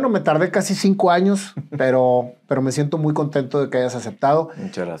 pues bueno, me tardé casi 5 años, pero me siento muy contento de que hayas aceptado.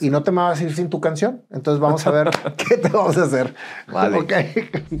 Muchas gracias. Y no te me vas a ir sin tu canción. Entonces vamos a ver qué te vamos a hacer. Vale. Okay.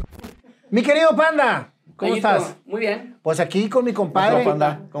 Mi querido Panda, ¿cómo Nayito, estás? Muy bien. Pues aquí con mi compadre. Hola,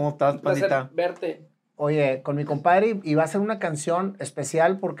 Panda. ¿Cómo estás, Un placer pandita? verte. Oye, con mi compadre, y va a ser una canción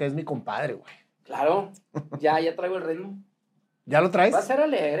especial porque es mi compadre, güey. Claro, ya traigo el ritmo. ¿Ya lo traes? Va a ser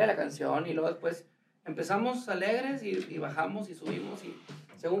alegre la canción y luego después empezamos alegres y bajamos y subimos y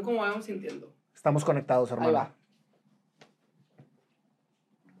según cómo vamos sintiendo. Estamos conectados, hermano. Ahí va.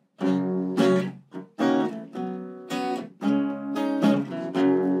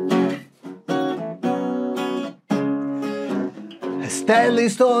 Esta es la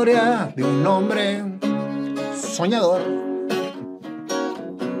historia de un hombre soñador.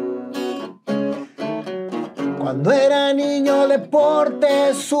 Cuando era niño, deporte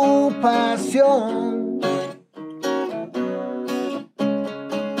es su pasión.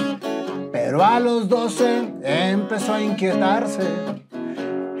 Pero a los 12 empezó a inquietarse.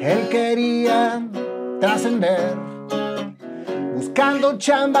 Él quería trascender. Buscando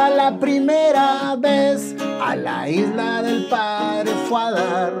chamba la primera vez, a la isla del Padre fue a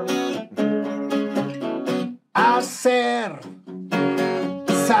dar. A ser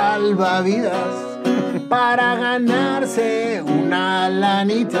salvavidas para ganarse una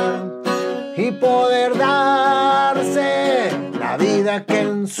lanita y poder darse la vida que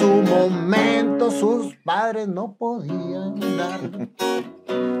en su momento sus padres no podían dar.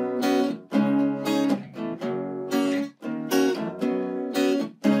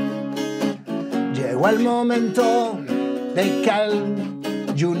 Llegó el momento de que al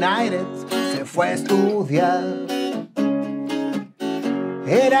United se fue a estudiar.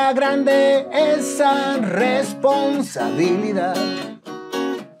 Era grande esa responsabilidad.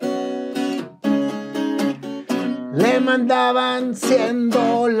 Le mandaban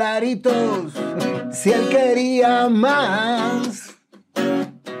 $100 si él quería más.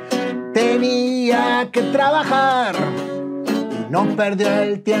 Tenía que trabajar. No perdió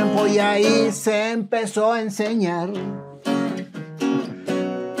el tiempo y ahí se empezó a enseñar.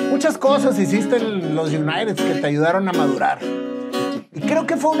 Muchas cosas hiciste en los United que te ayudaron a madurar. Y creo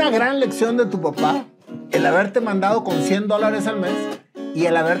que fue una gran lección de tu papá el haberte mandado con $100 al mes y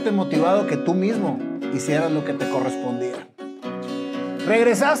el haberte motivado que tú mismo hicieras lo que te correspondía.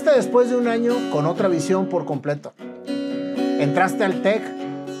 Regresaste después de un año con otra visión por completo. Entraste al TEC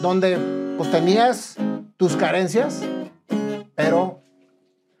donde pues tenías tus carencias, pero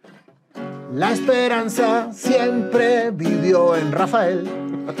la esperanza siempre vivió en Rafael.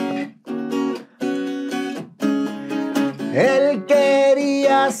 Él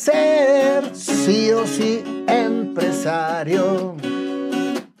quería ser sí o sí empresario.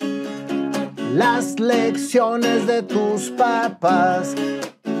 Las lecciones de tus papás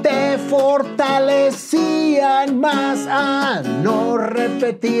te fortalecían más a no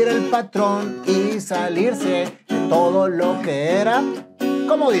repetir el patrón y salirse de todo lo que era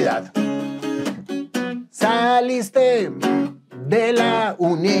comodidad. Saliste de la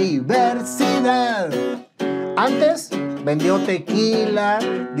universidad. Antes vendió tequila,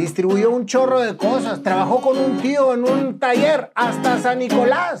 distribuyó un chorro de cosas, trabajó con un tío en un taller hasta San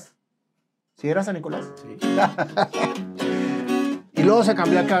Nicolás. ¿Sí era San Nicolás? Sí. Y luego se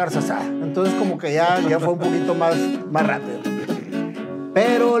cambió a Cagarzazá. Entonces como que ya fue un poquito más rápido.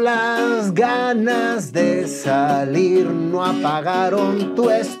 Pero las ganas de salir no apagaron tu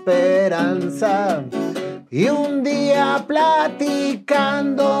esperanza. Y un día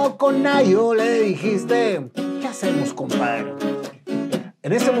platicando con Nayo le dijiste, ¿qué hacemos, compadre?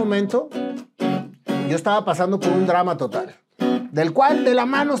 En ese momento yo estaba pasando por un drama total. del cual de la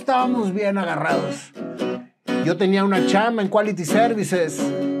mano estábamos bien agarrados. Yo tenía una chamba en Quality Services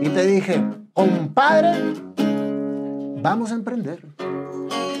y te dije, compadre, vamos a emprender.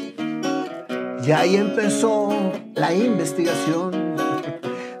 Y ahí empezó la investigación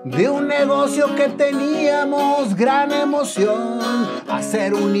de un negocio que teníamos gran emoción.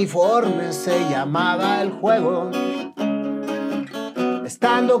 Hacer uniformes se llamaba el juego.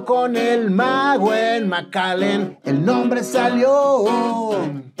 Estando con el mago en McAllen, el nombre salió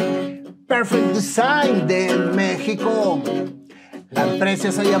Perfect Design de México. La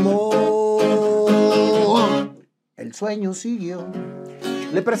empresa se llamó El Sueño Siguió.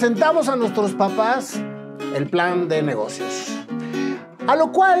 Le presentamos a nuestros papás el plan de negocios. A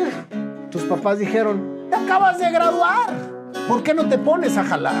lo cual tus papás dijeron, te acabas de graduar, ¿por qué no te pones a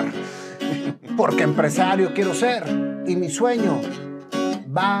jalar? Porque empresario quiero ser y mi sueño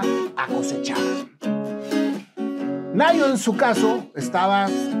va a cosechar. Nayo en su caso estaba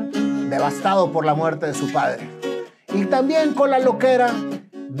devastado por la muerte de su padre y también con la loquera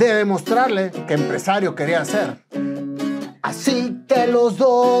de demostrarle que empresario quería ser. Así que los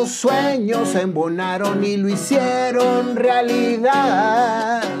dos sueños se embonaron y lo hicieron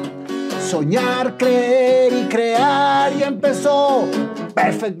realidad. Soñar, creer y crear, y empezó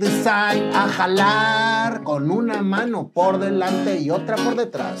Perfect Design a jalar con una mano por delante y otra por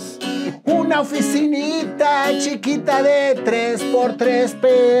detrás. Una oficinita chiquita de 3x3,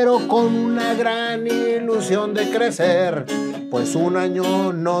 pero con una gran ilusión de crecer. Pues un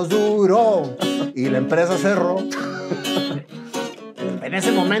año nos duró y la empresa cerró. En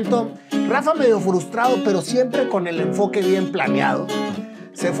ese momento, Rafa medio frustrado, pero siempre con el enfoque bien planeado,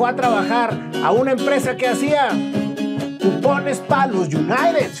 se fue a trabajar a una empresa que hacía cupones para los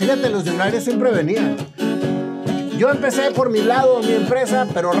United. Fíjate, los United siempre venían. Yo empecé por mi lado, mi empresa,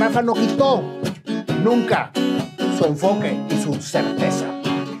 pero Rafa no quitó nunca su enfoque y su certeza.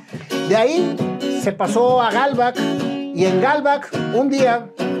 De ahí se pasó a Galvac y en Galvac un día,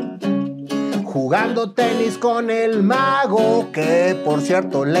 jugando tenis con el mago, que por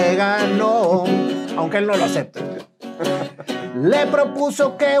cierto le ganó, aunque él no lo acepte, le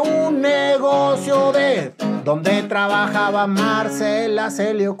propuso que un negocio de donde trabajaba Marcela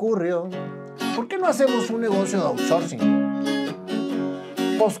se le ocurrió. ¿Por qué no hacemos un negocio de outsourcing?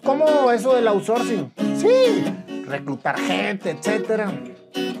 Pues, ¿cómo eso del outsourcing? Sí, reclutar gente, etcétera.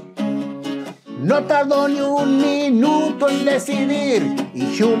 No tardó ni un minuto en decidir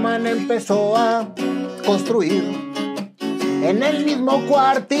y Human empezó a construir. En el mismo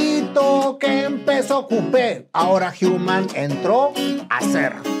cuartito que empezó Coupé, ahora Human entró a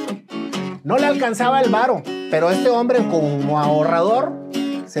hacer. No le alcanzaba el varo, pero este hombre como ahorrador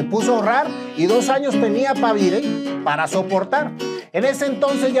se puso a ahorrar y 2 años tenía para vivir, para soportar. En ese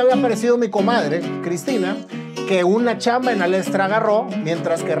entonces ya había aparecido mi comadre, Cristina, que una chamba en Alestra agarró,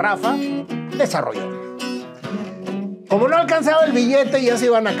 mientras que Rafa desarrolló. Como no alcanzaba el billete y ya se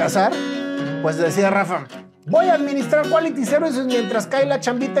iban a casar, pues decía Rafa, voy a administrar Quality Services mientras cae la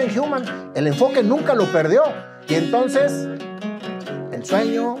chambita en Human. El enfoque nunca lo perdió. Y entonces, el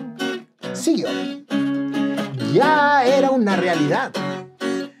sueño siguió. Ya era una realidad.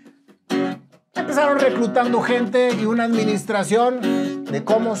 Empezaron reclutando gente y una administración de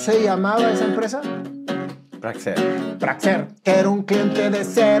cómo se llamaba esa empresa. Praxair, que era un cliente de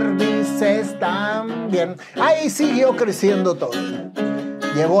services también. Ahí siguió creciendo todo.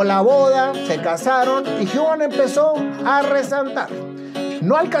 Llegó la boda, se casaron y Human empezó a resaltar.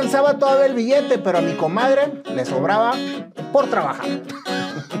 No alcanzaba todavía el billete, pero a mi comadre le sobraba por trabajar.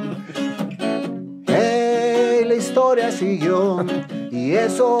 Hey, la historia siguió y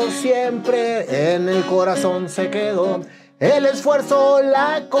eso siempre en el corazón se quedó. El esfuerzo,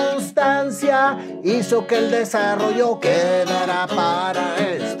 la constancia hizo que el desarrollo quedara para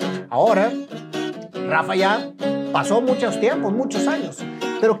esto. Ahora, Rafa ya pasó muchos tiempos, muchos años.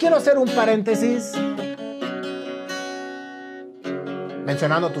 Pero quiero hacer un paréntesis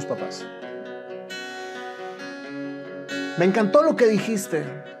mencionando a tus papás. Me encantó lo que dijiste,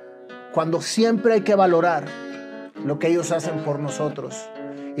 cuando siempre hay que valorar lo que ellos hacen por nosotros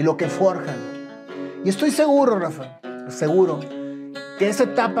y lo que forjan. Y estoy seguro, Rafa, seguro que esa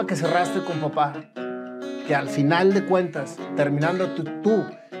etapa que cerraste con papá, que al final de cuentas, terminando tú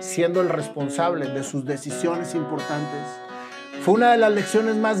siendo el responsable de sus decisiones importantes, fue una de las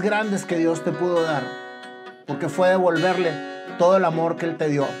lecciones más grandes que Dios te pudo dar, porque fue devolverle todo el amor que Él te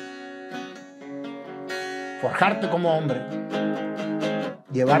dio, forjarte como hombre,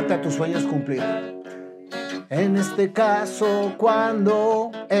 llevarte a tus sueños cumplidos. En este caso,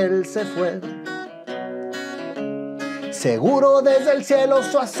 cuando Él se fue, seguro desde el cielo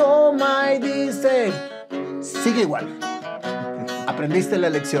se asoma y dice, sigue igual. aprendiste la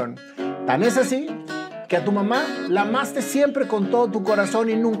lección. Tan es así que a tu mamá la amaste siempre con todo tu corazón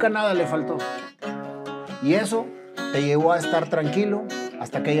y nunca nada le faltó. Y eso te llevó a estar tranquilo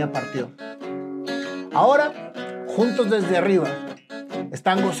hasta que ella partió. Ahora, juntos desde arriba,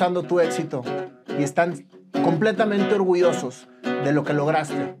 están gozando tu éxito y están completamente orgullosos de lo que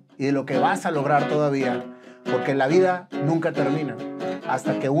lograste y de lo que vas a lograr todavía, porque la vida nunca termina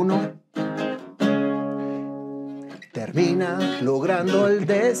hasta que uno termina logrando el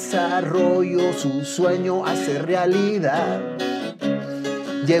desarrollo, su sueño hace realidad.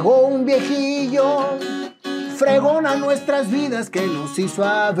 Llegó un viejillo fregón a nuestras vidas que nos hizo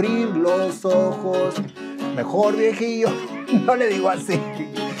abrir los ojos. Mejor viejillo, no le digo así,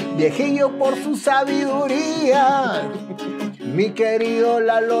 viejillo por su sabiduría. Mi querido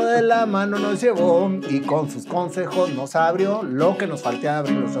Lalo de la mano nos llevó y con sus consejos nos abrió lo que nos faltaba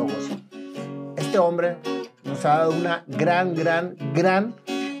abrir los ojos. Este hombre nos ha dado una gran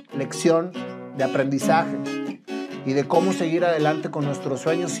lección de aprendizaje y de cómo seguir adelante con nuestros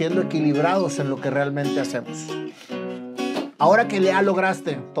sueños siendo equilibrados en lo que realmente hacemos. Ahora que ya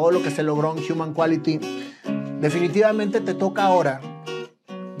lograste todo lo que se logró en Human Quality, definitivamente te toca ahora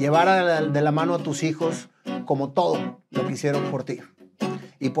llevar de la mano a tus hijos como todo lo que hicieron por ti.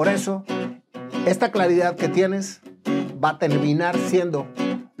 Y por eso, esta claridad que tienes va a terminar siendo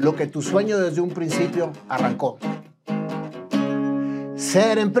lo que tu sueño desde un principio arrancó.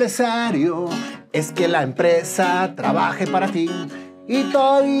 Ser empresario es que la empresa trabaje para ti y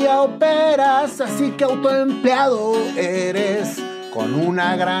todavía operas, así que autoempleado eres con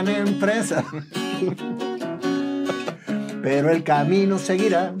una gran empresa. Pero el camino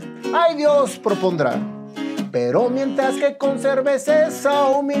seguirá, ay Dios propondrá. Pero mientras que conserves esa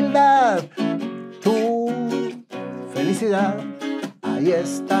humildad, tu felicidad ahí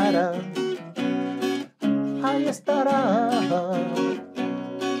estará, ahí estará.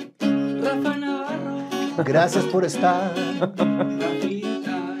 Rafa Navarro. Gracias por estar.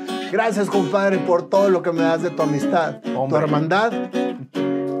 Gracias, compadre, por todo lo que me das de tu amistad, tu hermandad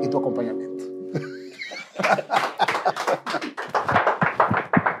y tu acompañamiento.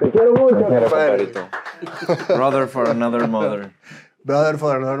 Te quiero mucho, compadrito. Brother for another mother. Brother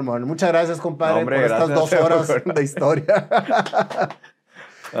for another mother. Muchas gracias, compadre, Hombre, por estas 2 horas de historia.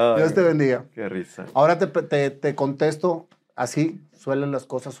 Ay, Dios te bendiga. Qué risa. Ahora te contesto así. Suelen las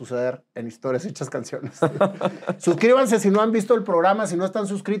cosas suceder en Historias Hechas Canciones. Suscríbanse si no han visto el programa, si no están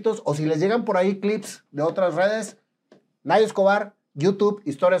suscritos, o si les llegan por ahí clips de otras redes. Nayo Escobar, YouTube,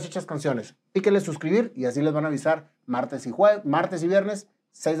 Historias Hechas Canciones. Píquenle suscribir y así les van a avisar martes y viernes,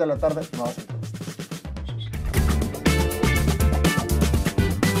 6 de la tarde. Nuevas